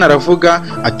 Diane aravuga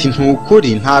ati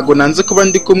ntukuri, ntago nanze kuba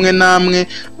ndi kumwe namwe,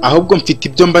 ahubwo mfite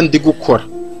ibyo mba ndi gukora,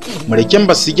 mureke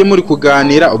mbasige muri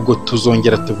kuganira, ubwo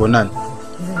tuzongera tubonane.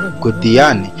 Ubwo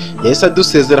Diane yahise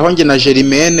adusezeraho nge na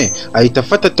Germaine, ahita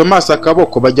afata Thomas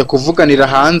akaboko bajya kuvuganira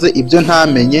hanze ibyo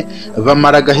ntamenye,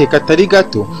 bamara agahe katari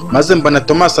gato, maze mbona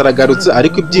Thomas aragarutse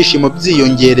ariko ibyishimo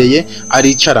byiyongereye,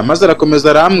 aricara maze arakomeza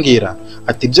arambwira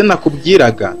ati ibyo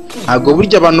nakubwiraga, ntago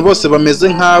burya abantu bose bameze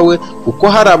nkawe, kuko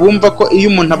hari abumva ko iyo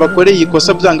umuntu abakoreye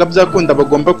ikosa byanga byakunda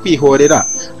bagomba kwihorera,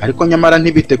 ariko nyamara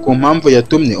ntibite ku mpamvu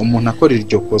yatumye umuntu akora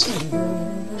iryo kosa.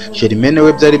 Germaine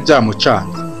we byari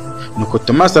byamucanze. Nuko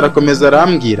Thomas arakomeza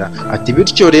arambwira ati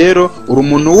bityo rero uri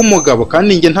umuntu w'umugabo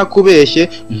kandi nge ntakubeshye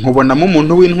nkubonamo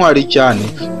umuntu w'intwari cyane,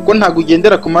 kuko ntago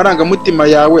ugendera ku marangamutima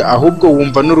yawe ahubwo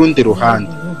wumva n'urundi ruhande.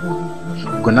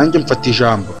 Ubwo nanjye mfata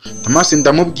ijambo Thomas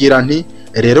ndamubwira nti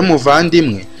rero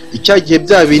muvandimwe, icyagihe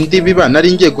bya bindi biba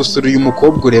nari ngiye gusura uyu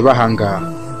mukobwa ureba ahangaha.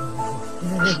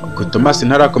 Ubwo Thomas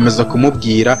ntarakomeza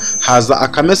kumubwira, haza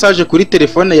akamesaje kuri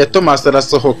telefone ya Thomas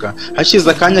arasohoka,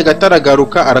 hashize akanya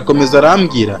gataragaruka arakomeza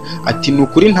arambwira ati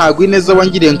nukuri ntago ineza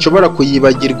wangiriye nshobora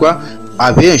kuyibagirwa,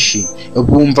 abenshi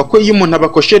bumva ko iyo umuntu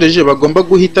abakoshereje bagomba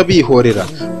guhita bihorera,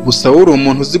 gusa uri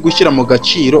umuntu uzi gushyira mu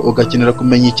gaciro ugakenera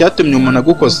kumenya icyatumye umuntu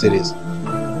agukosereza.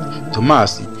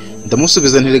 Thomas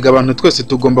ndamusubiza ntirega abantu twese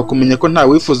tugomba kumenya ko nta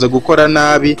wifuza gukora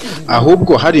nabi,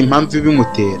 ahubwo hari impamvu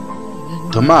ibimutera.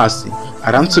 Thomas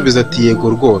aransubiza ati yego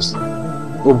rwose.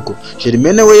 Ubwo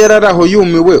Germaine we yararaho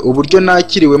yumiwe uburyo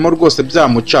nakiriwemo rwose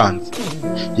byamucanze.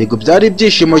 Yego byari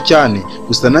ibyishimo cyane,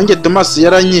 gusa nanjye Thomas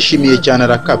yaranyishimiye cyane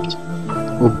arakabya.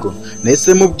 Ubwo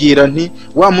nahise mubwira nti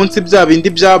wa munsi bya bindi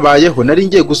byabayeho nari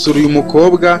ngiye gusura uyu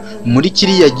mukobwa, muri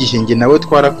kiriya gihe nge nawe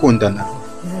twarakundana.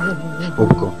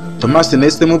 Ubwo Thomas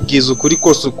nahise mubwiza ukuri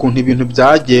kose ukuntu ibintu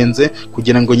byagenze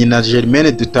kugira ngo nyina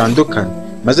Germaine dutandukane,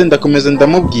 maze ndakomeza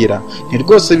ndamubwira nti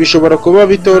rwose bishobora kuba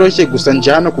bitoroshye, gusa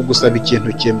nje hano kugusaba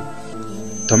ikintu kimwe.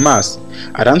 Thomas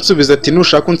aransubiza ati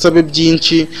nushaka unsabe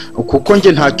byinshi kuko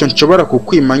nge ntacyo nshobora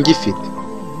kukwima ngifite.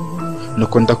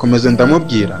 Nuko ndakomeza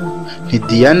ndamubwira nti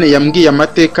Diane yambwiye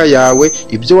amateka yawe,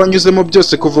 ibyo wanyuzemo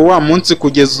byose kuva wa munsi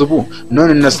kugeza ubu,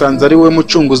 none nasanze ari we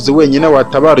mucunguzi wenyine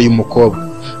watabara uyu mukobwa,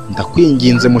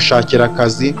 ndakwinginze mushakira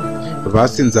akazi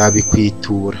basi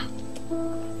nzabikwitura.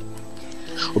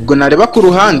 Ubwo nareba ku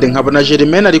ruhande nkabona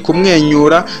Germaine ari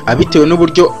kumwenyura abitewe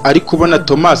n'uburyo ari kubona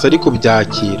Thomas ari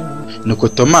kubyakira. Nuko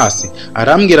Thomas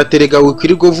arambwira terega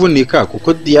wikiri guvunika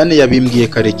kuko Diane yabimbwiye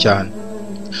kare cyane.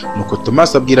 Nuko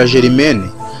Thomas abwira Germaine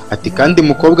ati kandi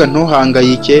mukobwa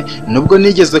ntuhangayike, nubwo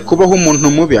nigeze kubaho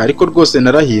umuntu mubi ariko rwose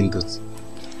narahindutse.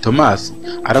 Thomas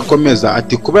arakomeza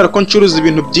ati kubera ko ncuruza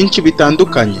ibintu byinshi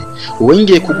bitandukanye, wowe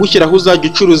ngiye kugushyiraho uzajya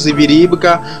ucuruza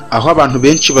ibiribwa aho abantu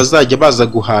benshi bazajya baza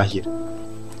guhahira.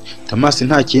 Thomas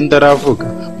nta kindi aravuga,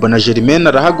 mbona Germaine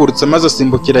arahagurutse maze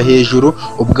asimbukira hejuru,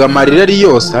 ubwo amarira ari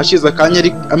yose, hashize akanya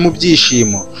ari mu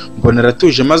byishimo, mbona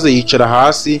aratuje maze yicara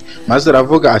hasi, maze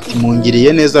aravuga ati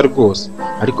mungiriye neza rwose,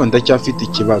 ariko ndacyafite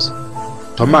ikibazo.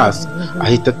 Thomas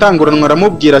ahita atanguranwa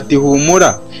aramubwira ati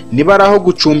humura, niba ari aho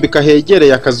gucumbika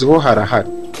hegereye akazi ho harahari.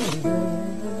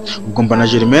 Ubwo mbona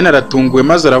Germaine aratunguwe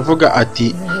maze aravuga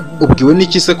ati ubwiwe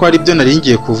n'iki se ko ari byo nari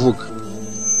ngiye kuvuga.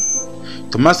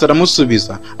 Thomas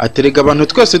aramusubiza aterega abantu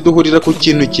twese duhurira ku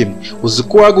kintu kimwe, uzi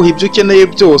ko waguha ibyo ukeneye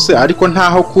byose ariko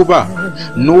ntaho kuba,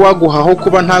 n'uwaguhaho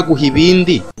kuba ntaguha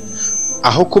ibindi,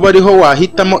 aho kuba ariho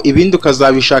wahitamo ibindi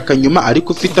ukazabishaka nyuma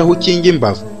ariko ufite aho ukinga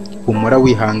imbavu, humura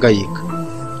wihangayika.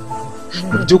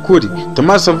 Mu by'ukuri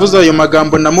Thomas avuze ayo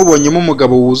magambo namubonyemo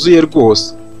umugabo wuzuye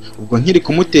rwose. ubwo nkiri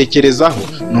kumutekerezaho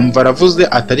numva aravuze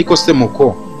ati ariko se muko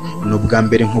ni ubwa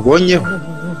mbere nkubonyeho?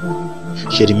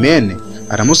 Germaine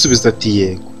aramusubiza ati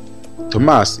yego.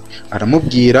 Thomas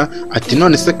aramubwira ati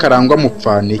none se Karangwa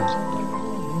mupfana iki?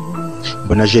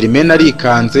 Mbona Germaine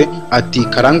arikanze ati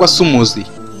Karangwa sumuzi.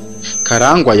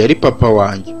 Karangwa yari papa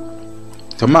wanjye.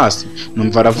 Thomas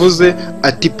numva aravuze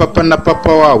ati papa na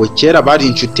papa wawe kera bari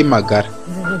inshuti magara.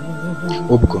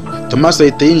 Ubwo Thomas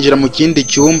ahita yinjira mu kindi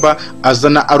cyumba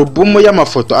azana alubumu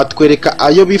y'amafoto atwereka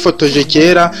ayo bifotoje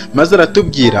kera, maze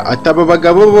aratubwira ati aba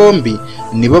bagabo bombi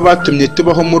nibo batumye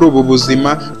tubaho muri ubu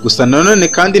buzima, gusa nanone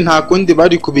kandi nta kundi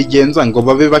bari kubigenza ngo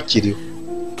babe bakiriho.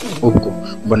 Ubwo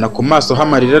mbona ku maso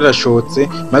hamarira arashotse,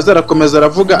 maze arakomeza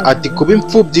aravuga ati kuba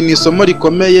imfubyi ni isomo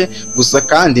rikomeye, gusa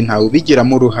kandi ntawe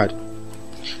ubigiramo uruhare.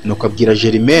 Nuko abwira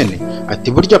Germaine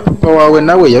ati burya papa wawe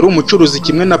nawe yari umucuruzi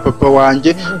kimwe na papa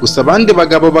wanjye, gusa abandi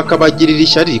bagabo bakabagirira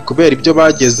ishyari kubera ibyo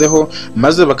bagezeho,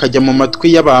 maze bakajya mu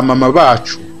matwi y'abamama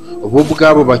bacu, ubu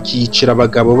ubwabo bakicira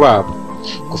abagabo babo.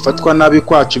 Gufatwa nabi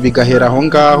kwacu bigahera aho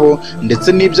ngaho,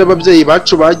 ndetse n'ibyo ababyeyi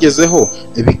bacu bagezeho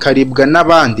bikaribwa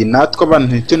n'abandi, natwe abantu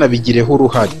ntitunabigireho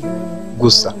uruhare.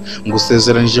 Gusa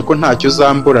ngusezeranije ko ntacyo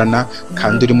uzamburana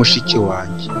kandi uri mushiki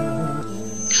wanjye.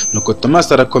 Nuko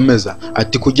Thomas arakomeza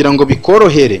ati kugira ngo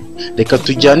bikorohere, reka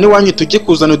tujyane iwanyu tujye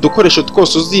kuzana udukoresho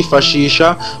twose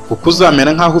uzifashisha, kuko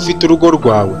uzamera nk'aho ufite urugo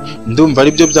rwawe. Ndumva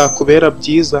ari byo byakubera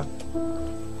byiza.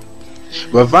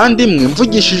 Bavandimwe,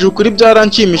 mvugishije ukuri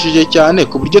byaranshimishije cyane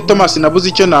ku buryo Thomas nabuze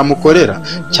icyo namukorera,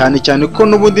 cyane cyane ko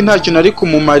n'ubundi ntacyo nari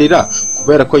kumumarira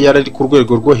kubera ko yari ari ku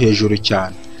rwego rwo hejuru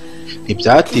cyane.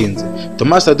 Ntibyatinze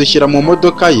Thomas adushyira mu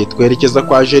modoka ye twerekeza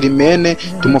kwa Germaine,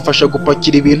 tumufasha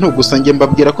gupakira ibintu, gusa njye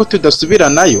mbabwira ko tudasubira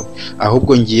nayo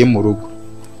ahubwo ngiye mu rugo.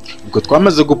 Ubwo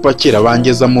twamaze gupakira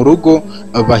bangeza mu rugo,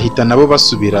 bahita nabo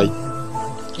basubirayo.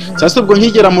 Sasa ubwo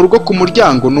nkigera mu rugo ku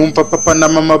muryango numva papa na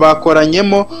mama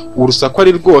bakoranyemo, urusaku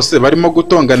ari rwose barimo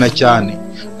gutongana cyane.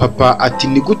 Papa ati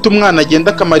ni gute umwana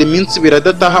agenda akamara iminsi ibiri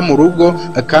adataha mu rugo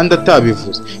kandi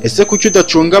atabivuze? Ese kuki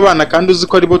udacunga abana kandi uzi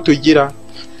ko aribo tugira?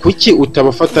 Kuki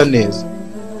utabafata neza?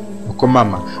 Uko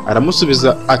mama aramusubiza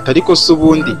ati ariko se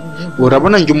ubundi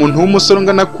urabona njye umuntu w'umusore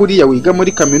ungana kuriya wiga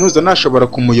muri kaminuza nashobora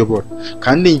kumuyobora,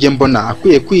 kandi njye mbona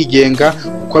akwiye kwigenga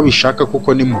uko abishaka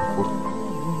kuko ni mukuru.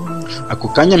 Ako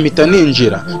kanya mpita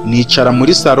ninjira nicara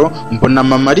muri salo, mbona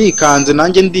mama arikanze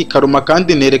nanjye ndikaruma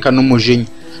kandi nerekana umujinya.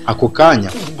 Ako kanya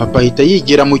papa ahita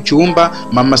yigira mu cyumba,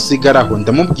 mama asigaraho.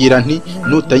 Ndamubwira nti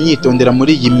nutanyitondera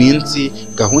muri iyi minsi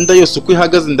gahunda yose uko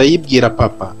ihagaze ndayibwira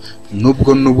papa,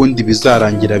 nubwo nubundi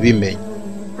bizarangira bimenye.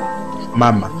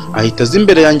 Mama ahita aza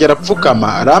imbere yanjye arapfukama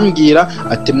arambwira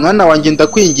ati mwana wanjye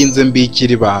ndakwinginze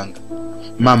mbikira ibanga.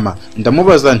 Mama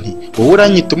ndamubaza nti wowe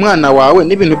uranyita umwana wawe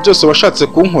n'ibintu byose washatse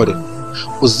kunkorera?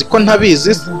 Uzi ko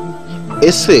ntabizi se?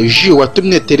 Ese ji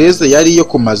watumye Tereze yari iyo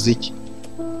kumaza iki?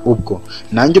 Ubwo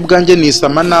nanjye ubwanjye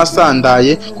nisama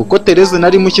nasandaye, kuko Tereze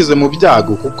nari mushyize mu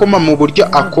byago, kuko mama uburyo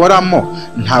akoramo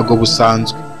ntago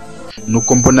busanzwe.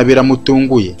 Nuko mbona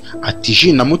biramutunguye ati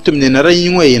ji namutumye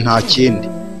narayinyweye nta kindi.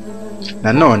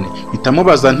 Nanone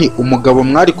bitamubaza nti umugabo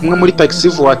mwari kumwe muri taxi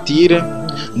voiture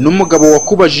n'umugabo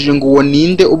wakubajije ngo uwo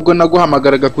ninde ubwo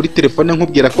naguhamagaraga kuri telefone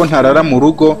nkubwira ko ntarara mu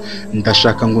rugo,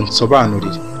 ndashaka ngo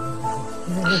nsobanurire.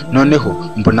 Noneho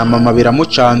mbona mama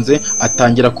biramucanze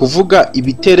atangira kuvuga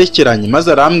ibiterekeranye,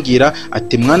 maze arambwira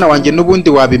ati mwana wanjye n'ubundi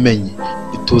wabimenye,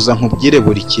 tuza nkubwire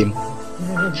buri kimwe.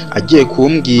 Agiye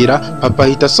kumbwira papa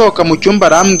ahita asohoka mu cyumba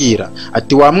arambwira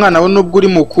ati wa mwana we nubwo uri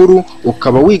mukuru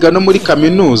ukaba wiga no muri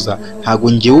kaminuza,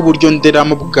 ntago ngiye uburyo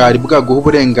nderamo bwari bwaguha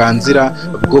uburenganzira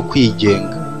bwo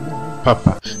kwigenga.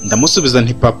 Papa ndamusubiza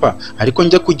nti papa ariko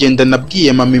njya kugenda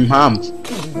nabwiye mama impamvu.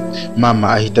 Mama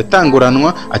ahita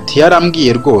atanguranwa ati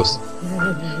yarambwiye rwose.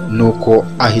 Nuko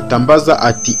ahita ambaza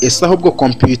ati ese ahubwo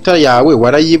computer yawe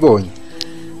warayibonye?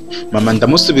 Mama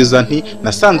ndamusubiza nti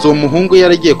nasanze uwo muhungu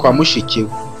yaragiye kwa mushikiwe.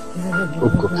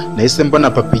 Ubwo nahise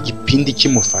mbona papa igipindi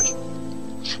kimufasha.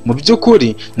 Mu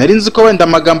by'ukuri nari nzi ko wenda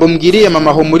amagambo mbwiriye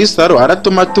mama aho muri salo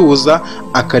aratuma tuza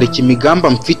akareka imigamba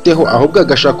mfiteho, ahubwo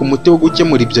agashaka umuti wo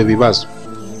gukemura ibyo bibazo.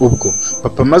 Ubwo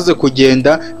papa maze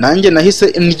kugenda nanjye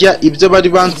nahise ndya ibyo bari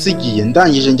bansigiye,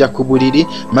 ndangije njya ku buriri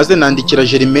maze nandikira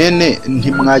Germaine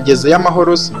ntimwagezeyo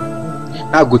amahoro se?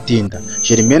 Nta gutinda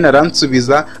Germaine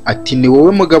aransubiza ati ni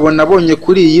wowe mugabo nabonye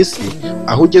kuri iyi si,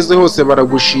 aho ugeze hose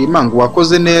baragushima ngo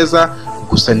wakoze neza,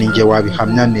 gusa ninjye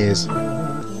wabihamya neza.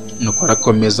 Nuko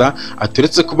arakomeza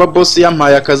aturetse kuba boss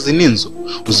yampaye akazi n'inzu,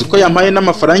 uzi ko yampaye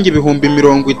n'amafaranga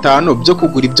 50,000 byo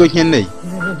kugura ibyo nkeneye.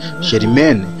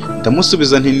 Germaine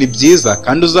ndamusubiza nti ni byiza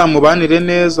kandi uzamubanire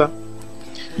neza.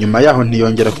 Nyuma yaho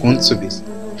ntiyongera kunsubiza.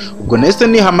 ubwo nahise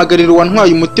nihamagarira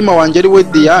uwantwaye umutima wanjye ari we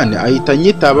Diane, ahita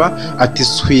anyitaba ati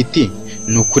sweetie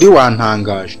ni ukuri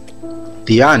wantangaje.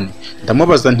 Diane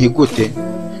ndamubaza nti gute?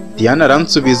 Diane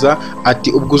aransubiza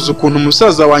ati ubwo uzi ukuntu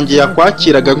umusaza wanjye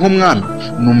yakwakiraga nk'umwami,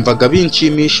 numvaga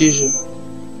binshimishije.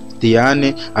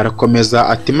 Diane arakomeza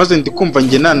ati maze ndikumva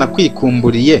njye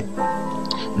nanakwikumburiye.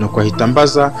 Nuko ahita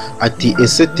ambaza ati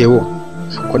ese Theo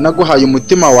ko naguhaye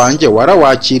umutima wanjye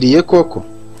warawakiriye koko?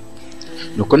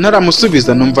 Nuko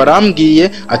ntaramusubiza numva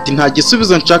arambwiye ati nta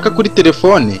gisubizo nshaka kuri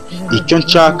telefone, icyo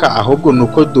nshaka ahubwo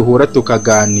nuko duhura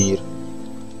tukaganira.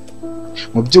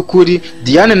 Mu by'ukuri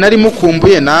Diane nari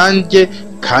mukumbuye nanjye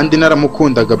kandi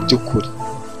naramukundaga by'ukuri.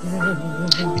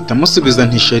 Bitamusubiza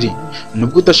nti sheri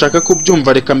nubwo udashaka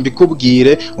kubyumva reka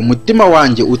mbikubwire, umutima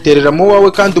wanjye uterera mu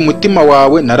wawe kandi umutima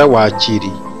wawe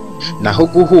narawakiriye, naho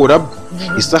guhura bwo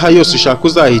isaha yose ushaka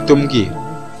uzahita umbwira.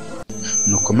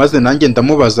 Nuko maze nanjye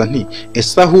ndamubaza nti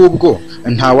ese ahubwo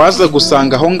ntawaza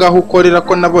gusanga aho ngaho ukorera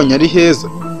ko nabonye ari heza?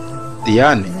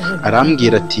 Diane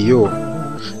arambwira ati yo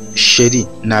sheri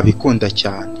nabikunda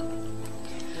cyane.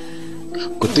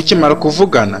 Ubwo tukimara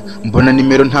kuvugana mbona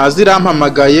nimero ntazi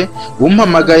irampamagaye,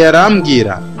 umpamagaye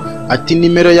arambwira ati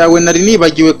nimero yawe nari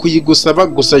nibagiwe kuyigusaba,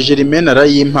 gusa Germaine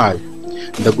arayimpaye,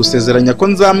 ndagusezeranya ko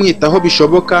nzamwitaho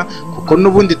bishoboka kuko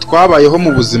n'ubundi twabayeho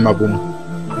mu buzima bumwe.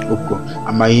 Ubwo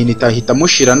amahini ahita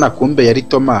amushirana, kumbe yari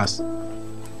Thomas.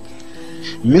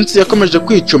 Iminsi yakomeje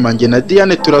kwicuma, njye na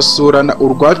Diane turasurana,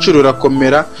 urwacu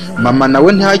rurakomera, mama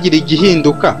nawe ntihagire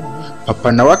igihinduka,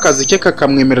 papa nawe akazi ke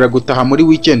kakamwemerera gutaha muri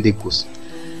weekend gusa.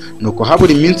 Nuko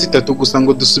habura iminsi 3 gusa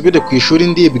ngo dusubire ku ishuri,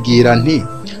 ndibwira nti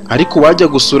ariko wajya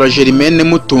gusura Germaine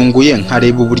mutunguye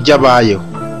nkareba uburyo abayeho.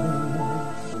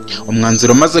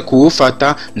 Umwanzuro maze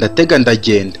kuwufata ndatega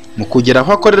ndagenda, mu kugera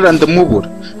aho akorera ndamubura,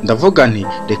 ndavuga nti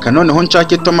reka noneho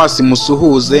nshake Thomas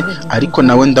musuhuze, ariko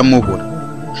nawe ndamubura.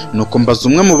 Nuko mbaza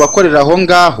umwe mu bakorera aho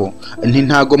ngaho nti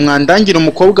ntago mwandangira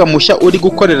umukobwa mushya uri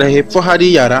gukorera hepfo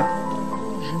hariya ra?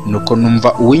 Nuko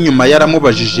numva uw'inyuma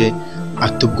yaramubajije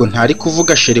ati ubwo ntari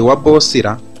kuvuga sheri wa boss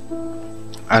ra?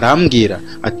 Arambwira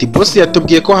ati boss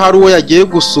yatubwiye ko hari uwo yagiye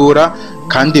gusura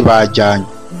kandi bajyanye.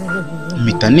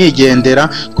 Mpita nigendera,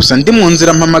 gusa ndi mu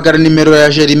nzira mpamagara nimero ya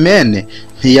Germaine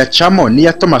ntiyacamo,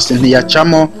 n'iya Thomas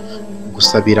ntiyacamo,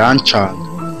 gusa birancanga.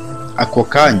 Ako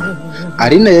kanya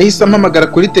Aline yahise ampamagara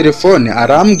kuri telefone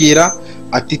arambwira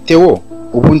ati Theo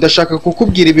ubu ndashaka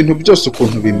kukubwira ibintu byose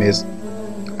ukuntu bimeze.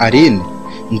 Aline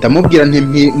ndamubwira nti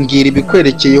mbwira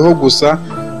ibikwerekeyeho gusa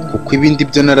kuko ibindi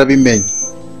byo narabimenye.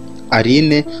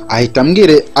 Aline ahita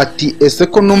ambwira ati ese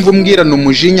ko numva umbwirana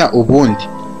umujinya ubundi?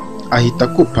 Ahita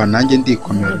kupa, nanjye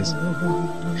ndikomereza.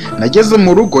 Nageze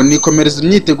mu rugo nikomereza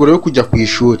imyiteguro yo kujya ku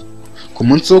ishuri. Ku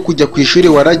munsi wo kujya ku ishuri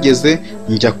warageze,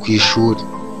 njya ku ishuri.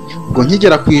 Ubwo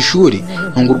nkigera ku ishuri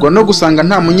ntungurwa no gusanga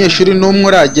nta munyeshuri n'umwe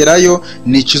uragerayo,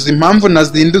 nicuza impamvu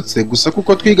nazindutse, gusa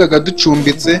kuko twigaga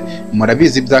ducumbitse,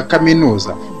 murabizi bya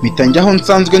kaminuza, mpita njya aho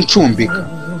nsanzwe ncumbika.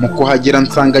 Mu kuhagera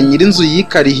nsanga nyirinzu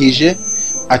yikarihije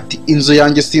ati inzu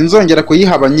yanjye sinzongera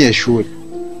kuyiha abanyeshuri.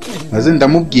 Maze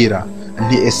ndamubwira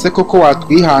nti ese koko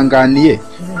watwihanganiye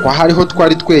ko hariho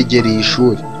twari twegereye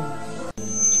ishuri?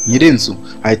 Nyirinzu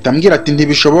ahita ambwira ati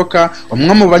ntibishoboka,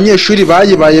 umwe mu banyeshuri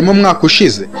bayibayemo umwaka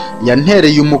ushize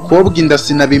yantereye umukobwa inda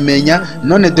sinabimenya,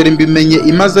 none dore mbimenye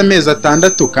imaze amezi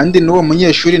 6 kandi n'uwo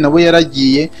munyeshuri nawe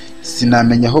yaragiye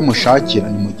sinamenya aho mushakira.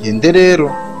 Nimugende rero.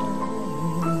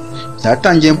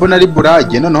 Byatangiye mbona ari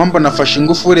burage, noneho mbona afashe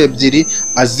ingufuri 2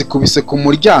 azikubise ku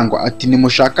muryango ati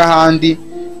nimushaka ahandi,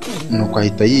 nuko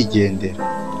ahita yigendera.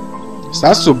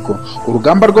 Sasa ubwo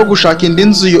urugamba rwo gushaka indi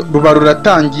nzu ruba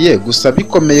ruratangiye, gusa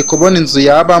bikomeye kubona inzu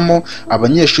yabamo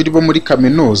abanyeshuri bo muri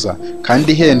kaminuza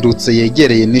kandi ihendutse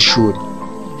yegereye n'ishuri.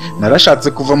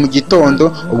 Narashatse kuva mu gitondo,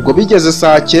 ubwo bigeze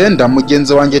saa 9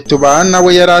 mugenzi wanjye tubana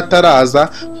we yari ataraza,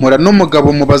 mpura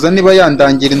n'umugabo mubaza niba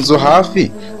yandangira inzu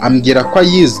hafi, ambwira ko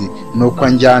ayizi, nuko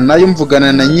njyanayo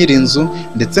mvugana na nyirinzu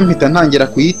ndetse mpita ntangira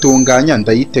kuyitunganya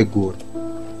ndayitegura.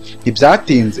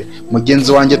 Ntibyatinze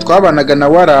mugenzi wanjye twabanaga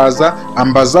nawe araza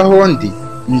ambaza aho ndi,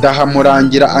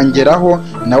 ndahamurangira angeraho,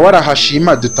 nawe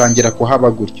arahashima dutangira kuhaba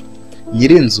gutyo.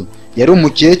 Nyirinzu yari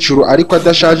umukecuru ariko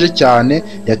adashaje cyane,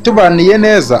 yatubaniye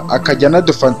neza akajya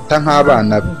anadufata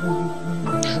nk'abana be.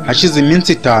 Hashize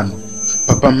iminsi 5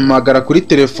 papa mpamagara kuri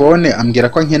telefone ambwira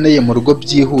ko nkeneye mu rugo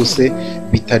byihuse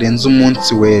bitarenze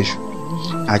umunsi w'ejo.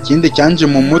 Nta kindi cyanje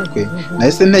mu mutwe,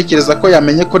 nahise ntekereza ko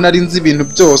yamenye ko nari nzi ibintu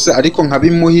byose ariko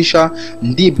nkabimuhisha,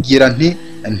 ndibwira nti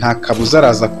nta kabuza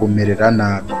araza kumerera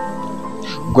nabi.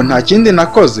 Ubwo nta kindi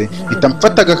nakoze, mpita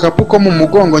mfata agakapu ko mu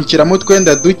mugongo nshyiramo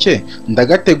utwenda duke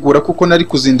ndagategura kuko nari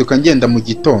kuzinduka ngenda mu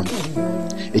gitondo.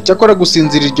 icyakora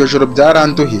gusinzira iryo joro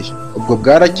byaranduhije. Ubwo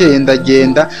bwarakeye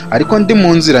ndagenda, ariko ndi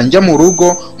mu nzira njya mu rugo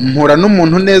mpura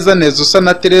n'umuntu neza neza usa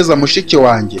na Tereza mushiki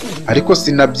wanjye, ariko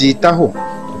sinabyitaho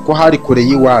kuko hari kure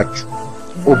y'iwacu.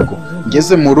 Ubwo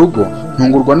ngeze mu rugo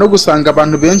ntungurwa no gusanga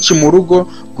abantu benshi mu rugo,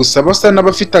 gusa basa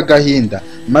n'abafite agahinda,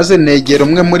 maze negera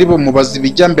umwe muri bo mubaza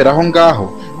ibijya mbere aho ngaho.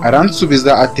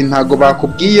 Aransubiza ati ntago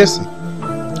bakubwiye se?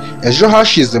 Ejo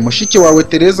hashize mushiki wawe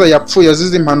Tereza yapfuye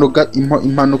azize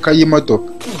impanuka y'imodoka.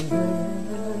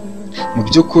 Mu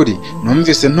by'ukuri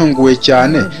numvise ntunguwe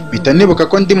cyane, mpita nibuka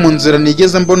ko ndi mu nzira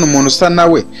nigeze mbona umuntu usa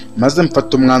nawe, maze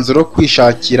mfata umwanzuro wo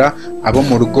kwishakira abo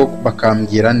mu rugo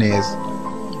bakambwira neza.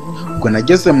 Ubwo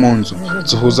nageze mu nzu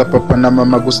nsuhuza papa na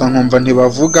mama, gusa nkumva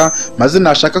ntibavuga, maze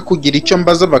nashaka kugira icyo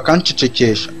mbaza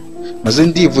bakancecekesha, maze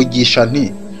ndivugisha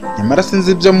nti nyamara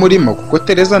sinzi ibyo murimo kuko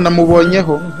Tereza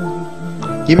namubonyeho.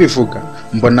 Nkibivuga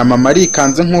mbona mama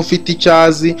arikanze nk'ufite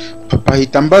icyazi. Papa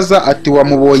ahita ambaza ati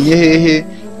wamubonye hehe,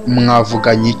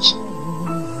 mwavuganye iki?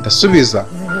 Ndasubiza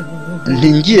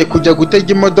ntingiye kujya gutega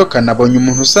imodoka nabonye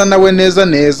umuntu usa nawe neza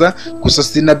neza, gusa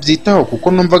sinabyitaho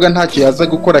kuko numvaga ntacyo yaza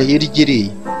gukora hirya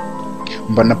iriya.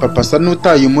 Mbona papa asa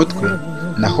n'utaye umutwe,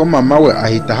 naho mama we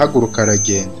ahita ahaguruka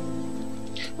aragenda.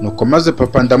 Nuko maze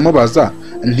papa ndamubaza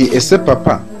nti ese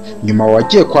papa, nyuma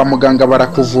wagiye kwa muganga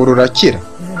barakuvura urakira?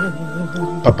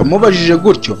 Papa mubajije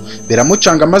gutyo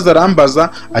biramucanga, maze arambaza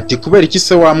ati kubera iki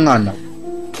se wa mwana?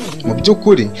 Mu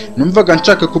by'ukuri numvaga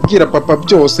nshaka kubwira papa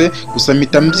byose, gusa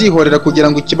mpita mbyihorera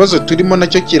kugira ngo ikibazo turimo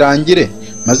nacyo kirangire,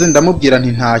 maze ndamubwira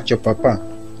nti ntacyo papa.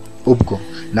 Ubwo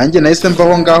nanjye nahise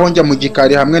mvaho ngaho njya mu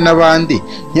gikari hamwe n'abandi.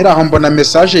 Nkiraho mbona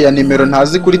message ya nimero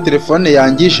ntazi kuri telefone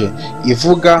yangije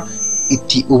ivuga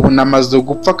iti ubu namaze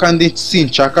gupfa kandi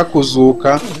sinshaka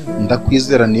kuzuka,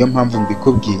 ndakwizera niyo mpamvu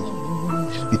mbikubwiye.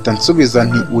 Mpita nsubiza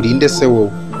nti urinde se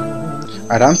wowe?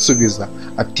 Aransubiza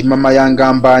ati mama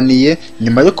yangambaniye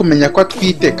nyuma yo kumenya ko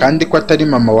atwite kandi ko atari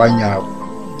mama wa nyawe.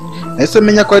 Nahise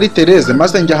menya ko ari Tereza,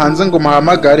 maze njya hanze ngo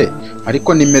muhamagare,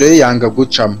 ariko nimero ye yanga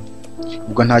gucamo.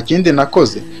 Ubwo nta kindi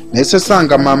nakoze, nahise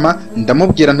sanga mama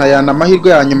ndamubwira ntayana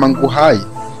amahirwe ya nyuma nguhaye,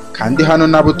 kandi hano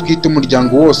nabo twite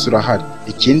umuryango wose urahari.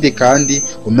 Ikindi kandi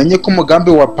umenye ko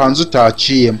umugambi wapanze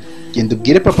utaciyemo. Genda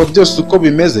ubwire papa byose uko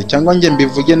bimeze, cyangwa njye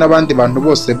mbivuge n'abandi bantu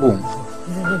bose bumva.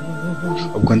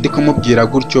 Ubwo ndi kumubwira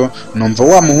gutyo numva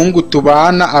wa muhungu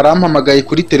tubana arampamagaye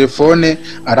kuri telefone,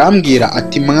 arambwira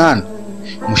ati mwana,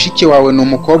 mushiki wawe ni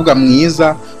umukobwa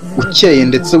mwiza ukeye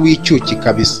ndetse w'icyuki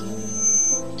kabisa.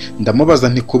 Ndamubaza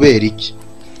nti kubera iki?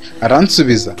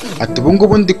 Aransubiza ati ubu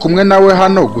ngubu ndi kumwe nawe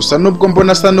hano, gusa nubwo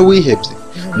mbona asa n'uwihebye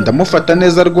ndamufata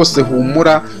neza rwose,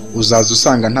 humura uzaza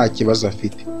usanga nta kibazo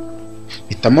afite.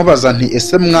 Itamubaza nti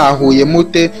ese mwahuye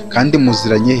mute kandi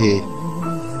muziranye hehe?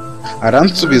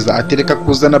 Aransubiza ati reka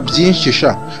kuzana byinshi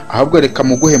sha, ahubwo reka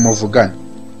muguhe muvugane.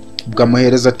 Ubwo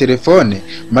amuhereza telefone,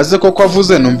 maze koko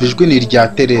avuze numva ijwi ni rya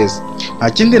Tereza. Nta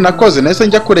kindi nakoze, nahise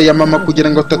njya kure ya mama kugira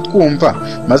ngo atatwumva,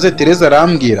 maze Tereza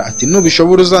arambwira ati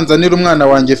nubishobora uzanzanira umwana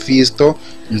wanjye Fisto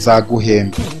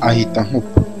nzaguhemba. Ahita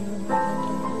nkupa.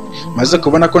 Maze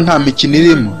kubona ko nta mikino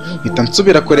irimo, mpita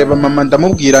nsubira kureba mama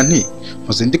ndamubwira nti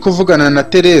mpuze ndi kuvugana na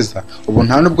Tereza, ubu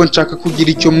nta nubwo nshaka kugira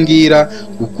icyo mbwira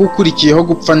kuko ukurikiyeho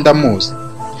gupfa ndamuzi.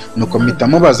 Nuko mpita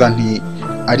mubaza nti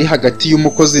ari hagati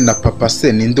y'umukozi na papa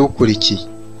se ninde ukurikiye?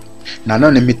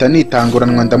 Nanone mpita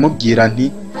nitanguranwa ndamubwira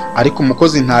nti ariko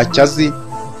umukozi ntacyo azi,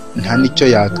 nta nicyo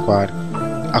yatwara.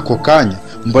 Ako kanya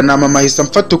mbona mama ahise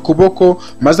amfata ukuboko,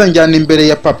 maze anjyana imbere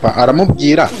ya papa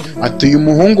aramubwira ati uyu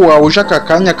muhungu wawe uje aka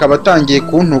kanya akaba atangiye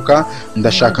kuntuka,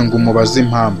 ndashaka ngo umubaze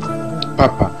impamvu.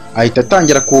 Papa ahita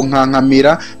atangira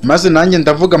kunkankamira, maze nanjye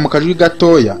ndavuga mu kajwi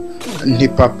gatoya nti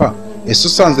papa, ese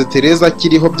usanze Tereza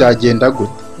akiriho byagenda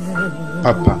gute?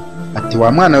 Papa ati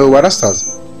wa mwana we warasaze?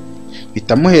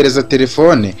 Bitamuhereza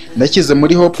telefone, ndashyize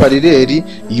muri hoparleur,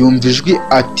 yumva ijwi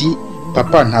ati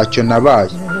papa ntacyo nabaye.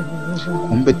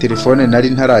 Kumbe telefone nari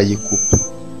ntarayikupa.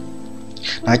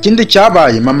 Nta kindi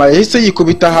cyabaye, mama yahise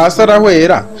yikubita hasi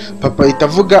arahwera. Papa ahita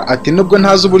avuga ati nubwo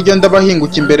ntazi uburyo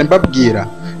ndabahinguka imbere mbabwira,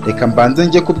 reka mbanze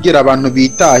njye kubwira abantu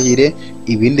bitahire,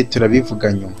 ibindi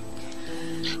turabivuga nyuma.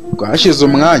 Ubwo hashize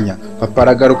umwanya, papa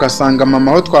aragaruka asanga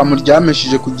mama aho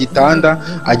twamuryamishije ku gitanda,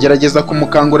 agerageza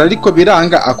kumukangura ariko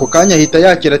biranga. Ako kanya ahita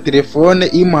yakira telefone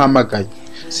imuhamagaye.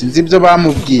 Sinzi ibyo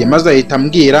bamubwiye, maze ahita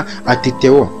ambwira ati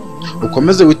Theo,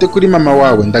 ukomeze wite kuri mama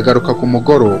wawe, ndagaruka ku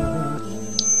mugoroba.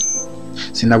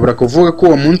 Sinabura kuvuga ko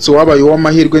uwo munsi wabaye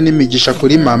uw'amahirwe n'imigisha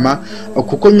kuri mama,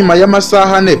 kuko nyuma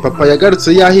y'amasaha ane papa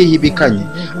yagarutse yahihibikanye,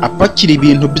 apakira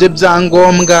ibintu bye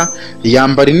byangombwa,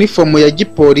 yambara inifomu ya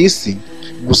gipolisi.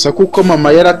 Gusa kuko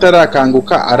mama yari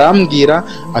atarakanguka arambwira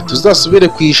ati uzasubire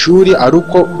ku ishuri ari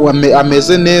uko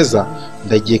ameze neza,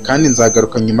 ndagiye kandi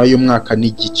nzagaruka nyuma y'umwaka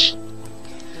n'igice.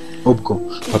 Ubwo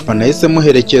papa nahise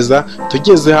muherekeza,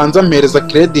 tugeze hanze ampereza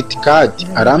credit card,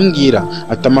 arambwira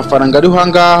ati amafaranga ariho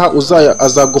hangaha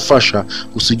azagufasha,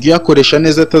 gusa ujye uyakoresha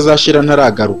neza atazashira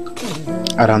ntaragaruka.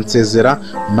 Aransezera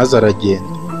maze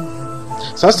aragenda.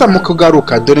 Sasa mu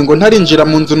kugaruka dore ngo ntarinjira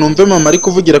mu nzu numve mama ari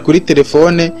kuvugira kuri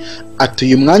telefone ati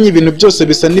uyu mwanya ibintu byose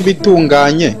bisa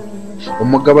n'ibitunganye,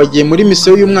 umugabo agiye muri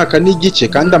misiyo y'umwaka n'igice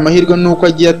kandi amahirwe nuko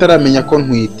agiye ataramenya ko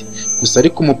ntwite. Gusa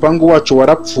ariko umupangu wacu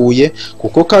warapfuye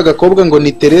kuko ka gakobwa ngo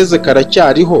ni Tereze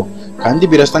karacyariho kandi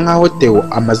birasa nkaho Theo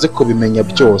amaze kubimenya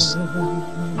byose.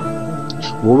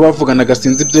 Ubu bavuganaga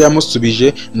sinzi ibyo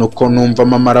yamusubije, nuko numva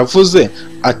mama aravuze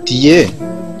ati ye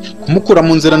kumukura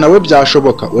mu nzira nawe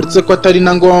byashoboka uretse ko atari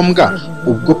na ngombwa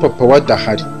ubwo papa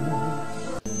wadahari.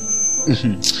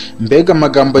 Mbega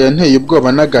amagambo yanteye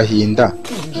ubwoba n'agahinda.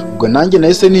 Ubwo nanjye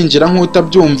nahise ninjira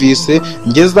nk'utabyumvise,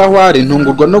 ngeze aho ari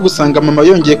ntungurwa no gusanga mama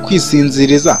yongeye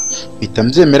kwisinziriza, mpita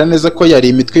mbyemera neza ko yari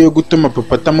imitwe yo gutuma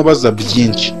papa atamubaza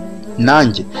byinshi.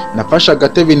 Nanjye nafashe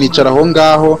agatebe nicara aho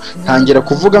ngaho ntangira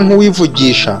kuvuga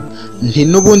nk'uwivugisha nti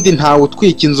n'ubundi ntawe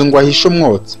utwika inzu ngo ahishe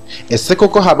umwotsi. Ese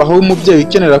koko habaho umubyeyi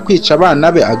ukenera kwica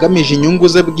abana be agamije inyungu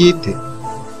ze bwite?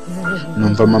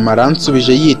 Numva mama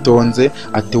aransubije yitonze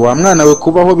ati wa mwana we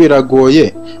kubaho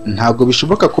biragoye, ntabwo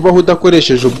bishoboka kubaho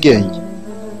udakoresheje ubwenge.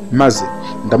 Maze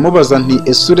ndamubaza nti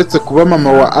ese uretse kuba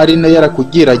mama wa Aline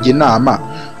yarakugiraga inama,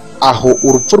 aho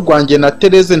urupfu rwanjye na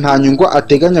Tereze nta nyungu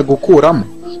ateganya gukuramo?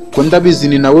 Ko ndabizi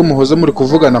ni nawe muhoze muri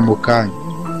kuvugana mu kanya.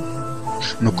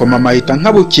 Nuko mama ahita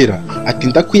nkabukira ati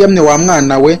ndakwiyamye wa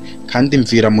mwana we kandi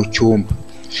mvira mu cyumba.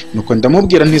 Nuko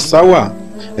ndamubwira nti sawa,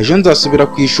 ejo nzasubira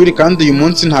ku ishuri kandi uyu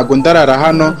munsi ntago ndarara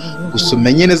hano, gusa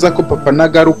umenye neza ko papa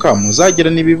nagaruka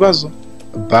muzagirana ibibazo.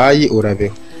 Bayi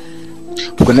urabeho.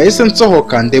 Ubwo nahise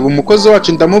nsohoka ndeba umukozi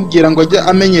wacu ndamubwira ngo ajye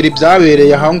amenyera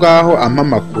ibyabereye aho ngaho ampa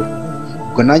amakuru.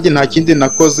 Ubwo nanjye nta kindi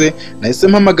nakoze, nahise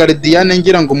mpamagara Diane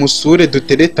ngira ngo musure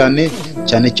duteretane,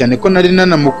 cyane ko nari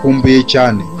nanamukumbuye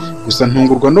cyane. Gusa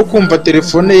ntungurwa no kumva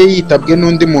telefone ye yitabwe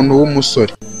n'undi muntu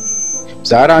w'umusore.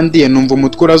 Byarandiye numva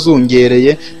umutwe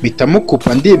urazungereye, mpita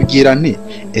mukupa ndibwira nti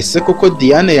ese koko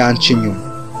Diane yanca inyuma.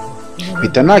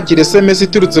 Mpita nakira SMS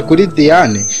iturutse kuri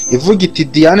Diane ivuga iti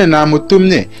Diane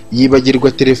namutumye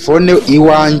yibagirwa telefone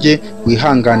iwanjye,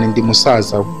 wihangane ndi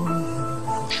musaza we.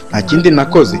 Nta kindi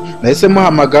nakoze, nahise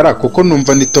muhamagara kuko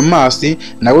numva ni Thomas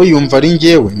nawe yumva ari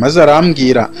njyewe, maze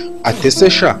arambwira atese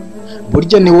sha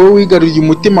burya ni wowe wigaruriye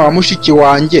umutima wa mushiki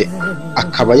wanjye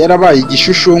akaba yarabaye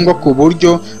igishushushungwa ku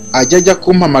buryo ajya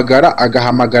kumpamagara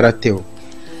agahamagara Theo.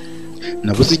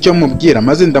 Nabuze icyo mubwira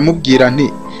maze ndamubwira nti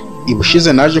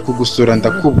ibushize naje kugusura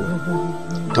ndakubu.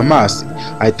 Thomas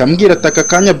ahita ambwira ati aka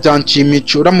kanya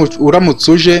byanshimisha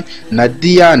uramutse uje na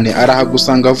Diane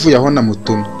arahagusanga avuye aho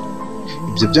namutumye.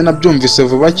 Ibyo byo nabyumvise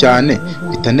vuba cyane,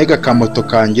 bitanega kamoto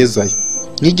kangezayo.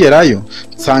 Nkigerayo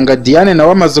nsanga Diane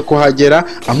nawe amaze kuhagera,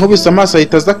 ankubise amaso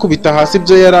ahita aza kubita hasi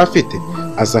ibyo yari afite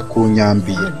aza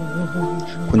kunyambira.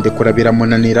 Kundekura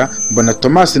biramunanira, mbona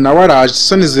Thomas nawe araje,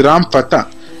 isoni ziramfata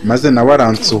maze nawe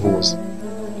aransuhuza.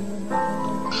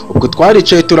 Ubwo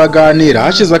twaricaye turaganira,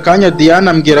 hashize akanya Diane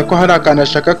ambwira ko hari akantu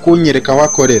ashaka kunyereka aho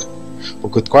akorera.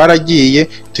 Ubwo twaragiye,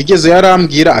 tugeze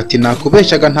yarambwira ati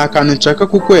nakubeshyaga nta kantu nshaka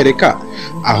kukwereka,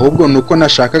 ahubwo nuko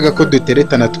nashakaga ko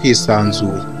duteretana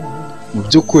twisanzuye. Mu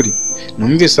by'ukuri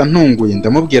numvise ntunguye,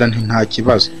 ndamubwira nti nta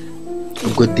kibazo.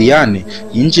 Ubwo Diane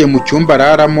yinjiye mu cyumba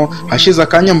araramo, hashize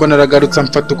akanya mbona aragarutse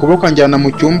amfata ukuboko anjyana mu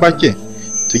cyumba cye.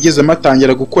 Tugezemo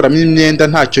atangira gukuramo imyenda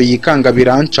ntacyo yikanga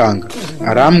birancanga.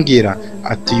 Arambwira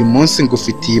ati uyu munsi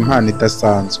ngufitiye impano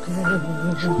idasanzwe.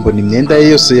 Mbona imyenda ye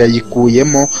yose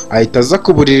yayikuyemo, ahita aza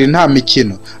ku buriri nta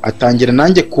mikino, atangira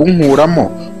nanjye kunkuramo.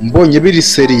 Mbonye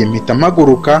biriseriye mpita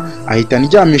mpaguruka, ahita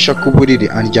andyamisha ku buriri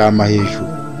andyama hejuru.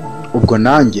 Ubwo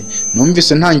nanjye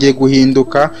numvise ntangiye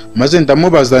guhinduka, maze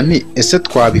ndamubaza nti ese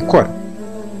twabikora?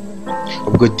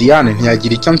 Ubwo Diane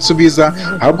ntiyagira icyo ansubiza,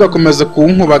 ahubwo akomeza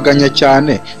kunkubaganya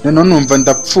cyane, none numva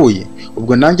ndapfuye.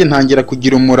 Ubwo nanjye ntangira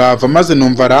kugira umurava, maze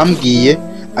numva arambwiye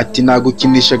ati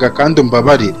nagukinishaga kandi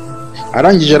umbabarire.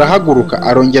 Arangije arahaguruka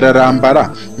arongera arambara,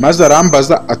 maze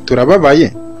arambaza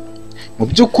aturababaye. Mu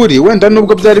by'ukuri wenda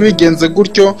nubwo byari bigenze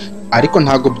gutyo ariko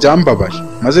ntago byambabaje,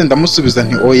 maze ndamusubiza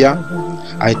nti oya.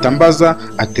 Ahita ambaza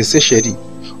atese sheri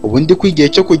ubundi ko igihe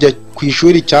cyo kujya ku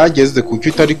ishuri cyageze kuki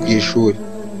utari ku ishuri?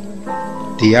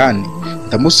 Diane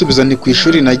ndamusubiza nti ku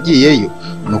ishuri nagiyeyo,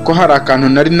 nuko hari akantu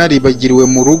nari naribagiriwe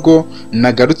mu rugo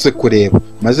nagarutse kureba,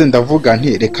 maze ndavuga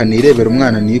nti reka nirebera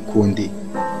umwana nikundi.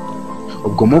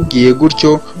 Ubwo mubwiye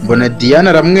gutyo mbona Diane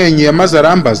aramwenyuye maze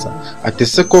arambaza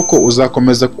atese koko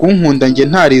uzakomeza kunkunda nge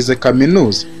ntarize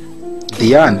kaminuza?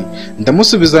 Diane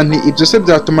ndamusubiza nti ibyo se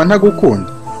byatuma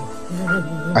ntagukunda?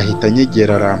 Ahita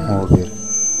anyegera arampobera.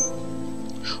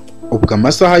 Ubwo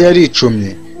amasaha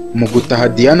yaricumye, mu gutaha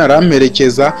Diane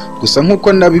aramperekeza, gusa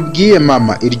nkuko nabibwiye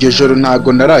mama iryo joro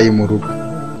ntago naraye mu rugo.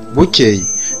 Bukeye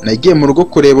nagiye mu rugo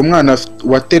kureba umwana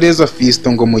wa Tereza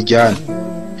Fisto ngo mujyane.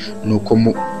 Nuko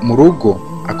mu rugo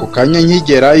ako kanya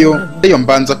nkigerayo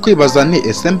mbanza kwibaza nti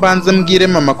ese mbanze mbwire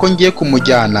mama ko ngiye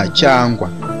kumujyana cyangwa,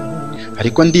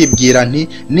 ariko ndibwira nti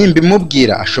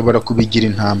nimbimubwira ashobora kubigira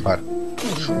intambara.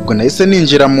 Ubwo nahise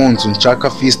ninjira mu nzu nshaka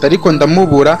Fisto ariko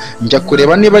ndamubura, njya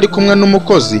kureba niba ari kumwe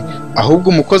n'umukozi, ahubwo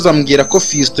umukozi ambwira ko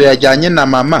Fisto yajyanye na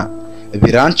mama.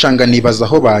 Birancanga nibaza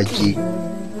aho bagiye.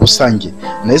 Gusa njye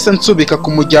nahise nsubika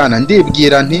kumujyana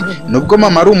ndibwira nti nubwo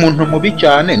mama ari umuntu mubi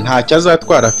cyane ntacyo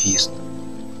azatwara Fisto.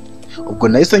 Ubwo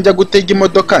nahise njya gutega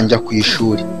imodoka njya ku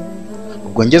ishuri.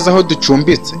 Ubwo ngeze aho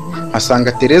ducumbitse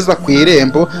asanga Tereza ku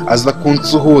irembo aza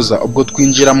kunsuhuza. Ubwo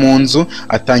twinjira mu nzu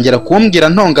atangira kumbwira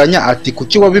ntonganya ati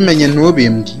kuki wabimenye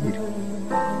ntubimbwire?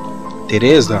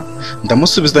 Tereza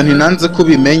ndamusubiza nti nanze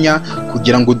kubimenya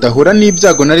kugira ngo udahura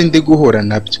n'ibyago nari ndi guhura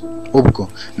nabyo. Ubwo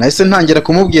nahise ntangira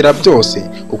kumubwira byose,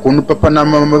 ukuntu papa na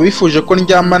mama bifuje ko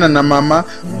ndyamana na mama,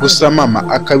 gusa mama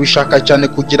akabishaka cyane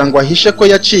kugira ngo ahishe ko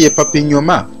yaciye papa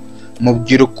inyuma.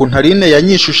 Mubwira ukuntu Aline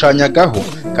yanyishushanyagaho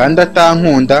kandi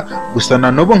atankunda, gusa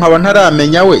na n'ubu nkaba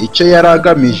ntaramenya we icyo yari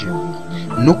agamije,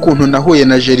 n'ukuntu nahuye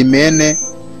na Germaine.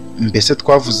 Mbese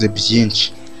twavuze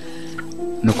byinshi.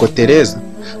 Nuko Tereza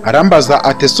arambaza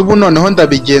ati ese ubu noneho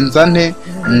ndabigenza nte,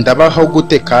 ndabaho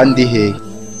gute kandi hehe?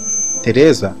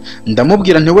 Tereza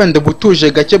ndamubwira nti wenda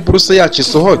butuje gake buruse yacu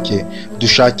isohoke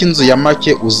dushaka inzu ya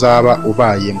make uzaba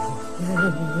ubayemo.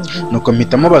 Nuko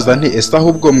mpita mubaza nti ese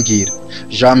ahubwo mbwira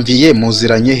Janvier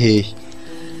muziranye hehe?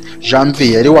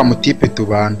 Janvier yari wa mutipe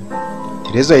tubana.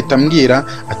 Tereza ahita ambwira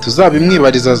ati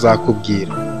uzabimwibariza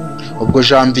azakubwira. Ubwo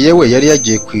Janvier we yari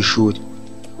yagiye ku ishuri.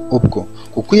 Ubwo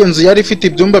kuko iyo nzu yari ifite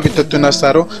ibyumba 3 na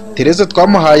saro, Tereza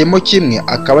twamuhayemo kimwe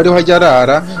akaba ariho ajya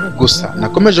arara. Gusa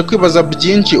nakomeje kwibaza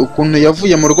byinshi, ukuntu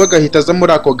yavuye mu rugo agahita aza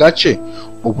muri ako gace,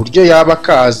 uburyo yaba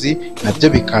akazi nabyo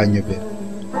bikanyobera.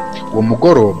 Uwo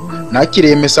mugoroba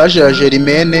nakiriye message ya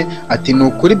Germaine ati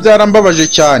nukuri byarambabaje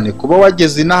cyane kuba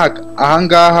wageze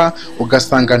ahangaha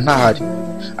ugasanga ntahari.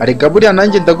 Arega buriya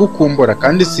nanjye ndagukumbura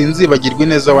kandi sinzibagirwa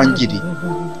neza wangiriye.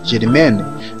 Germaine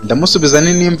ndamusubiza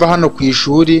ni nimva hano ku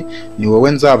ishuri ni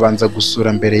wowe nzabanza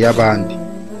gusura mbere y'abandi.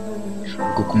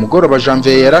 Ubwo ku mugoroba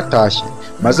Janvier yaratashye,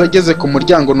 maze ageze ku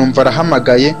muryango numva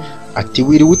arahamagaye ati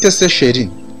wiriwe ute se sheri?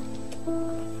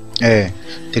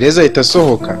 Tereza ahita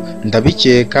asohoka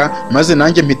ndabikeka, maze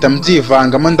nanjye mpita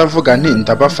mbyivangamo ndavuga nti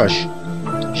ndabafashe.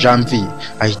 Janvier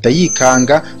ahita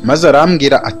yikanga maze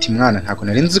arambwira ati mwana ntago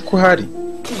nari nzi ko hari.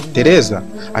 Tereza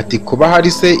ati kuba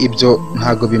hari se ibyo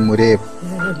ntago bimureba.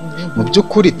 Mu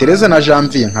by'ukuri Tereza na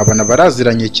Janvier nkabona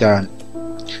baraziranye cyane.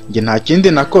 Nge nta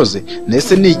kindi nakoze,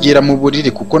 nese nigira mu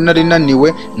buriri kuko nari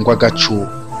naniwe ngo agacuho.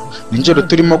 Ninjoro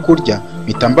turimo kurya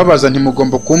mpita mbabaza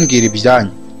ntimugomba kumbwira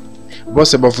ibyanyu.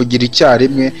 Bose bavugira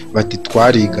icyarimwe bati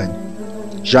twariganye.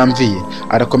 Janvier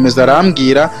arakomeza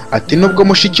arambwira ati nubwo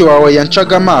mushiki wawe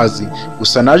yancaga amazi,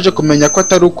 gusa naje kumenya ko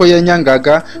atari uko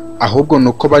yanyangaga, ahubwo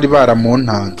nuko bari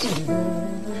baramuntanze.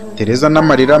 Tereza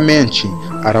n'amarira menshi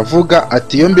aravuga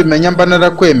ati iyo mbimenya mba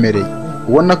narakwemereye,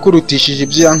 ubona ko urutishije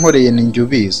ibyo yankoreye ni njye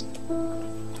ubizi.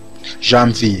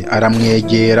 Janvier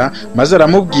aramwegera maze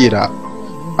aramubwira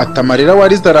ati amarira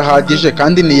warize arahagije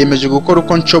kandi niyemeje gukora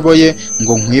uko nshoboye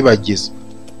ngo nkwibagize.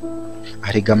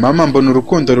 Arega mama mbona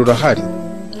urukundo rurahari.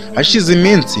 Hashize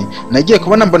iminsi nagiye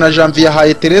kubona mbona Janvier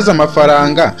yahaye Tereza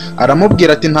amafaranga,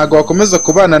 aramubwira ati ntago wakomeza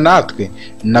kubana natwe,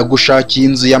 nagushakiye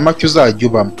inzu ya make uzajya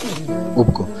ubamo.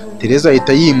 Ubwo Tereza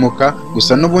ahita yimuka,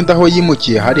 gusa n'ubundi aho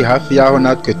yimukiye hari hafi yaho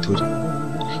natwe turi.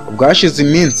 Ubwo hashize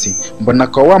iminsi mbona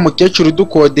ko wa mukecuru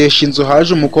dukodesha inzu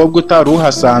haje umukobwa utari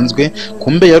uhasanzwe,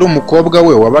 kumbe yari umukobwa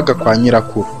we wabaga kwa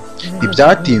nyirakuru.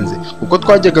 Ntibyatinze kuko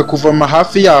twajyaga kuvoma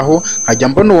hafi yaho, nkajya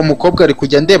mbona uwo mukobwa ari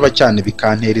kujya ndeba cyane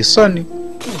bikantera isoni.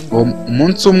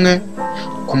 Umunsi umwe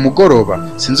ku mugoroba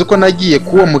sinzi ko nagiye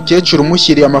kuwo mukecuru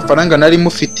mushyiriye amafaranga nari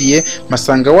mufitiye,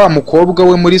 masanga wa mukobwa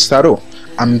we muri saro,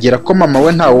 ambwira ko mama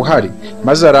we ntawe uhari,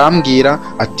 maze arambwira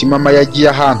ati mama yagiye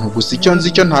ahantu, gusa icyo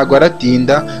nzi cyo ntago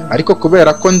aratinda, ariko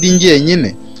kubera ko ndi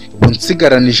njyenyine ubu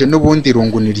nsigaranije n'ubundi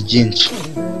irungu ni ryinshi.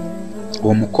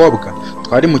 Uwo mukobwa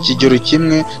twari mu kigero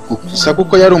kimwe, gusa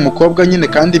kuko yari umukobwa nyine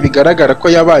kandi bigaragara ko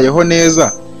yabayeho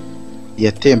neza,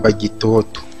 yatemba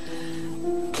gitoto.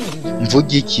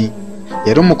 Mvuga iki?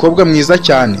 Yari umukobwa mwiza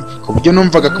cyane ku buryo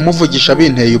numvaga kumuvugisha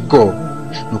binteye ubwoba.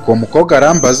 Nuko uwo mukobwa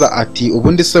arambaza ati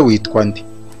ubundi se witwa nde?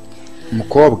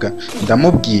 Umukobwa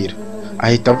ndamubwira,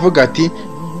 ahita avuga ati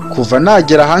kuva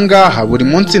nagera ahangaha buri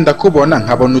munsi ndakubona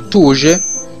nkabona utuje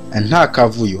nta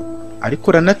kavuyo, ariko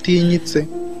uranatinyitse.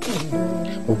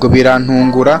 Ubwo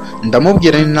birantungura,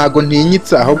 ndamubwira nti ntago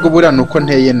ntinyitse, ahubwo buriya nuko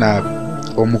nteye nabi.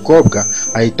 Uwo mukobwa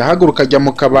ahita ahaguruka ajya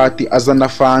mu kabati azana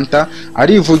fanta,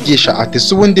 arivugisha ati se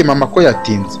ubundi mama ko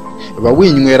yatinze, ba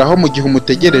winyweraho mu gihe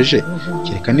umutegereje,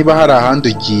 kereka niba hari ahandi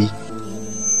ugiye.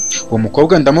 Uwo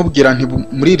mukobwa ndamubwira nti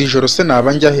muri iri joro se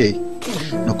naba njya hehe?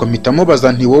 Nuko mpita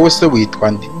mubaza nti wowe se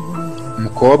witwa nde?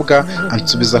 Umukobwa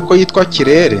ansubiza ko yitwa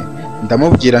Kirere.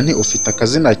 Ndamubwira nti ufite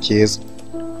akazina keza.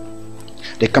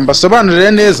 Reka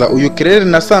mbasobanurire neza, uyu Kirere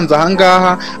nasanze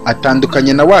ahangaha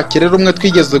atandukanye na wa Kirere umwe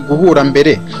twigeze guhura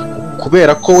mbere,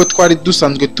 kubera ko we twari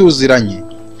dusanzwe tuziranye,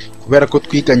 kubera ko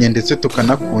twiganye ndetse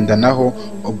tukanakundanaho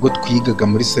ubwo twigaga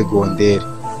muri segonderi.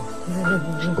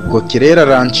 Ubwo Kirere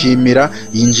aranshimira,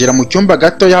 yinjira mu cyumba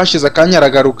gato, yahashize akanya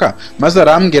aragaruka, maze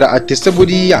arambwira ati se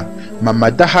buriya mama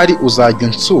adahari uzajya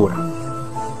unsura?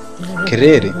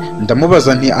 Kirere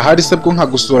ndamubaza nti ahari se bwo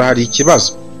nkagusura hari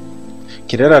ikibazo?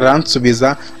 Kirere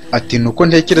aransubiza ati nuko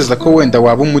ntekereza ko wenda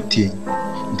waba umutinya.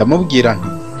 Ndamubwira nti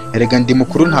erega ndi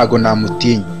mukuru ntago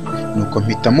namutinya. Nuko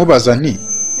mpita mubaza nti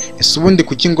ese ubundi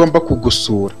kuki ngomba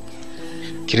kugusura?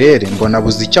 Kirere mbona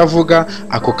abuze icyo avuga.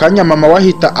 Ako kanya mama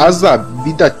wahita aza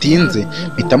bidatinze,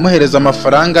 mpita muhereza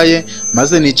amafaranga ye,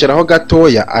 maze nicaraho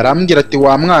gatoya. Arambwira ati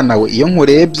wa mwana we, iyo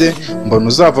nkurebye mbona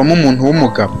uzavamo umuntu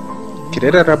w'umugabo.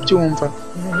 Kirere arabyumva.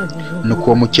 Nuko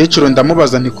uwo mukecuru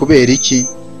ndamubaza nti kubera iki?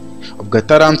 Ubwo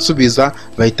ataransubiza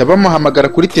bahita bamuhamagara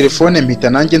kuri telefone, mpita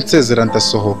nanjye nsezera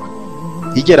ndasohoka.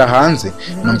 Igera hanze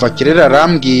numva Kirere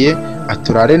arambwiye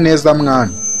aturare neza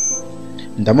mwana.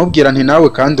 Ndamubwira nti nawe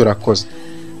kandi urakoze.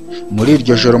 Muri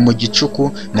iryo joro mu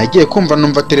gicuku nagiye kumva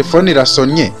numva telefone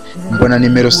irasonye, mbona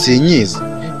nimero sinyizi.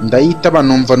 Ndayitaba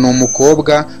numva ni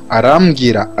umukobwa,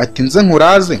 arambwira ati nze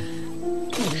nkuraze.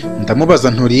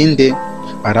 Ndamubaza nturinde?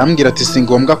 Arambwira ati si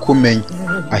ngombwa kumenya.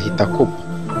 Ahita akupa.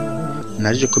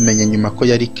 Naje kumenya nyuma ko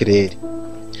yari Kirere.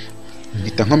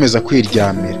 Mpita nkomeza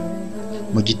kwiryamira.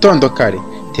 Mu gitondo kare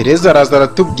Tereza araza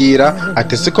aratubwira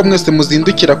ati se ko mwese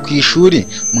muzindukira ku ishuri,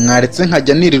 mwaretse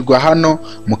nkajya nirirwa hano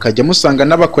mukajya musanga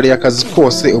n'abakoreye akazi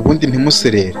kose, ubundi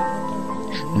ntimuserere.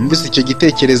 Numvise icyo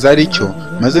gitekerezo ari cyo,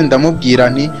 maze ndamubwira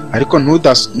nti ariko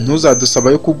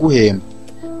ntuzadusaba yo kuguhemba.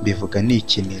 Bivuga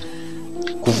nikinira.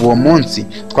 Kuva uwo munsi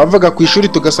twavaga ku ishuri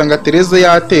tugasanga Tereza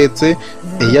yatetse,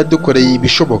 yadukoreye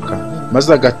ibishoboka,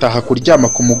 maze agataha kuryama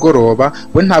ku mugoroba.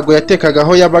 We ntago yatekaga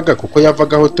aho yabaga kuko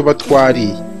yavaga aho tuba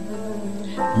twariye.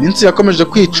 Iminsi yakomeje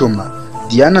kwicuma,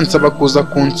 Diane ansaba kuza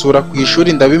kunsura ku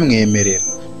ishuri, ndabimwemerera.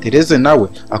 Tereza nawe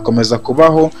akomeza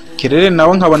kubaho, Kirere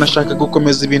nawe nkabona ashaka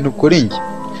gukomeza ibintu kuri njye.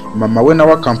 Mama we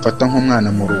nawe akamfata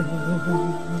nk'umwana mu rugo.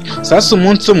 Sasa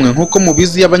umunsi umwe nk'uko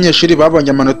mubizi y'abanyeshuri babonye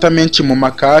amanota menshi mu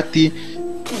makati,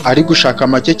 ari gushaka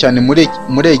make cyane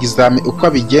muri examen, uko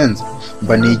abigenza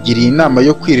mba nigiriye inama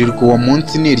yo kwirirwa uwo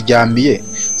munsi niryamiye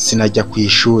sinajya ku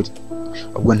ishuri.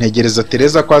 Ubwo ntegereza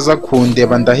Tereza ko aza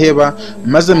kundeba, ndaheba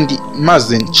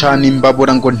maze ncana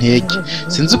imbabura ngo nteke.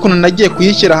 Sinzi ukuntu nagiye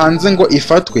kuyishyira hanze ngo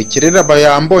ifatwe. Kirere aba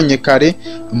yambonye kare,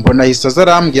 mbona ahise aza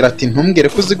arambwira ati ntumbwire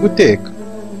ko uzi guteka.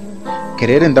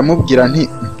 Kirere ndamubwira nti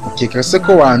ukeka se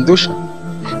ko wandusha?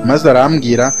 Maze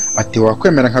arambwira ati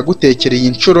wakwemera nkagutekera iyi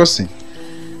nshuro se?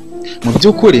 Mu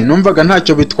by'ukuri numvaga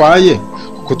ntacyo bitwaye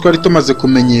kuko twari tumaze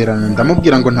kumenyerana.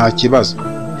 Ndamubwira ngo nta kibazo.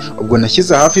 Ubwo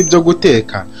nashyize hafi ibyo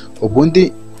guteka,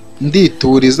 ubundi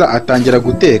ndituriza atangira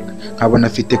guteka, nkabona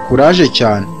afite courage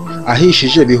cyane.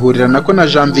 Ahishije bihurirana ko na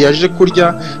Janvier yaje kurya,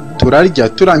 turarya.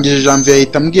 Turangije Janvier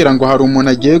ahita ambwira ngo hari umuntu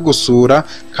agiye gusura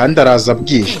kandi araza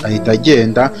bwije, ahita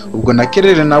agenda. Ubwo na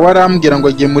Kirere nawe arambwira ngo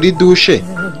agiye muri douche,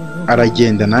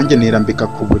 aragenda. Nanjye nirambika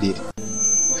ku buriri.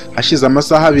 Hashize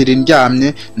amasaha 2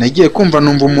 ndyamye, nagiye kumva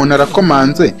numva umuntu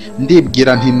arakomanze.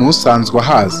 Ndibwira nti nusanzwe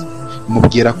ahazi,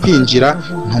 mubwira kwinjira.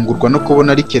 Ntungurwa no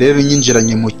kubona ari Kirere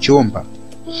nyinjiranye mu cyumba,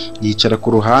 yicara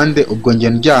ku ruhande. Ubwo njye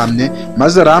ndyamye,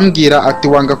 maze arambwira ati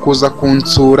wanga kuza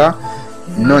kunsura,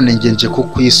 none njye nje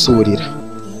kukwisurira.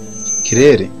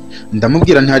 Kirere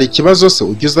ndamubwira nti hari ikibazo se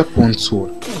ujya uza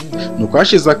kunsura? Nuko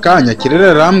hashize akanya Kirere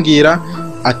arambwira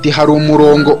ati hari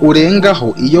umurongo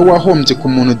urengaho iyo wahombye ku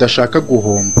muntu udashaka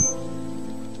guhomba.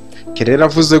 Kirere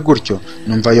avuze gutyo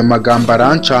numva ayo magambo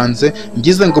arancanze,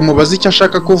 ngize ngo mubaze icyo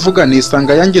ashaka kuvuga,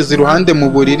 nisanga yangeze iruhande mu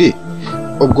buriri.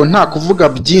 Ubwo nta kuvuga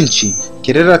byinshi,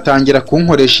 Kirere atangira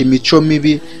kunkoresha imico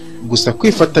mibi, gusa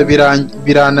kwifata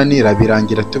birananira,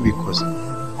 birangira tubikoze.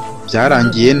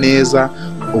 Byarangiye neza,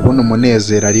 ubu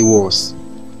umunezero ari wose.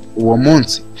 Uwo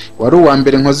munsi wari uwa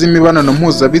mbere nkoze imibonano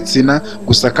mpuzabitsina,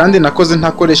 gusa kandi nakoze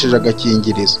ntakoresheje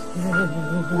agakingirizo.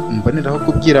 Mboneraho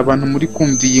kubwira abantu muri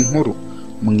kumva iyi nkuru,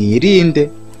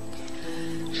 mwirinde.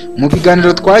 Mu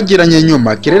biganiro twagiranye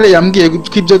nyuma, Kerere yambwiye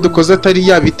ko ibyo dukoze atari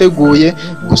yabiteguye,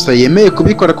 gusa yemeye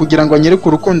kubikora kugira ngo anyereke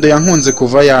urukundo yankunze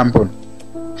kuva yambona.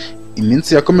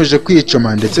 Iminsi yakomeje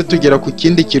kwicuma ndetse tugera ku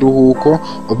kindi kiruhuko.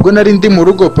 Ubwo nari ndi mu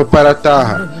rugo, papa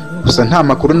arataha, gusa nta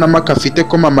makuru na make afite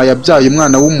ko mama yabyaye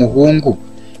umwana w'umuhungu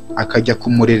akajya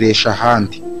kumureresha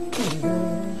ahandi.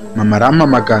 Mama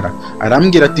arampamagara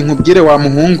arambwira ati nkubwire wa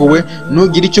muhungu we,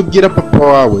 nugira icyo ubwira papa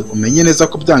wawe umenye neza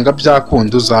ko byanga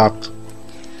byakunda uzapfa.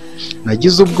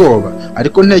 Nagize ubwoba,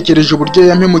 ariko ntekereje uburyo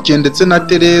yampemukiye ndetse na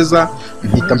Tereza,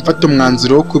 mpita mfata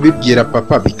umwanzuro wo kubibwira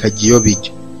papa bikajya iyo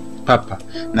bijya. Papa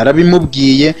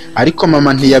narabimubwiye, ariko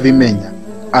mama ntiyabimenya.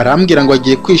 Arambwira ngo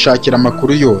agiye kwishakira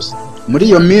amakuru yose. Muri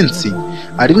iyo minsi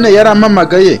Aline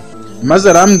yarampamagaye maze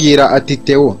arambwira ati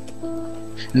Theo,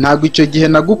 ntabwo icyo gihe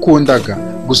nagukundaga,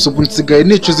 gusa ubu nsigaye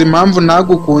nicuza impamvu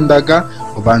nagukundaga,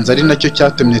 ubanza ari nacyo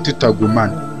cyatumye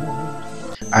tutagumana.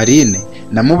 Aline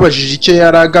namubajije icyo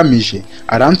yari agamije,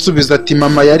 aransubiza ati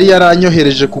mama yari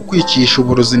yaranyohereje kukwicisha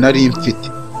uburozi nari mfite.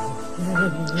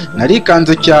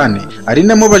 Narikanze cyane.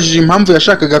 Aline amubajije impamvu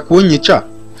yashakaga kunyica,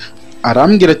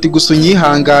 arambwira ati gusa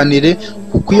unyihanganire,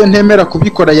 kuko iyo ntemera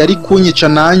kubikora yari kunyica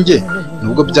nanjye,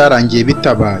 nubwo byarangiye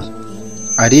bitabaye.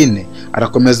 Aline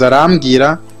arakomeza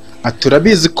arambwira ati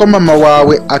urabizi ko mama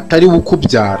wawe atari we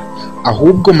ukubyara,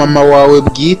 ahubwo mama wawe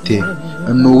bwite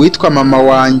ni uwitwa mama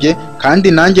wanjye,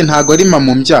 kandi nanjye ntago ari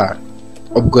mama umbyara.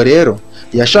 Ubwo rero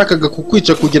yashakaga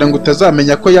kukwica kugira ngo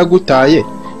utazamenya ko yagutaye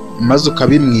maze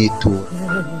ukabimwitura.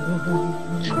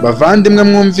 Bavandimwe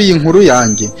mwumviye inkuru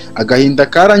yanjye, agahinda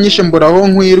karanyishe mbura aho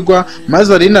nkwirwa,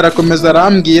 maze Aline arakomeza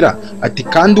arambwira ati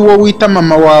kandi uwo wita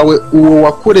mama wawe, uwo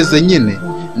wakureze nyine,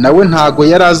 nawe ntago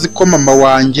yari azi ko mama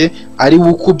wanjye ari we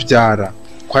ukubyara,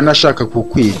 ko anashaka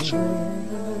kukwica.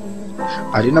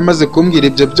 Aline amaze kumbwira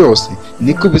ibyo byose,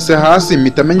 nikubise hasi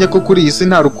mpita menya ko kuri iyi si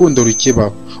nta rukundo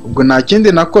rukibaho. Ubwo nta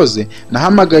kindi nakoze,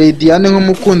 nahamagaye Diane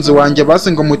nk'umukunzi wanjye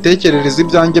basi ngo mutekerereze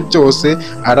ibyanjye byose.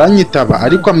 Aranyitaba,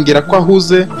 ariko ambwira ko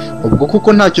ahuze. Ubwo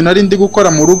kuko ntacyo nari ndi gukora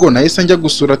mu rugo, nahise njya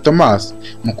gusura Thomas.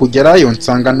 Mu kugerayo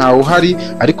nsanga ntawe uhari,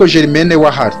 ariko Germaine we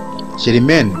ahari.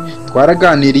 Germaine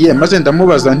twaraganiriye maze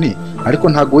ndamubaza nti ariko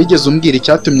ntago wigeze umbwira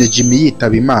icyatumye Jimmy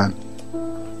yitaba Imana.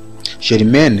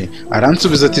 Germaine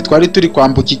aransubiza ati twari turi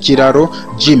kwambuka ikiraro,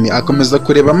 Jimmy akomeza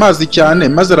kureba amazi cyane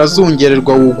maze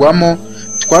arazungererwa wugwamo.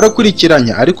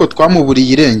 Twarakurikiranye ariko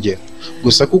twamuburiye irengero,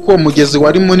 gusa kuko uwo mugezi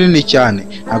wari munini cyane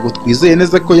ntago twizeye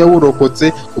neza ko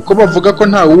yawurokotse, kuko bavuga ko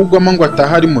nta wugwamo ngo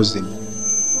ataha ari muzima.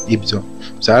 Ibyo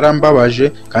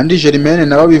byarambabaje, kandi Germaine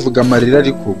nawe bivuga amarira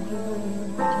ari kugwa.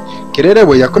 Kerere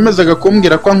we yakomezaga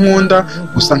kumbwira ko ankunda,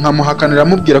 gusa nkamuhakanira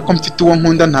amubwira ko mfite uwo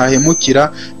nkunda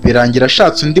ntahemukira, birangira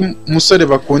ashatse undi musore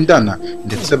bakundana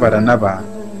ndetse baranabana.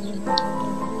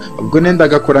 Ubwo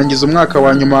nendaga kurangiza umwaka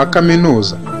wa nyuma wa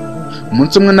kaminuza,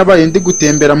 umunsi umwe nabaye ndi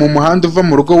gutembera mu muhanda uva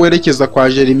mu rugo werekeza kwa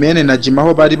Germaine na Jimmy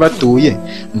aho bari batuye,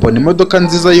 mbona imodoka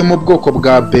nziza yo mu bwoko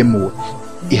bwa BMW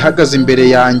ihagaze imbere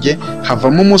yanjye.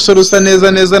 Havamo umusore usa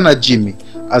neza na Jimmy,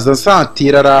 aza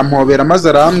asatira arampobera maze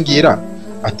arambwira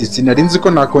ati sinari nzi ko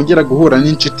nakongera guhura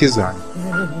n'inshuti zanjye.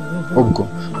 Ubwo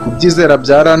kubyizera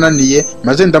byarananiye,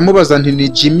 maze ndamubaza nti ni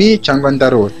Jimmy cyangwa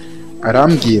ndarota.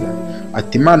 Arambwira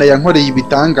ati Imana yankoreye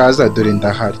ibitangaza, dore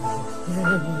ndahari.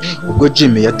 Ubwo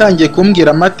Jimmy yatangiye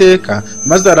kumbwira amateka,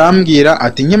 maze arambwira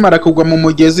ati nkimara kugwa mu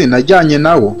mugezi najyanye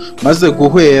nawo, maze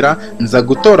guhwera nza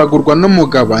gutoragurwa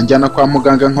n'umugabo anjyana kwa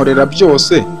muganga nkorera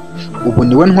Byose. Ubu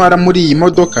niwe ntwara muri iyi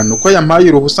modoka, nuko yampaye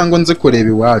uruhusa ngo nze kureba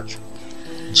iwacu.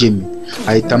 Jimmy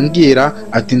ahita ambwira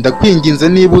ati ndakwinginze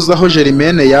niba uzi aho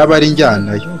Germaine yaba ari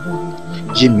njyanayo.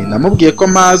 Jimmy namubwiye ko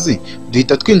mazi,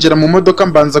 duhita twinjira mu modoka,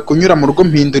 mbanza kunyura mu rugo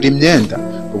mpindura imyenda,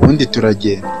 ubundi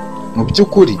turagenda. Mu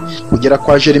by'ukuri kugera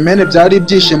kwa Germaine byari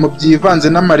ibyishimo byivanze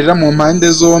n'amarira mu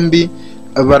mpande zombi.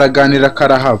 Baraganira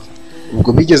karahava.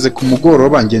 Ubwo bigeze ku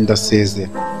mugoroba ngenda sezera.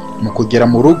 Mu kugera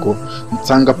mu rugo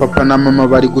nsanga papa na mama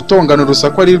bari gutongana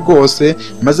urusaku ari rwose,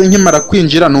 maze nkimara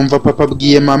kwinjira numva papa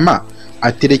abwiye mama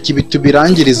ati reka ibi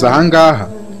tubirangiriza ahangaha.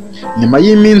 Nyuma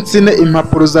y'iminsi ine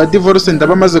impapuro za divorce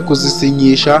ndaba maze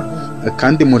kuzisinyisha,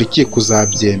 kandi mu rukiko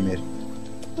uzabyemera.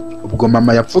 Ubwo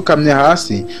mama yapfukamye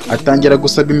hasi atangira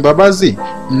gusaba imbabazi,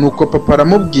 nuko papa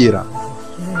aramubwira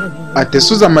ati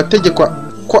suza amategeko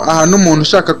ko ahana umuntu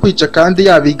ushaka kwica kandi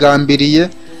yabigambiriye,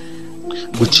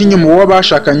 guca inyuma uwo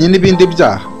bashakanye n'ibindi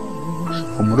byaha.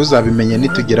 Umuru uzabimenye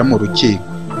nitugera mu rukiko.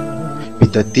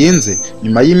 Bidatinze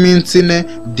nyuma y'iminsi ine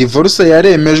divorce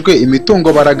yaremejwe,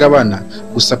 imitungo baragabana,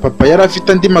 gusa papa yari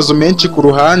afite andi mazu menshi ku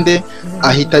ruhande,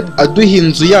 ahita aduha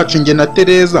inzu yacu njye na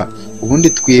Tereza, ubundi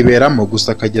twiberamo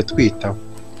gusa akajya twitaho.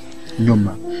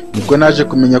 Nyuma nibwo naje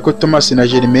kumenya ko Thomas na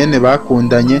Germaine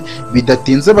bakundanye.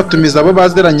 Bidatinze batumiza abo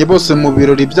bazeranye bose mu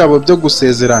birori byabo byo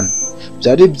gusezerana.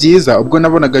 Byari byiza ubwo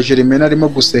nabonaga Germaine arimo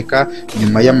guseka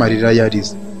nyuma y'amarira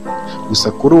yarize.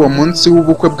 Gusa kuri uwo munsi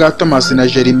w'ubukwe bwa Thomas na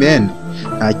Germaine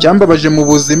nta cyambabaje mu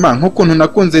buzima nk'ukuntu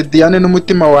nakunze Diane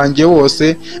n'umutima wanjye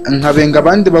wose, nkabenga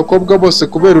abandi bakobwa bose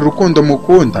kubera urukundo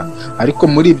mukunda. Ariko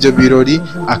muri ibyo birori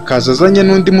akaza azanye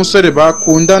n'undi musore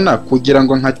bakundana kugira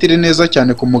ngo nkatire neza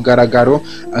cyane ku mugaragaro,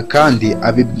 kandi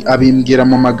abimbwira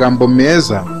mu magambo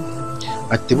meza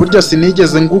ati burya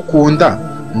sinigeze ngukunda,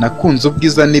 nakunze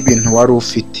ubwiza n'ibintu wari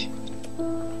ufite.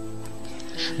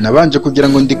 Nabanje kugira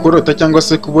ngo ndikorota cyangwa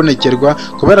se kubonekerwa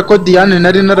kubera ko Diane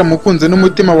nari naramukunze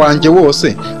n'umutima wanjye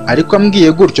wose, ariko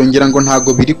ambwiye gutyo ngira ngo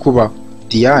ntago biri kubaho.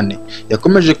 Diane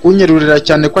yakomeje kunyerurira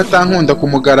cyane ko atankunda ku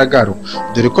mugaragaro,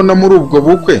 dore ko no muri ubwo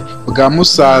bukwe bwa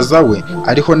musaza we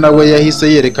ariho nawe yahise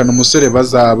yerekana umusore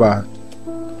bazabana.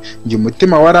 Njye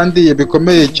umutima warandiye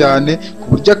bikomeye cyane ku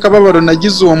buryo akababaro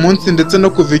nagize uwo munsi ndetse no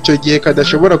kuva icyo gihe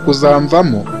kadashobora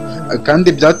kuzamvamo,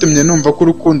 kandi byatumye numva ko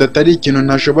urukundo atari ikintu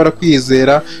ntashobora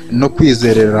kwizera no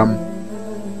kwizereramo.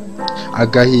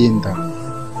 Agahinda,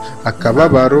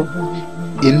 akababaro,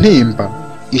 intimba,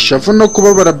 ishavu no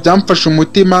kubabara byamfashe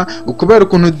umutima kubera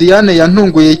ukuntu Diane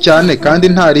yantunguye cyane kandi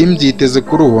ntari mbyiteze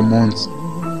kuri uwo munsi.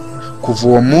 Kuva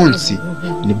uwo munsi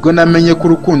nibwo namenye ko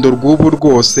urukundo rw'ubu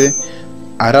rwose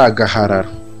ari agahararo.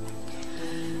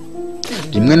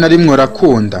 Rimwe na rimwe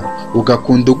urakunda,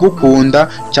 ugakunda ugukunda,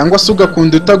 cyangwa se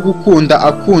ugakunda utagukunda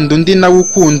akunda undi nawe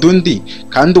ukunda undi,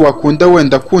 kandi wakunda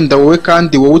wenda akunda wowe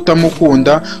kandi wowe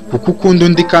utamukunda kuko ukunda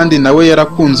undi kandi nawe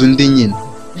yarakunze undi nyine.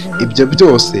 Ibyo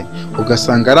byose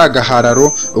ugasanga ari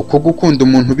agahararo uko gukunda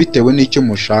umuntu bitewe n'icyo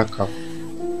mushakaho.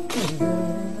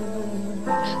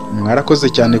 Mwarakoze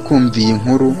cyane kumva iyi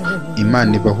nkuru,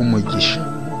 Imana ibahe umugisha.